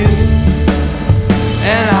you.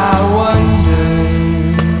 And I wonder,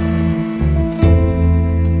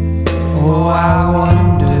 oh I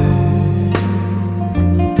wonder,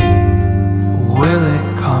 will it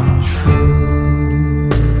come true?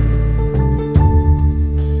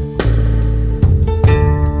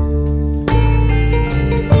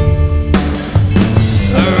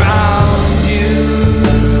 Around you,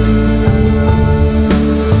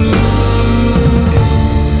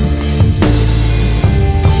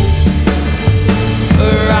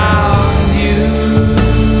 around you,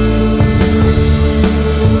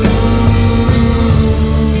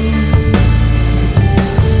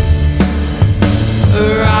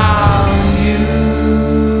 around you.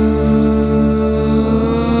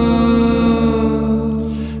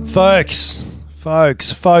 Folks,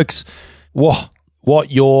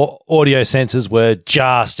 what your audio sensors were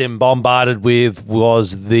just bombarded with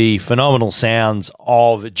was the phenomenal sounds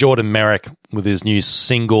of Jordan Merrick with his new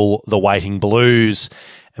single, The Waiting Blues.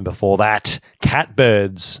 And before that,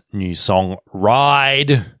 Catbird's new song,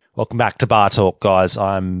 Ride. Welcome back to Bar Talk, guys.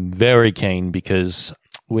 I'm very keen because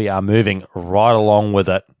we are moving right along with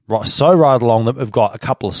it right along that we've got a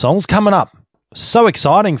couple of songs coming up. So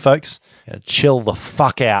exciting, folks. Gonna chill the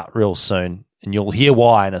fuck out real soon, and you'll hear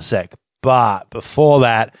why in a sec. But before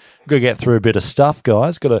that, we've got to get through a bit of stuff,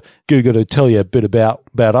 guys. Got to tell you a bit about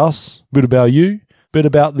us, a bit about you, a bit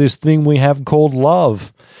about this thing we have called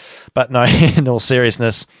love. But no, in all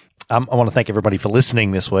seriousness, I want to thank everybody for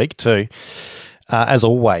listening this week too. As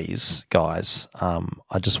always, guys,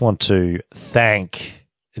 I just want to thank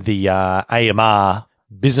the AMR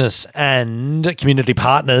business and community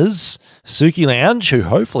partners, Suki Lounge, who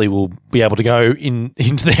hopefully will be able to go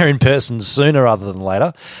into there in person sooner rather than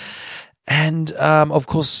later. And, of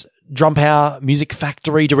course, Drum Power Music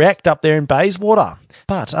Factory Direct up there in Bayswater.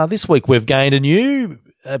 But this week we've gained a new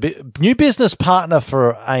business partner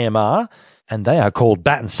for AMR, and they are called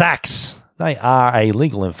Bat and Sax. They are a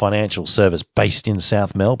legal and financial service based in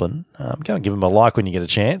South Melbourne. Go and give them a like when you get a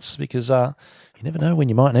chance, because you never know when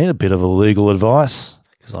you might need a bit of a legal advice.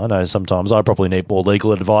 Because I know sometimes I probably need more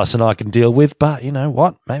legal advice than I can deal with, but you know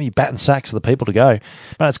what? Maybe Bat and Sax are the people to go.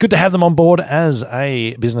 But it's good to have them on board as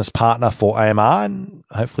a business partner for AMR, and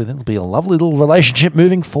hopefully there'll be a lovely little relationship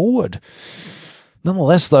moving forward.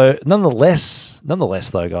 Nonetheless, though,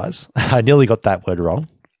 guys, I nearly got that word wrong.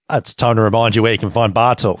 It's time to remind you where you can find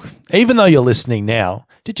Bar Talk. Even though you're listening now,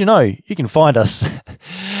 did you know you can find us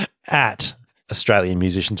at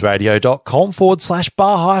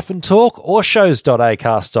AustralianMusiciansRadio.com/bar-talk or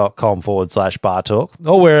shows.acast.com/bar talk,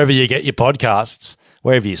 or wherever you get your podcasts,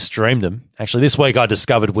 wherever you stream them. Actually, this week I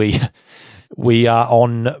discovered we are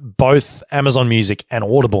on both Amazon Music and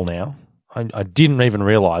Audible now. I didn't even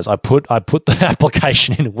realize I put the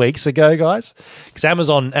application in weeks ago, guys, because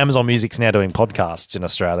Amazon Music's now doing podcasts in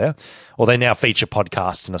Australia, or they now feature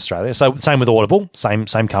podcasts in Australia. So same with Audible, same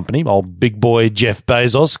company. Old big boy Jeff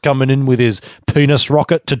Bezos coming in with his penis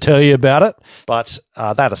rocket to tell you about it. But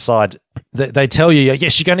that aside, they tell you,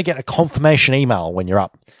 yes, you're going to get a confirmation email when you're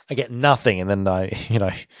up. I get nothing, and then I'm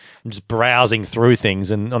just browsing through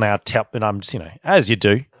things, and on our tap, and I'm just, as you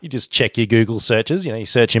do, you just check your Google searches. You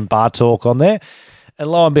search in Bar Talk on there,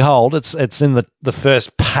 and lo and behold, it's in the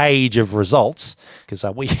first page of results. Because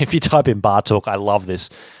if you type in Bar Talk, I love this.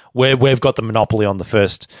 We've got the monopoly on the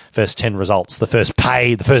first 10 results, the first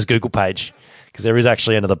Google page. Because there is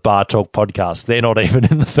actually another Bar Talk podcast. They're not even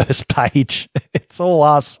in the first page. It's all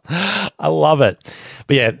us. I love it.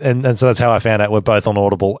 But yeah, and so that's how I found out we're both on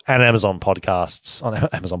Audible and Amazon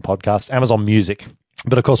Music.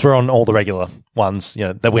 But of course, we're on all the regular ones,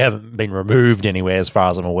 that we haven't been removed anywhere as far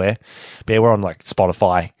as I'm aware. But yeah, we're on like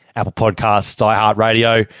Spotify, Apple Podcasts,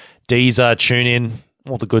 iHeartRadio, Deezer, TuneIn,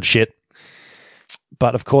 all the good shit.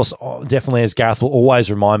 But of course, definitely, as Gareth will always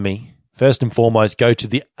remind me, first and foremost, go to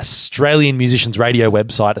the Australian Musicians Radio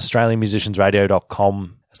website,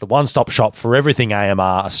 AustralianMusiciansRadio.com. It's the one-stop shop for everything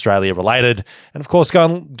AMR Australia related. And of course, go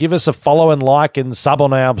and give us a follow and like and sub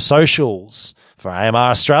on our socials for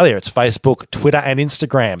AMR Australia. It's Facebook, Twitter, and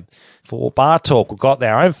Instagram. For Bar Talk, we've got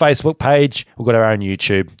our own Facebook page, we've got our own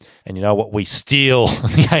YouTube. And you know what? We steal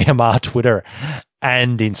the AMR Twitter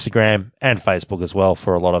and Instagram and Facebook as well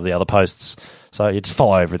for a lot of the other posts. So you just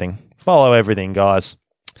follow everything. Follow everything, guys.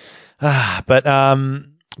 But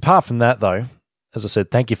apart from that, though, as I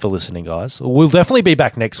said, thank you for listening, guys. We'll definitely be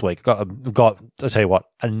back next week. We've got, I'll tell you what,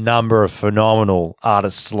 a number of phenomenal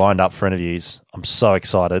artists lined up for interviews. I'm so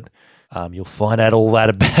excited. You'll find out all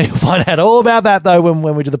about that, though,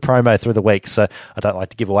 when we do the promo through the week. So I don't like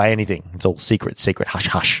to give away anything. It's all secret, hush,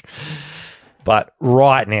 hush. But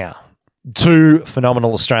right now, 2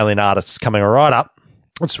 phenomenal Australian artists coming right up.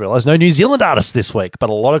 I just realised no New Zealand artists this week,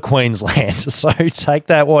 but a lot of Queensland. So take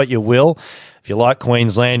that what you will. If you like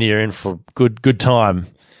Queensland, you're in for good time.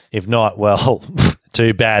 If not, well,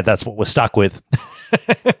 too bad. That's what we're stuck with.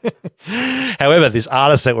 However, this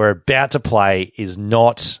artist that we're about to play is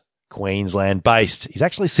not Queensland based. He's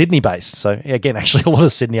actually Sydney based. So again, actually a lot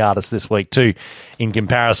of Sydney artists this week too, in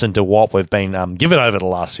comparison to what we've been given over the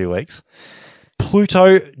last few weeks.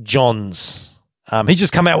 Pluto Johns. He's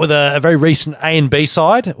just come out with a very recent A and B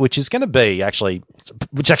side, which is going to be actually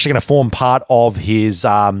going to form part of his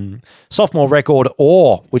sophomore record,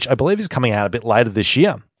 which I believe is coming out a bit later this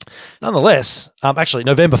year. Nonetheless, actually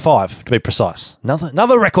November 5 to be precise.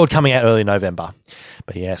 Another record coming out early November.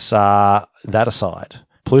 But yes, that aside,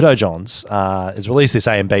 Pluto Johns has released this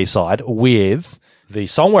A and B side with the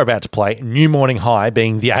song we're about to play, New Morning High,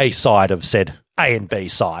 being the A side of said A and B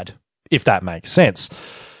side, if that makes sense.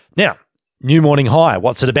 Now, New Morning High,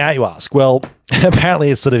 what's it about, you ask? Well, apparently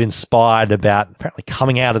it's sort of inspired about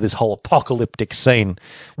coming out of this whole apocalyptic scene,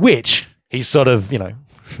 which he's sort of,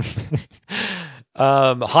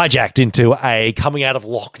 hijacked into a coming out of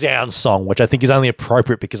lockdown song, which I think is only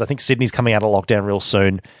appropriate because I think Sydney's coming out of lockdown real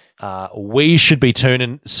soon. We should be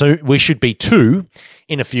we should be too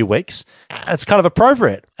in a few weeks. It's kind of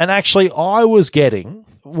appropriate. And actually, I was getting,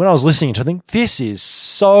 when I was listening to it, I think this is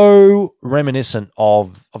so reminiscent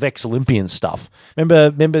of Ex-Olympian stuff.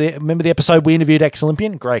 Remember the episode we interviewed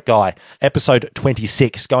Ex-Olympian? Great guy. Episode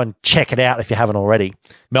 26. Go and check it out if you haven't already.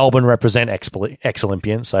 Melbourne represent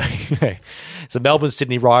Ex-Olympian. So it's a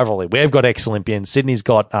Melbourne-Sydney rivalry. We've got Ex-Olympian. Sydney's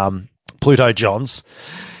got Pluto Johns.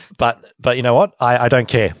 But you know what? I don't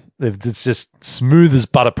care. It's just smooth as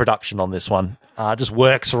butter production on this one. Just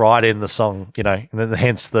works right in the song, you know, and then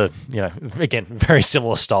hence the, you know, again, very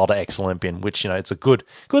similar style to Ex-Olympian, which, you know, it's a good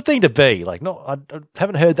thing to be. Like, I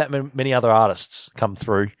haven't heard that many other artists come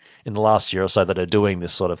through in the last year or so that are doing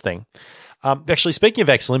this sort of thing. Actually, speaking of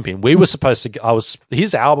Ex-Olympian, we were supposed to,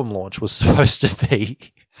 his album launch was supposed to be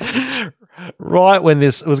right when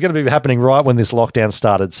this was going to be happening right when this lockdown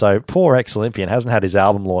started. So poor Ex-Olympian hasn't had his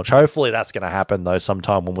album launch. Hopefully that's going to happen though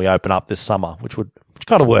sometime when we open up this summer, which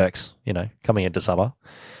kind of works, you know, coming into summer.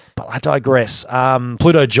 But I digress.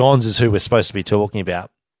 Pluto Johns is who we're supposed to be talking about.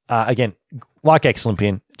 Again, like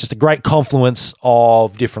Ex-Olympian, just a great confluence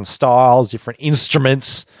of different styles, different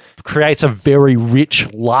instruments, creates a very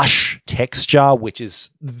rich, lush texture, which is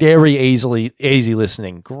very easy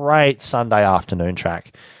listening. Great Sunday afternoon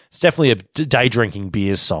track. It's definitely a day drinking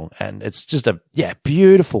beers song, and it's just a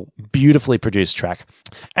beautifully produced track.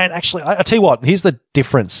 And actually, I tell you what, here's the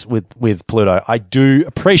difference with Pluto. I do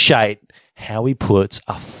appreciate how he puts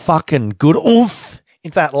a fucking good oomph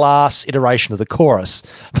into that last iteration of the chorus,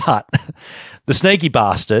 but the sneaky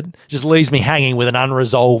bastard just leaves me hanging with an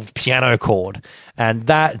unresolved piano chord, and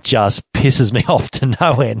that just pisses me off to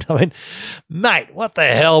no end. I mean, mate, what the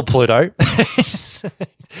hell, Pluto?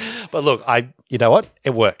 But look, you know what?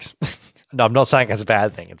 It works. No, I'm not saying it's a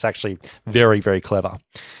bad thing. It's actually very, very clever.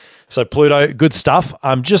 So Pluto, good stuff.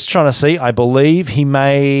 I'm just trying to see. I believe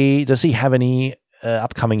does he have any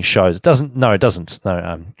upcoming shows? It doesn't. No,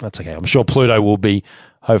 that's okay. I'm sure Pluto will be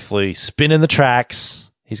hopefully spinning the tracks.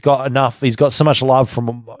 He's got so much love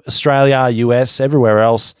from Australia, US, everywhere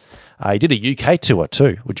else. He did a UK tour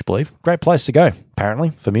too, would you believe? Great place to go,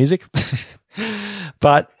 apparently, for music.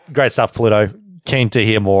 But great stuff, Pluto. Keen to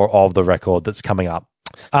hear more of the record that's coming up.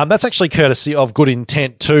 That's actually courtesy of Good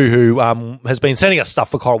Intent too, who has been sending us stuff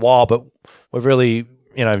for quite a while, but we've really,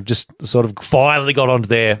 you know, just sort of finally got onto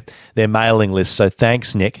their mailing list. So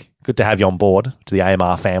thanks, Nick. Good to have you on board to the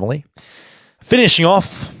AMR family. Finishing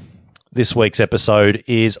off this week's episode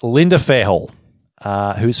is Linda Fairhall,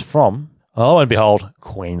 who's from, oh and behold,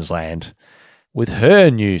 Queensland, with her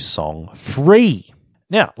new song, Free.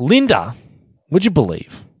 Now, Linda, would you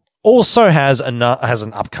believe, also has an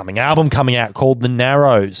upcoming album coming out called The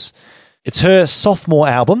Narrows. It's her sophomore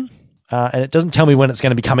album, and it doesn't tell me when it's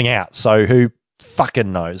going to be coming out, so who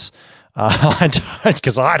fucking knows? I don't,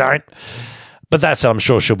 because I don't. But that's, I'm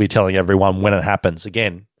sure she'll be telling everyone when it happens.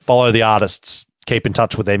 Again, follow the artists, keep in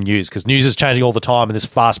touch with their news, because news is changing all the time in this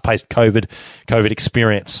fast-paced COVID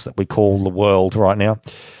experience that we call the world right now.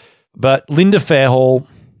 But Linda Fairhall,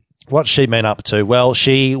 what's she been up to? Well,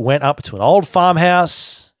 she went up to an old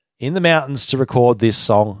farmhouse in the mountains to record this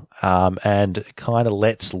song, and kind of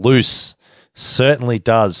lets loose. Certainly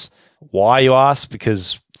does. Why, you ask?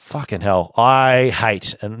 Because fucking hell, I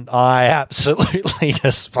hate and I absolutely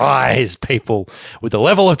despise people with a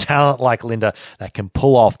level of talent like Linda that can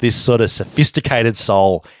pull off this sort of sophisticated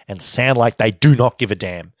soul and sound like they do not give a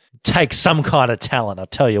damn. Take some kind of talent, I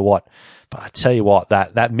tell you what. But I tell you what,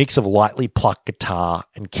 that mix of lightly plucked guitar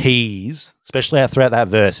and keys, especially throughout that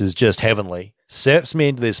verse, is just heavenly. Sets me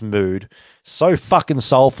into this mood. So fucking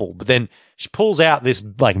soulful. But then she pulls out this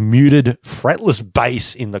like muted, fretless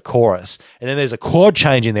bass in the chorus. And then there's a chord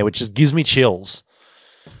change in there, which just gives me chills.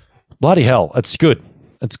 Bloody hell. It's good.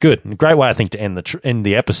 It's good. And a great way, I think, to end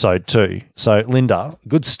the episode too. So Linda,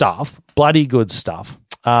 good stuff. Bloody good stuff.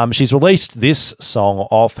 She's released this song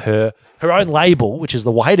off her own label, which is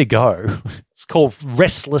the way to go. It's called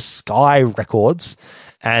Restless Sky Records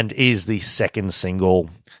and is the second single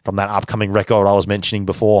from that upcoming record I was mentioning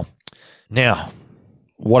before. Now,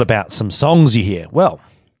 what about some songs you hear? Well,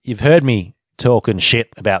 you've heard me talking shit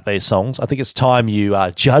about these songs. I think it's time you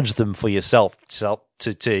judge them for yourself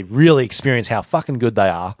to really experience how fucking good they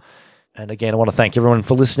are. And again, I want to thank everyone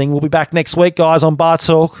for listening. We'll be back next week, guys, on Bar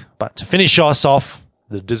Talk. But to finish us off,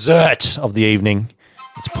 the dessert of the evening,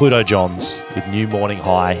 it's Pluto Johns with New Morning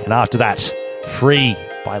High. And after that, Free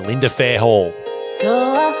by Linda Fairhall.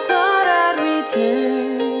 So I thought I'd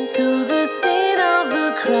return to the scene of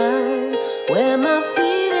the crime, where my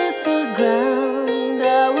feet hit the ground.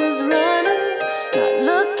 I was running,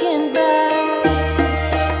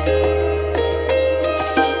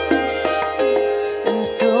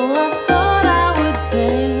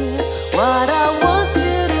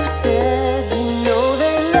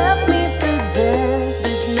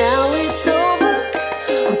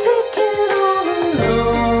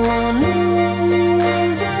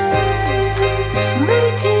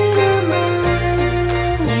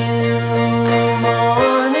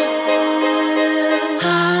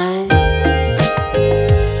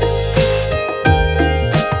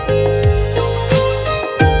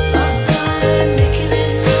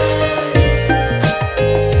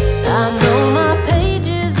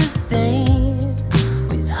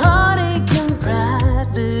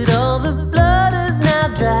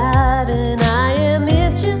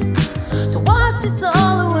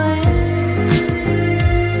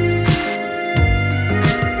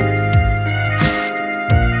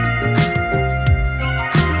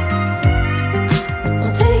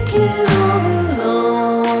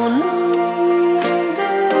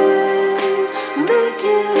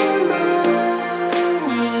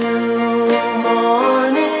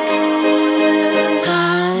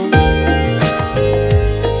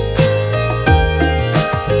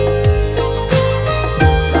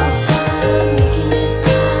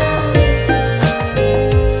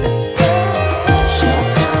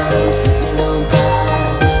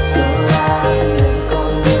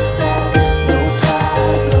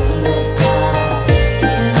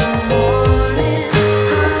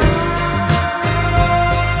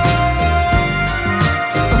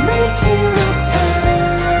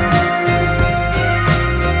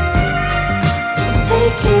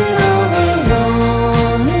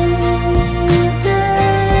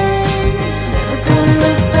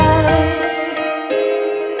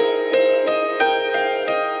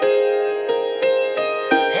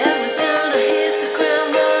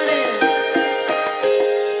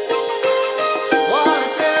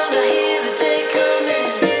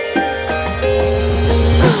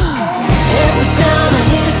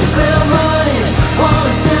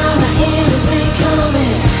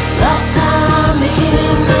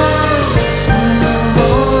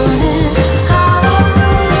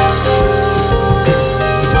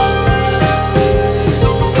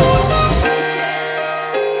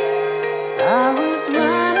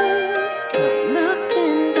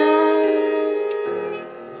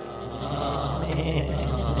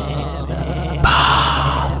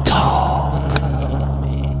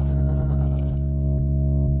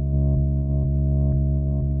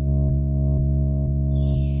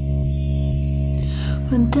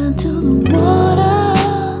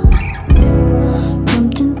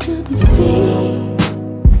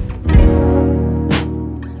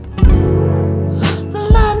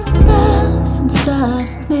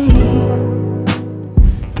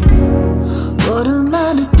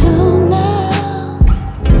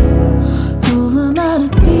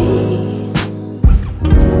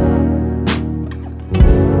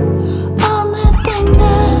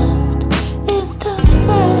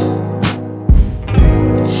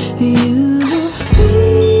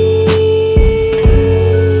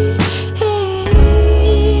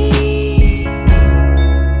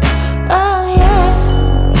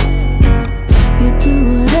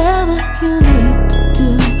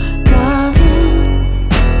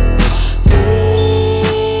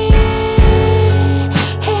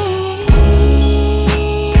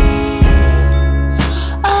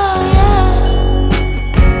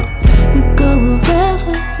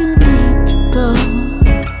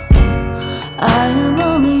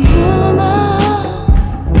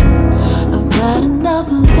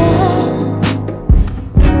 other bed,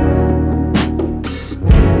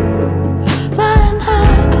 flying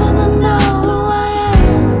high 'cause I know who I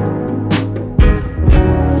am.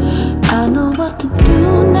 I know what to do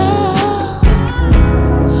now.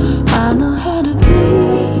 I know how to be.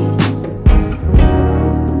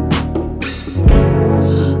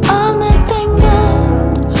 Only thing that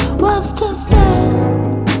was still said.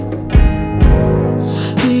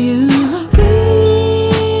 You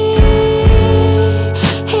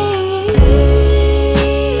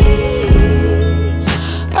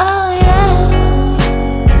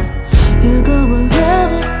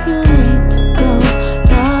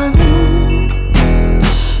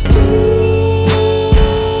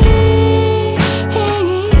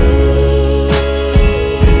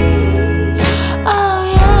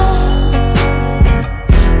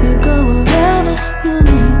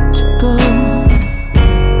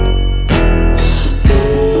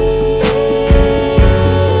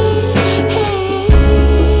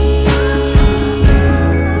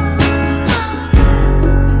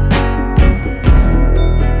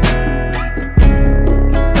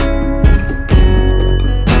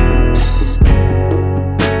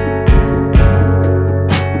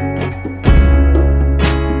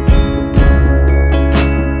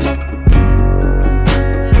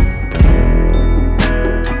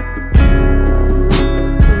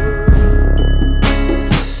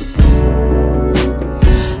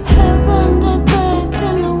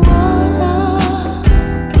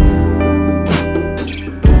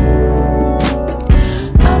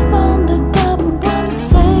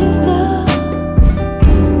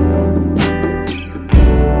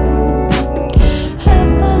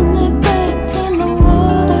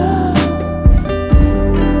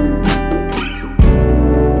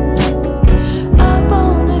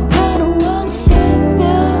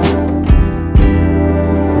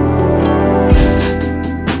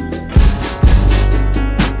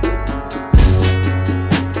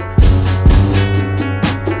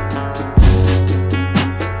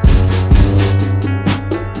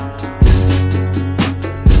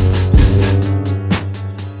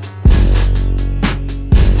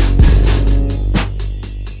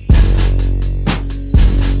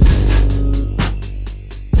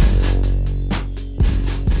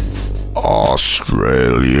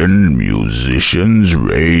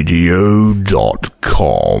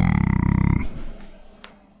AustralianMusiciansRadio.com